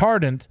flame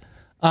retardant,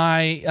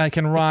 I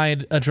can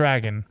ride a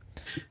dragon.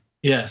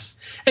 Yes,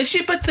 and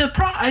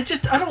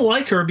I don't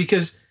like her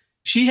because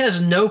she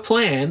has no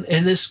plan,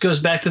 and this goes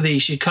back to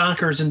she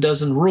conquers and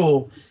doesn't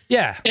rule.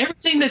 Yeah.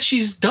 Everything that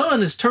she's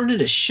done is turned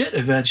into shit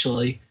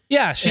eventually.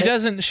 Yeah, she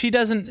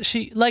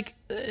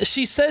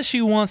says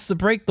she wants to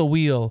break the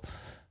wheel,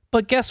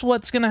 but guess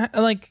what's going to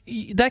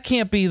that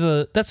can't be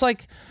that's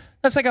like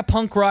a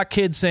punk rock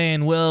kid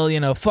saying,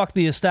 well, fuck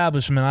the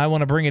establishment, I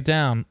want to bring it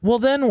down. Well,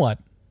 then what?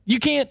 You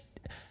can't,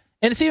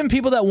 and it's even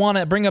people that want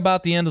to bring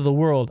about the end of the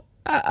world.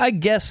 I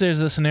guess there's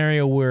a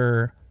scenario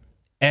where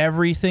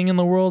everything in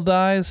the world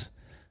dies,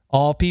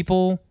 all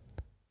people,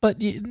 but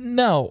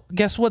no,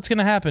 guess what's going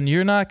to happen?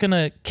 You're not going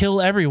to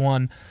kill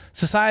everyone.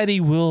 Society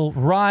will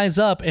rise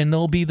up, and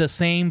there'll be the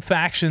same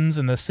factions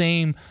and the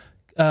same,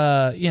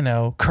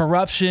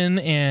 corruption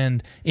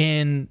and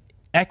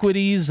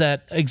inequities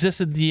that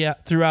existed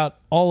throughout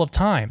all of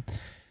time.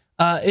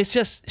 It's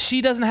just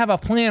she doesn't have a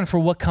plan for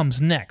what comes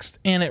next,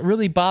 and it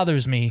really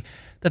bothers me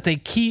that they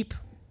keep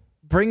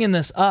bringing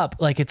this up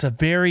like it's a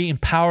very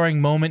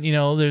empowering moment. You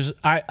know,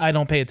 I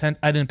don't pay attention.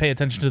 I didn't pay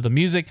attention to the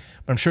music,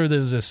 but I'm sure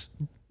there was this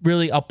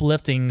really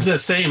uplifting. It's the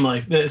same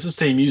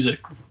music.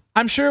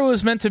 I'm sure it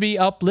was meant to be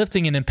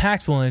uplifting and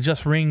impactful, and it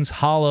just rings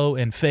hollow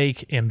and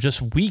fake and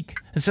just weak.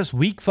 It's just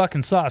weak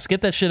fucking sauce.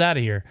 Get that shit out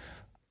of here.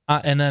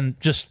 And then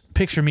just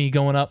picture me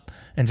going up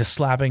and just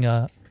slapping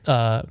a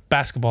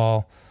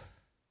basketball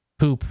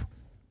hoop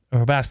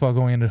or a basketball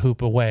going into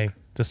hoop away.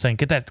 Just saying,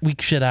 get that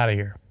weak shit out of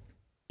here.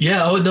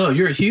 Yeah. Oh no,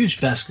 you're a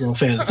huge basketball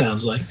fan. It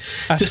sounds like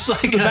just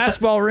like the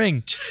basketball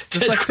ring,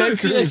 just like Ted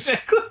Cruz.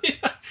 Exactly.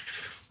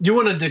 You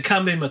wanted to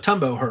Dikembe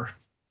Mutombo her.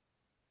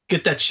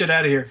 Get that shit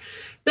out of here.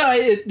 No,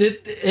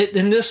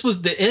 and this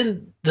was the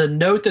end. The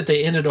note that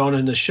they ended on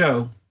in the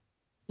show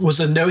was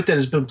a note that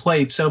has been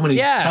played so many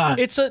times.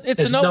 It's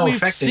a note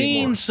we've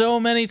seen so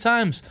many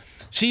times.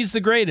 She's the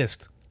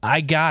greatest.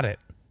 I got it.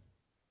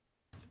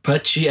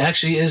 But she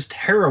actually is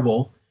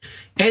terrible.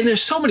 And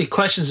there's so many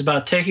questions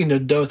about taking the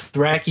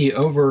Dothraki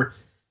over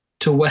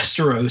to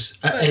Westeros.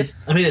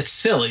 I mean, it's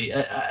silly.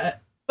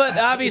 But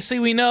obviously,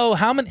 we know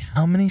how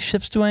many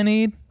ships do I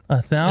need?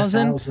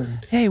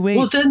 1,000? Hey, wait.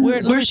 Well, then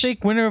let me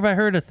think. When have I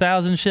heard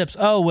 1,000 ships?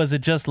 Oh, was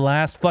it just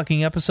last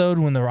fucking episode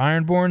when the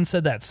Ironborn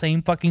said that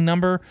same fucking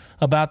number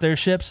about their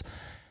ships?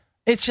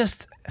 It's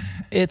just.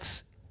 What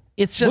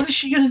is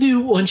she gonna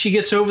do when she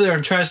gets over there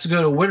and tries to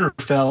go to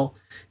Winterfell,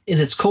 and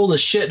it's cold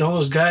as shit, and all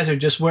those guys are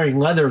just wearing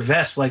leather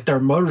vests like they're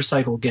a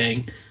motorcycle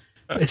gang?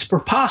 It's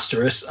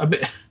preposterous. I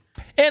mean,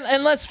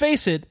 and let's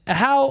face it,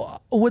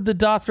 how would the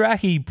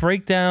Dothraki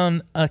break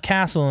down a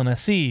castle in a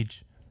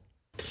siege?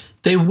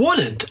 They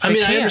wouldn't. I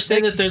mean, I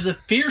understand that they're the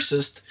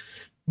fiercest,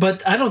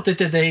 but I don't think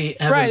that they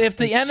have right. If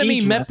the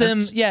enemy met them,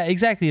 yeah,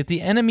 exactly. If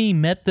the enemy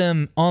met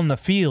them on the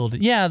field,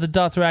 yeah, the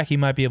Dothraki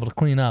might be able to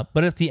clean up.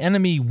 But if the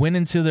enemy went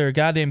into their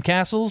goddamn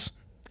castles,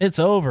 it's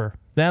over.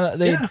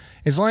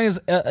 As long as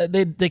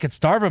they could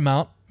starve them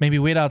out, maybe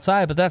wait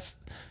outside. But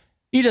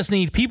you just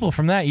need people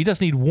from that. You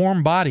just need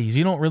warm bodies.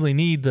 You don't really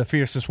need the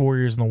fiercest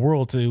warriors in the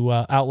world to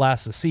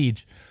outlast the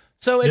siege.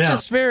 So it's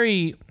just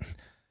very.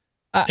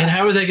 And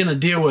how are they going to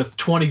deal with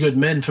 20 good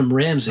men from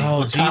Ramsay?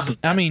 Oh, Jesus.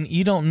 I mean,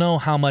 you don't know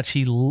how much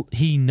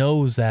he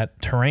knows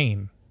that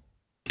terrain.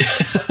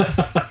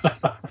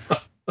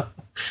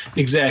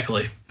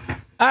 Exactly.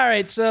 All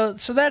right, so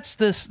that's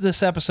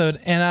this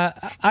episode, and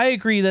I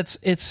agree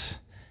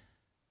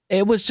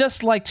it was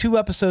just like 2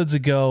 episodes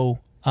ago,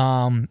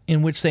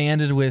 in which they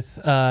ended with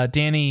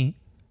Dany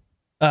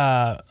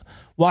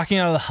walking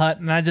out of the hut,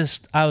 and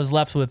I was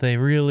left with a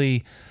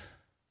really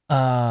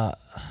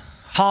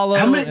hollow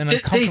and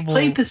uncomfortable.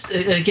 They played this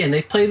again.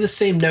 They played the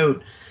same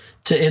note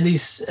to end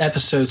these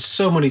episodes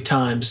so many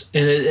times,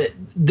 and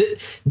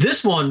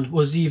this one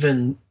was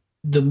even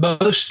the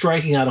most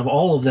striking out of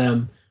all of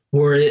them,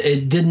 where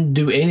it didn't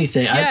do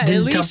anything. Yeah,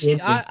 at least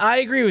I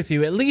agree with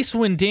you. At least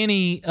when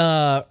Dany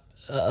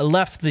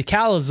left the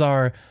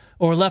Khalazar,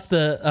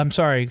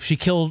 or she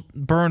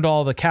burned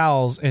all the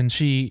cows, and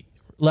she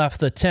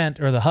left the tent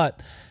or the hut.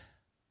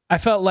 I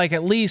felt like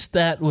at least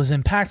that was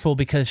impactful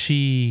because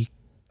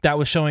that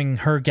was showing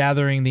her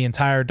gathering the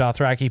entire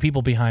Dothraki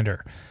people behind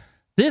her.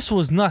 This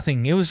was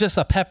nothing. It was just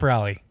a pep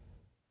rally.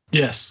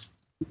 Yes.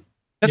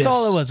 That's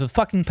all it was, a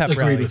fucking pep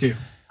rally. Agreed with you.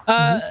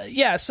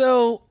 Yeah,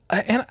 so,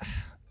 and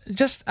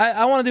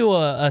I want to do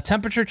a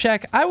temperature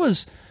check. I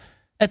was,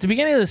 at the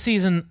beginning of the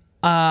season,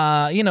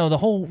 the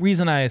whole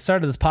reason I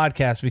started this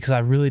podcast because I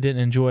really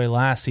didn't enjoy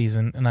last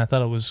season, and I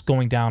thought it was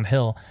going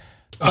downhill.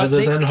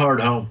 Other than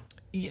Hard Home.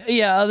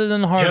 Yeah, other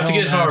than Hard Home.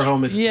 You have to get Hard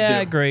Home.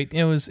 Yeah, great.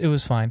 It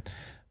was fine.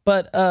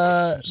 But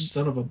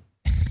son of a.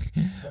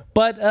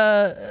 But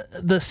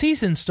the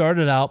season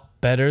started out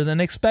better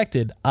than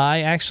expected.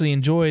 I actually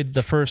enjoyed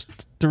the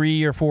first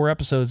 3 or 4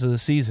 episodes of the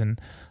season.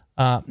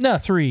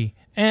 3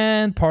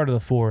 and part of the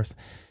 4th.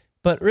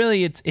 But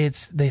really,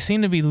 it's they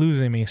seem to be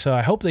losing me. So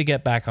I hope they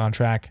get back on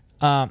track.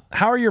 How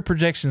are your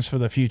projections for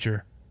the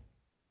future?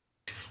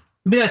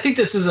 I mean, I think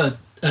this is a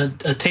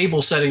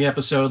table setting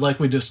episode, like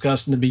we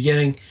discussed in the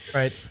beginning.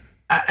 Right.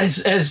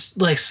 As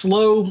like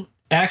slow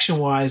action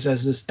wise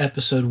as this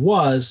episode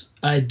was,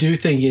 I do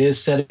think it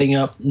is setting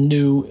up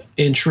new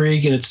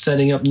intrigue and it's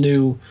setting up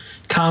new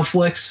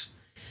conflicts.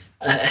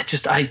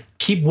 I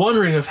keep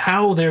wondering of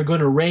how they're going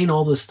to rein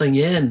all this thing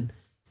in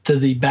to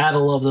the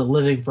battle of the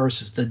living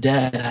versus the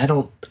dead.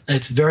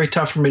 It's very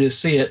tough for me to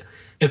see it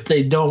if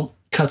they don't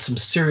cut some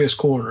serious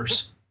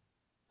corners.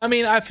 I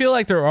mean, I feel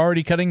like they're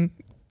already cutting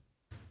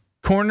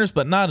corners,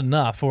 but not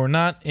enough, or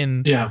not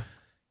in. Yeah.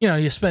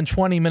 You spend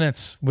 20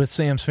 minutes with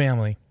Sam's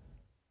family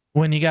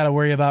when you got to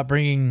worry about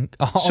bringing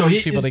all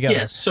these people together.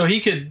 Yes, so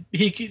he could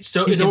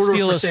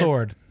steal a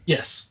sword.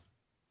 Yes.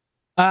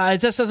 It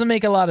just doesn't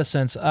make a lot of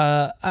sense.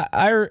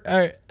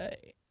 I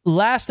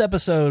last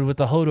episode with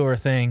the Hodor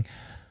thing,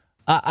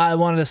 I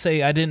wanted to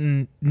say I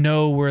didn't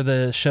know where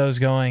the show's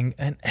going,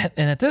 and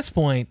at this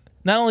point,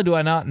 not only do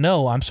I not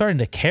know, I'm starting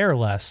to care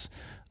less,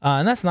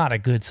 and that's not a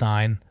good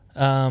sign.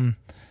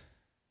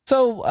 So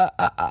So,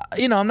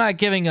 I'm not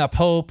giving up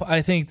hope.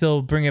 I think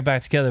they'll bring it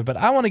back together. But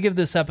I want to give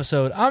this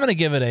episode, I'm going to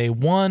give it a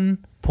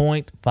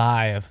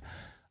 1.5.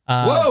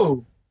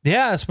 Whoa!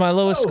 Yeah, it's my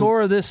lowest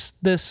score this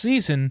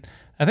season.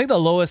 I think the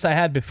lowest I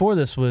had before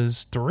this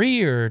was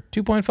 3 or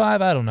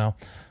 2.5. I don't know.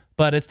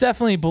 But it's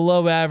definitely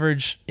below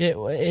average.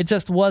 It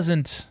just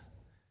wasn't.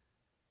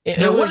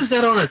 What is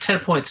that on a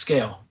 10-point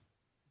scale?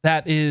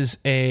 That is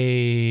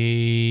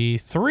a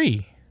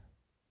 3.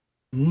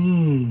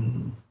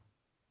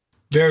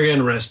 Very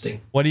interesting.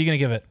 What are you going to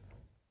give it?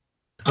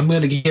 I'm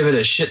going to give it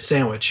a shit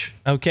sandwich.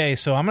 Okay,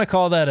 so I'm going to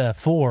call that a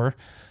 4.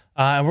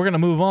 And we're going to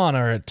move on,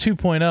 or a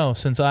 2.0,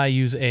 since I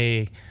use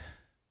a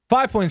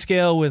 5-point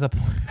scale with a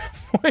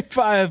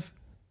 0.5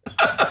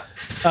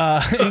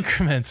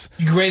 increments.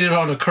 You grade it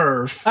on a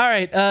curve. All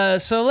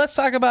right, so let's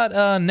talk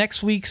about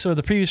next week's, or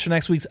the previews for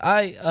next week's.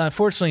 I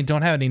unfortunately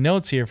don't have any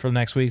notes here for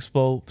next week's,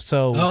 so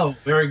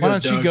very good. Why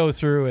don't Doug. you go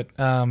through it,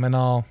 and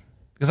I'll,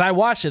 because I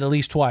watched it at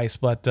least twice,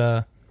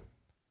 but.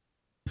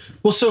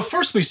 Well, so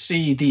first we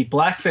see the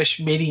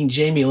Blackfish meeting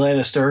Jaime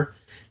Lannister,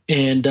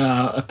 and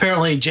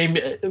apparently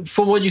Jaime,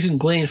 from what you can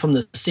glean from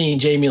the scene,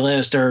 Jaime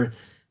Lannister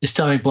is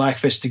telling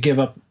Blackfish to give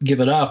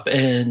it up,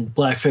 and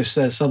Blackfish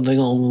says something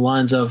along the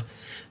lines of,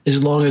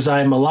 "As long as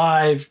I'm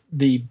alive,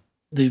 the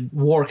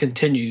war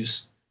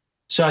continues."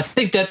 So I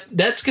think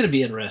that's going to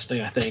be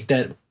interesting. I think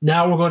that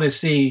now we're going to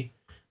see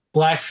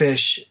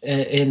Blackfish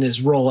in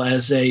his role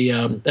as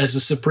a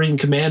supreme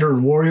commander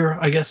and warrior.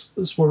 I guess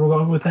is where we're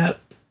going with that.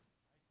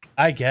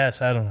 I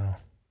guess. I don't know.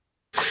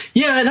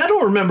 Yeah, and I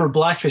don't remember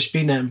Blackfish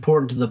being that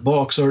important to the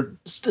books, or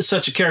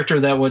such a character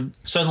that would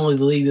suddenly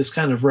lead this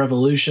kind of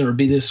revolution or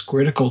be this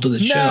critical to the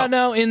show.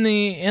 No. In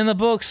the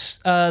books,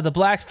 the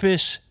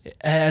Blackfish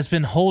has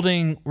been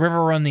holding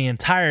Riverrun the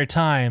entire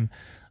time.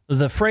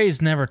 The Freys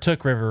never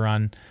took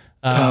Riverrun.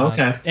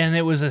 Okay. And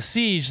it was a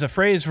siege. The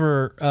Freys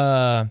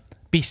were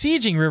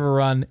besieging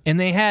Riverrun, and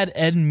they had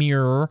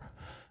Edmure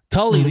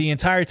Tully the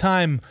entire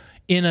time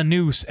in a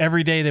noose.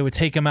 Every day they would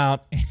take him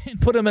out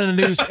and put him in a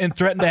noose and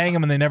threaten to hang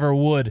him, and they never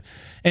would.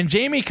 And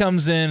Jaime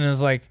comes in and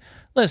is like,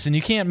 listen,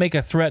 you can't make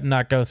a threat and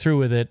not go through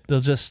with it.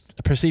 They'll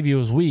just perceive you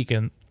as weak,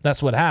 and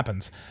that's what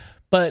happens.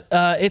 But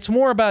it's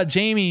more about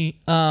Jaime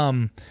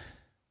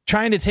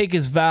trying to take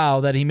his vow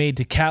that he made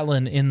to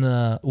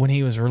Catelyn when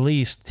he was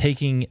released,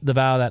 taking the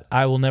vow that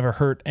I will never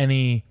hurt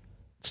any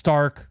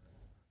Stark,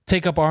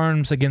 take up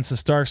arms against the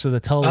Starks of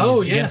the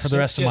Tullys again for the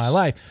rest of my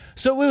life.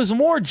 So it was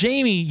more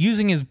Jaime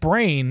using his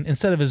brain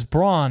instead of his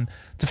brawn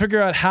to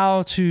figure out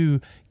how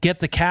to get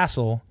the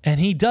castle, and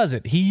he does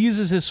it. He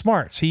uses his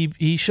smarts.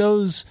 He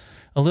shows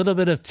a little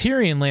bit of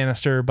Tyrion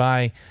Lannister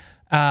by,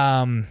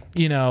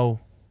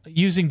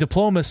 using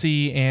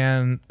diplomacy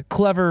and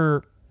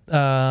clever,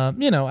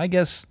 I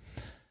guess,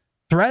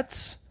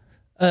 threats.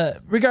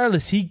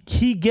 Regardless,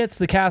 he gets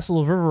the castle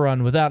of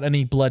Riverrun without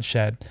any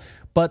bloodshed.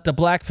 But the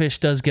Blackfish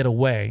does get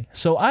away.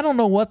 So I don't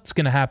know what's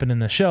going to happen in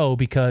the show,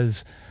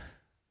 because,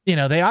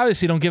 they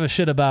obviously don't give a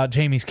shit about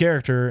Jaime's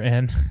character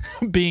and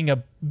being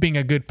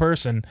a good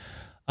person.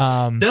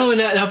 No, and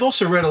I've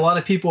also read a lot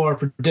of people are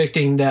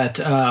predicting that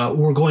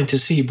we're going to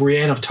see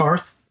Brienne of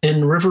Tarth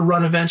in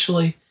Riverrun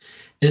eventually.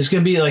 And it's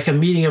going to be like a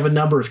meeting of a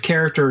number of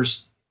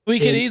characters. We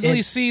could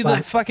easily see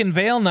the fucking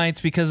Vale Knights,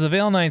 because the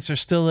Vale Knights are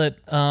still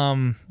at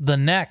the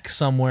Neck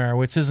somewhere,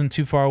 which isn't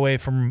too far away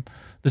from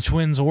the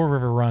Twins or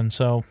Riverrun,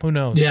 so who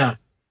knows? Yeah.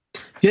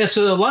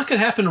 So a lot could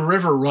happen in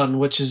Riverrun,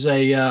 which is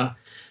a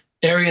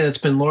area that's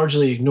been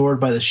largely ignored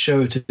by the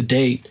show to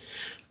date.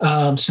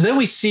 So then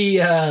we see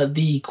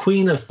the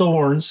Queen of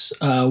Thorns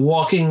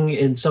walking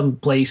in some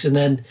place, and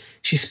then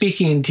she's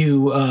speaking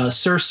to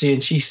Cersei,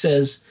 and she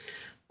says,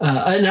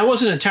 and I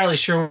wasn't entirely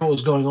sure what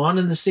was going on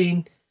in the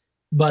scene,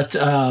 but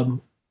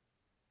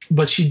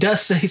she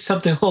does say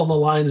something along the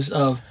lines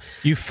of,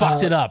 "You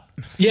fucked it up.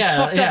 Yeah, you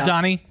fucked up,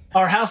 Donnie.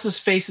 Our house's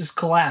faces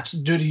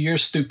collapsed due to your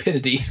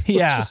stupidity."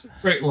 Yeah. Which is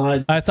a great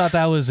line. I thought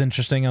that was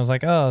interesting. I was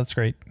like, oh, that's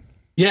great.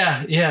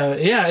 Yeah.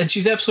 And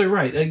she's absolutely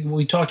right.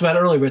 We talked about it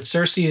earlier, but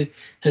Cersei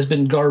has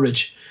been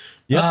garbage.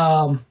 Yep.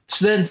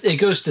 So then it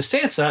goes to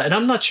Sansa, and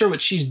I'm not sure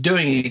what she's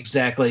doing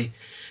exactly.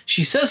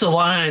 She says a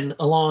line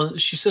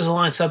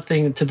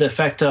something to the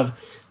effect of,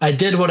 "I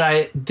did what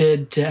I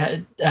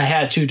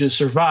had to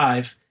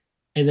survive."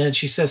 And then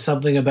she says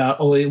something about,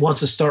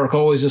 once a Stark,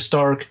 always a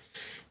Stark.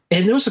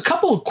 And there was a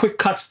couple of quick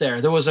cuts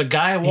there. There was a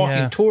guy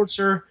walking towards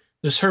her.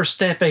 There's her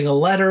stamping a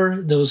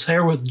letter. There was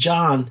her with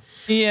John.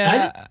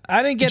 Yeah,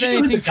 I didn't get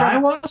anything know who the guy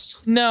from.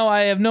 Was? No,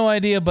 I have no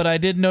idea, but I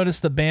did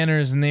notice the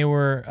banners, and they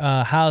were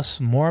House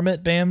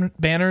Mormont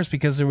banners,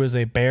 because there was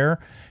a bear,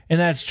 and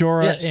that's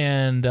Jorah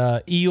and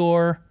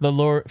Eeyore,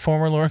 the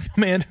former Lord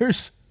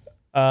Commander's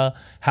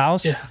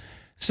house. Yeah.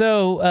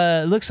 So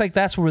it looks like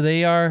that's where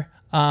they are.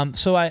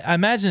 So I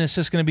imagine it's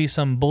just going to be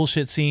some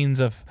bullshit scenes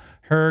of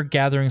her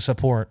gathering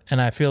support, and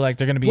I feel like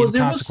they're going to be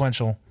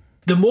inconsequential.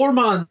 The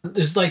Mormont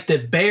is like the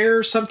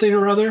bear something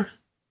or other.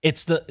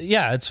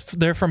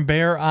 they're from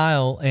Bear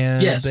Isle,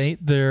 and Yes.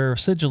 their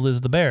sigil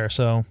is the bear.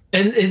 So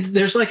And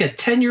there's like a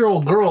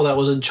 10-year-old girl that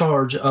was in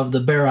charge of the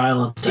Bear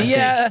Islands.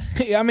 I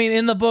think. I mean,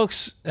 in the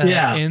books,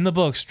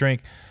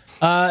 Drink.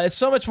 It's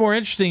so much more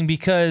interesting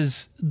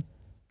because,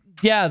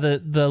 the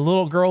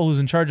little girl who's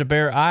in charge of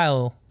Bear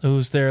Isle,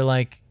 who's their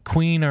like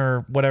queen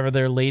or whatever,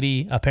 their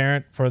lady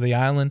apparent for the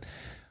island,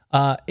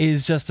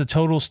 is just a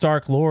total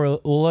Stark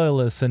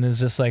loyalist and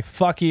is just like,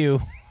 fuck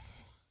you.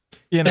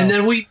 You know? And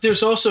then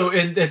there's also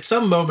at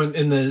some moment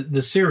in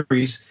the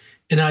series,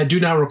 and I do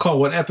not recall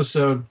what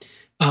episode,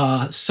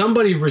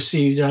 somebody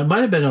received, it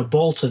might have been a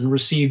Bolton,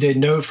 received a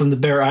note from the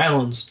Bear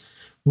Islands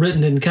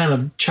written in kind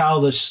of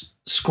childish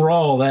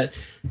scrawl that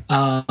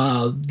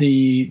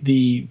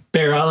the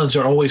Bear Islands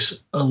are always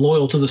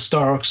loyal to the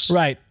Starks.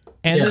 Right.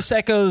 And Yes. this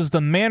echoes the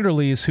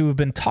Manderleys, who have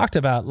been talked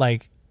about,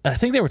 like, I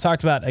think they were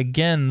talked about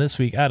again this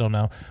week. I don't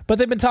know. But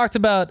they've been talked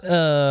about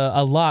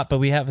a lot, but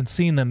we haven't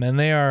seen them. And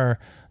they are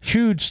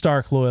huge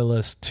Stark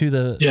loyalists to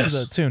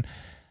the tune.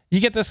 You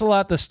get this a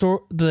lot.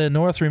 The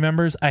North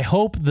remembers. I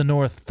hope the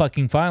North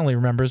fucking finally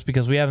remembers,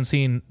 because we haven't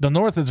seen... The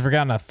North has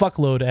forgotten a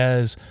fuckload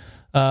as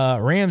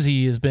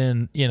Ramsay has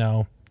been,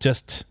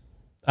 just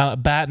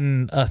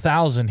batting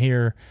 1,000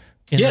 here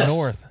in the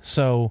North.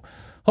 So...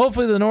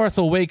 hopefully the North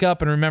will wake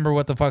up and remember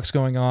what the fuck's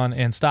going on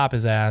and stop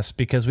his ass,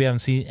 because we haven't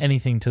seen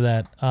anything to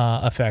that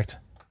effect.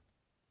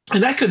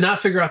 And I could not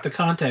figure out the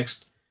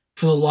context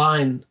for the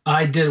line,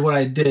 I did what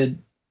I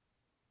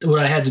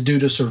had to do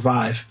to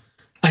survive.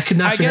 I could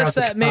not figure out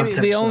the context. I guess that maybe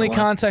the only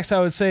context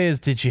I would say is,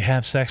 did you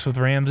have sex with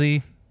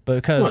Ramsay?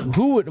 Because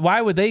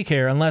why would they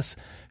care unless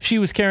she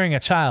was carrying a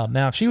child?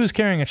 Now, if she was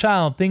carrying a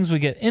child, things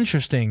would get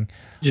interesting.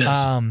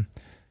 Yes.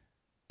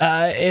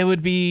 It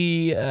would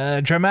be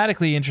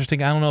dramatically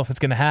interesting. I don't know if it's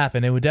going to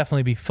happen. It would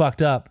definitely be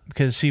fucked up,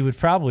 because she would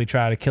probably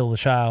try to kill the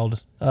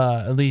child,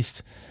 at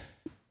least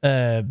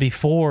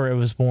before it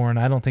was born.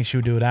 I don't think she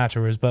would do it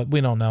afterwards, but we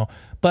don't know.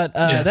 But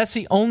that's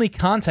the only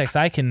context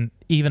I can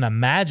even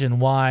imagine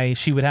why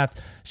she would have...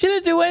 She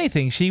didn't do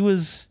anything. She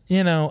was,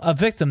 a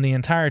victim the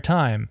entire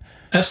time.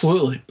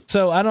 Absolutely.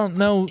 So I don't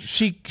know.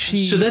 She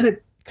so then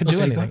it could do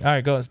anything. All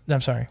right, go.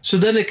 I'm sorry. So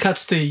then it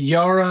cuts to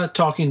Yara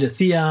talking to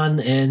Theon,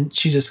 and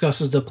she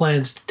discusses the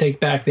plans to take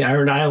back the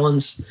Iron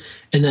Islands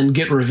and then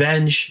get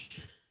revenge.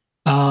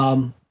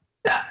 I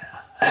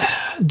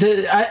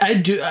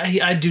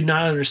do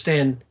not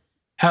understand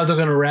how they're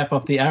going to wrap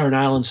up the Iron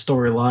Islands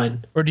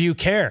storyline. Or do you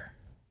care?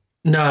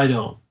 No, I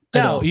don't.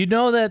 No, you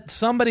know that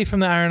somebody from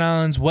the Iron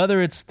Islands, whether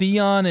it's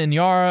Theon and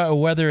Yara or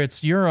whether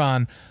it's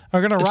Euron,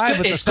 are going to ride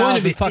with the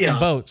 1,000 fucking Theon.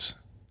 Boats.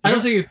 I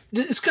don't think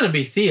it's going to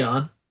be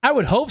Theon. I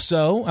would hope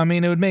so. I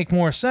mean, it would make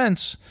more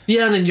sense.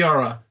 Theon and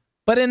Yara.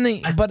 But in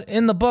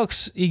the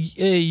books,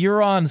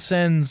 Euron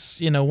sends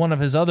one of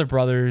his other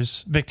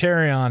brothers,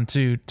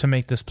 Victarion, to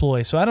make this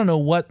ploy. So I don't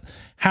know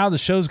how the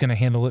show's going to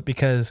handle it,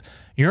 because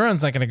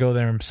Euron's not going to go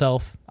there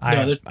himself. I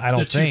don't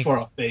think. They're too far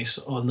off base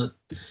on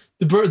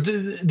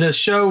the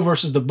show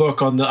versus the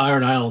book on the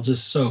Iron Islands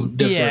is so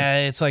different.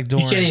 Yeah, it's like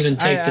Dorne. You can't even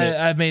take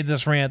I've made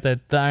this rant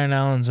that the Iron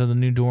Islands are the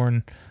new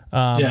Dorne.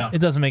 It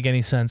doesn't make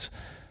any sense.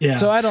 Yeah.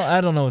 So I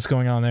don't know what's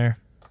going on there.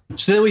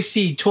 So then we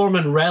see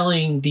Tormund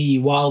rallying the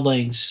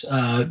wildlings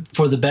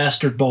for the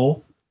Bastard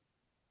Bowl.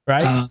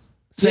 Right?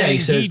 Saying he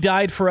says, he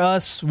died for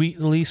us. We,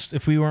 at least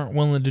if we weren't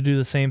willing to do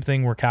the same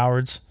thing, we're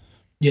cowards.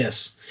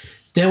 Yes.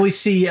 Then we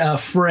see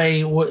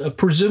Frey,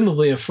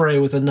 presumably a Frey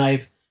with a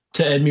knife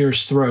to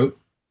Edmure's throat,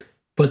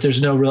 but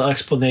there's no real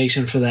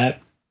explanation for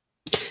that.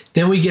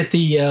 Then we get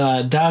the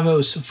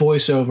Davos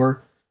voiceover.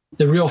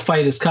 The real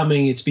fight is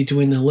coming. It's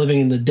between the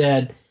living and the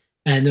dead.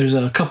 And there's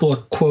a couple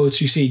of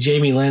quotes. You see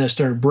Jaime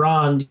Lannister and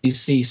Bronn. You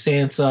see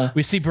Sansa.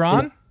 We see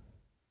Bronn?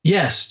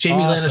 Yes,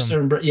 Jaime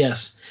Awesome. Lannister.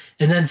 Yes.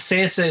 And then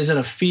Sansa is in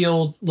a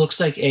field. Looks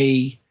like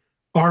a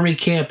army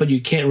camp, but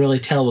you can't really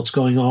tell what's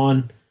going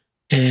on.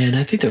 And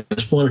I think there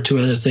was one or two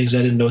other things.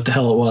 I didn't know what the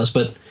hell it was.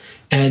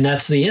 And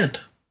that's the end.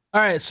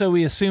 All right, so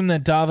we assume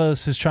that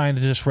Davos is trying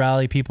to just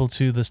rally people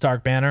to the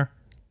Stark banner?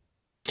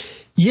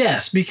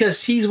 Yes,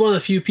 because he's one of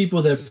the few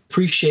people that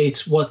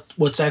appreciates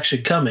what's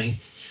actually coming.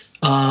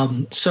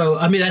 So,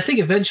 I mean, I think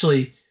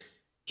eventually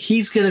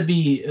he's going to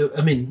be,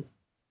 and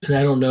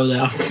I don't know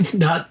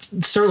that,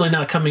 I'm certainly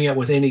not coming up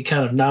with any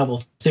kind of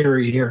novel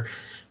theory here,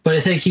 but I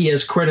think he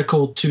is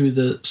critical to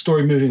the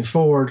story moving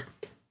forward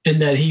in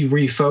that he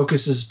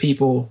refocuses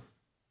people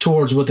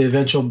towards what the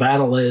eventual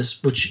battle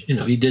is, which,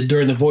 he did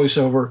during the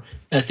voiceover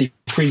at the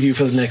preview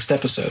for the next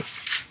episode.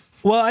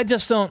 Well, I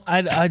just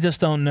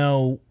don't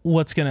know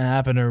what's going to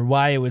happen or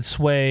why it would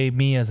sway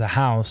me as a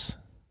house,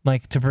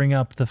 like to bring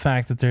up the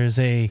fact that there's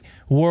a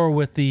war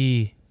with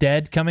the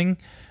dead coming.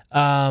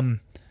 They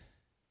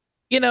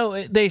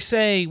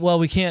say, well,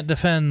 we can't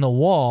defend the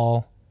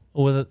wall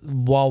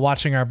while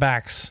watching our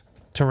backs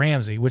to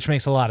Ramsay, which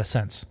makes a lot of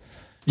sense.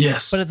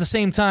 Yes. But at the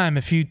same time,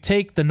 if you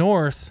take the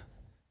North,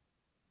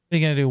 what are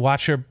you going to do?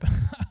 Watch your...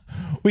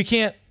 we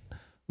can't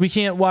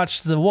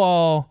watch the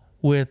wall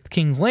with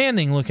King's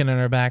Landing looking at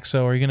our back,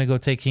 so are you going to go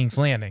take King's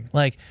Landing?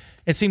 Like,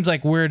 it seems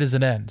like where does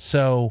it end?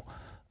 So,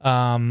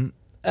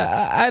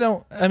 I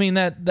don't. I mean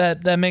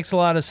that makes a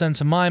lot of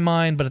sense in my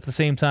mind, but at the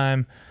same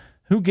time,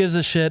 who gives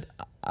a shit?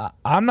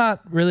 I'm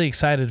not really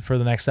excited for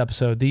the next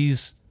episode. The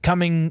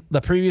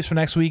previews for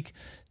next week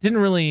didn't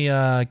really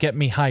get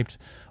me hyped,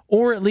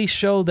 or at least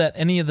show that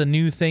any of the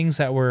new things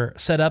that were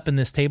set up in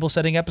this table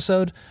setting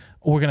episode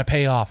were going to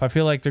pay off. I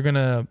feel like they're going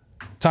to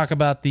talk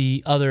about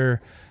the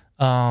other,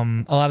 a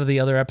lot of the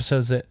other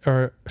episodes that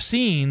or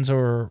scenes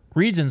or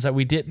regions that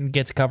we didn't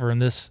get to cover in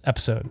this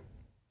episode.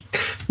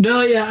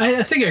 No, yeah,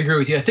 I think I agree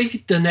with you. I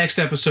think the next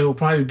episode will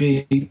probably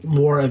be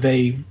more of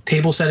a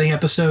table setting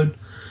episode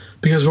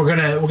because we're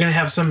gonna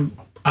have some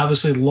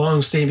obviously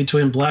long scene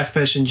between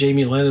Blackfish and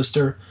Jaime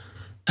Lannister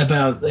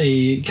about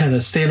a kind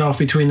of standoff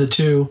between the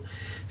two.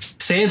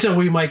 Sansa,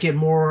 we might get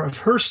more of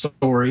her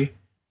story.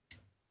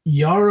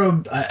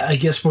 Yara, I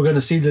guess we're going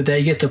to see that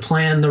they get to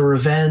plan the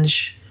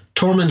revenge.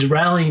 Tormund's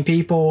rallying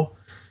people.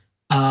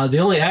 The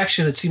only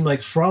action it seemed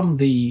like from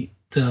the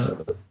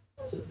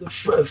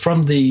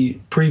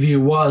preview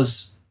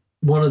was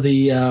one of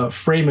the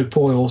Frey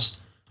McPoyles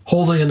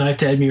holding a knife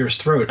to Edmure's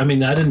throat. I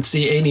mean, I didn't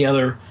see any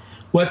other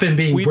weapon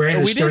being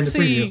brandished during the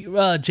preview. We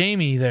did see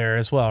Jaime there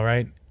as well,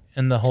 right?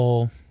 In the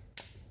whole.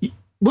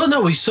 Well,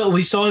 no, we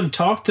saw him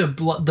talk to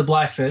the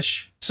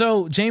Blackfish.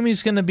 So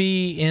Jaime's going to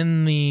be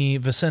in the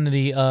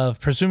vicinity of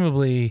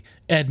presumably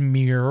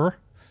Edmure,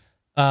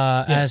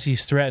 yes, as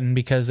he's threatened,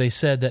 because they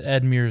said that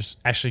Edmure's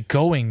actually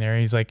going there.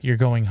 He's like, "You're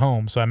going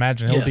home," so I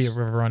imagine he'll be at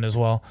Riverrun as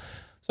well.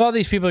 So all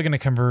these people are going to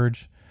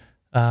converge.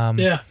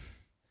 Yeah,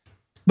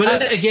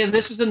 but again,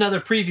 this is another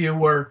preview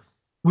where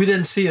we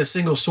didn't see a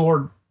single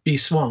sword be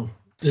swung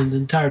the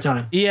entire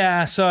time.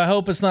 Yeah, so I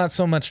hope it's not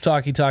so much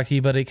talky,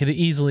 but it could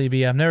easily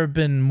be. I've never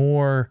been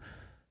more.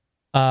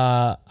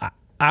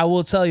 I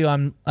will tell you,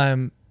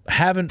 I'm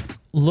haven't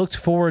looked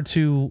forward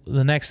to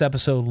the next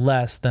episode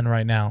less than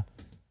right now.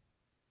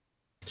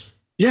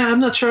 Yeah, I'm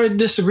not sure I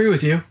disagree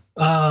with you.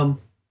 I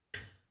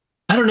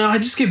don't know. I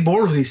just get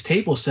bored with these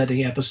table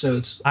setting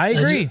episodes. I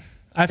agree.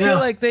 I feel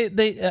like they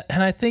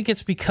and I think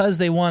it's because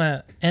they want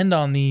to end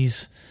on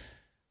these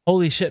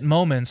holy shit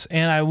moments.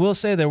 And I will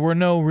say there were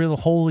no real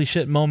holy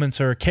shit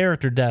moments or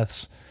character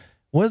deaths.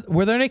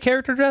 Were there any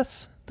character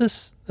deaths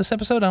this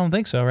episode? I don't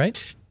think so, right?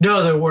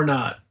 No, there were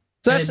not.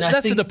 So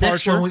that's a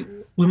departure.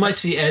 We might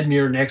see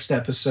Edmure next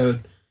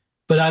episode,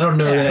 but I don't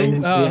know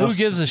that. Who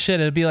gives a shit?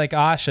 It'd be like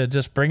Asha,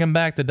 just bring him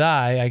back to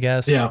die, I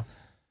guess. Yeah.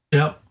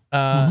 Yep.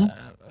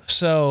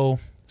 So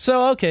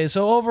okay.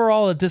 So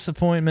overall, a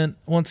disappointment.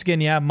 Once again,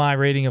 you have my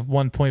rating of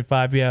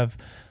 1.5. You have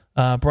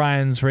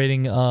Brian's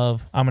rating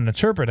of, I'm going to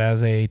interpret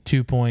as a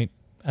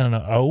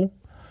 2.0.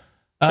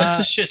 That's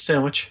a shit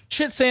sandwich.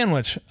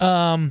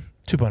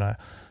 2.0.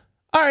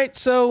 All right,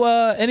 so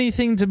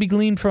anything to be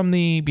gleaned from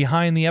the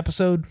behind the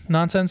episode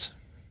nonsense?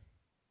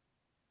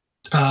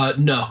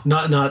 No,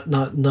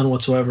 none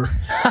whatsoever.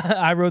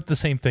 I wrote the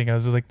same thing. I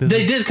was like,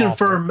 they did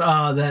confirm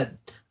that.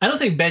 I don't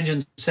think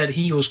Benjen said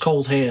he was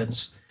Cold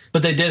Hands,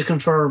 but they did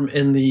confirm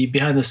in the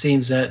behind the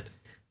scenes that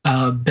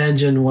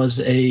Benjen was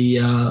a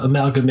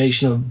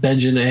amalgamation of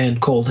Benjen and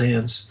Cold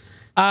Hands.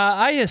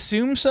 I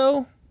assume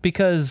so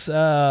because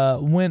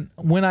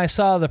when I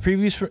saw the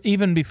previews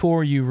even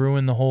before you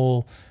ruined the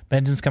whole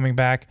Benjen's coming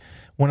back,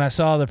 when I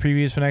saw the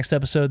previews for next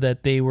episode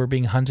that they were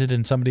being hunted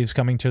and somebody was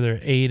coming to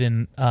their aid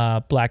in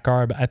black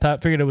garb, I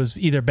figured it was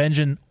either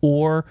Benjen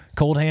or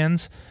Cold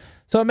Hands.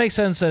 So it makes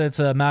sense that it's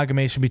an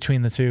amalgamation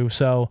between the two.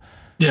 So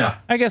yeah,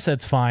 I guess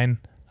that's fine.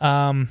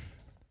 But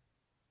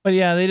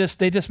yeah,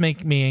 they just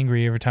make me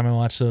angry every time I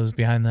watch those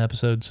behind the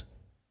episodes.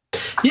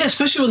 Yeah,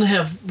 especially when they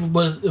have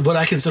what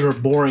I consider a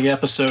boring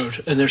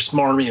episode and they're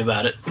smarmy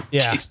about it.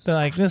 Yeah, they're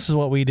like, this is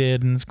what we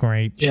did and it's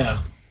great. Yeah.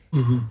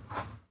 Mm-hmm.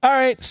 All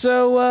right,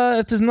 so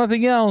if there's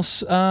nothing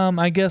else,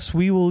 I guess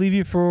we will leave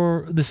you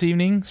for this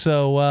evening.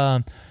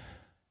 So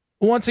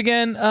once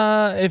again,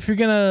 if you're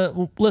going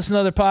to listen to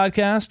other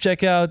podcasts,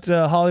 check out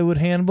Hollywood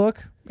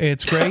Handbook.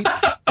 It's great.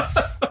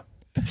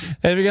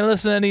 If you're going to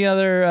listen to any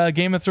other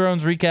Game of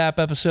Thrones recap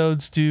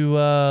episodes, do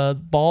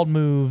Bald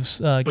Moves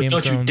Game of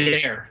Thrones. Don't you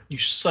dare, you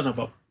son of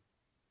a...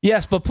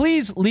 Yes, but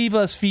please leave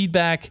us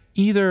feedback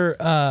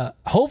either,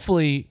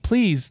 hopefully,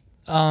 please,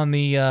 on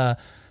the...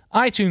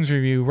 iTunes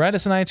review. Write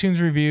us an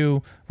iTunes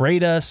review.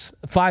 Rate us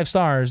 5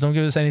 stars. Don't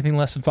give us anything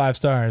less than 5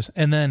 stars.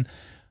 And then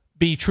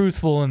be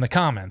truthful in the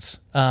comments.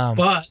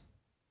 But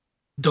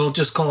don't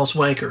just call us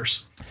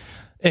wankers.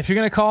 If you're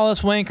going to call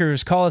us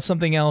wankers, call us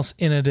something else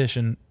in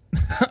addition.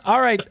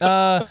 All right.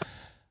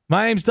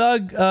 My name's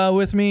Doug.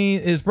 With me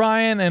is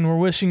Brian, and we're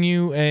wishing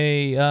you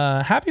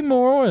a happy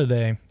Memorial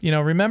Day.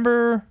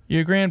 Remember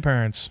your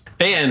grandparents.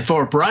 And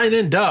for Brian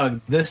and Doug,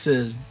 this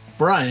is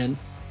Brian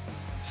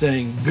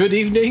saying good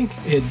evening,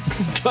 and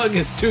Doug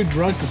is too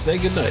drunk to say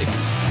goodnight.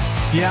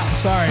 Yeah, I'm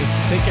sorry.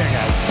 Take care,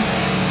 guys.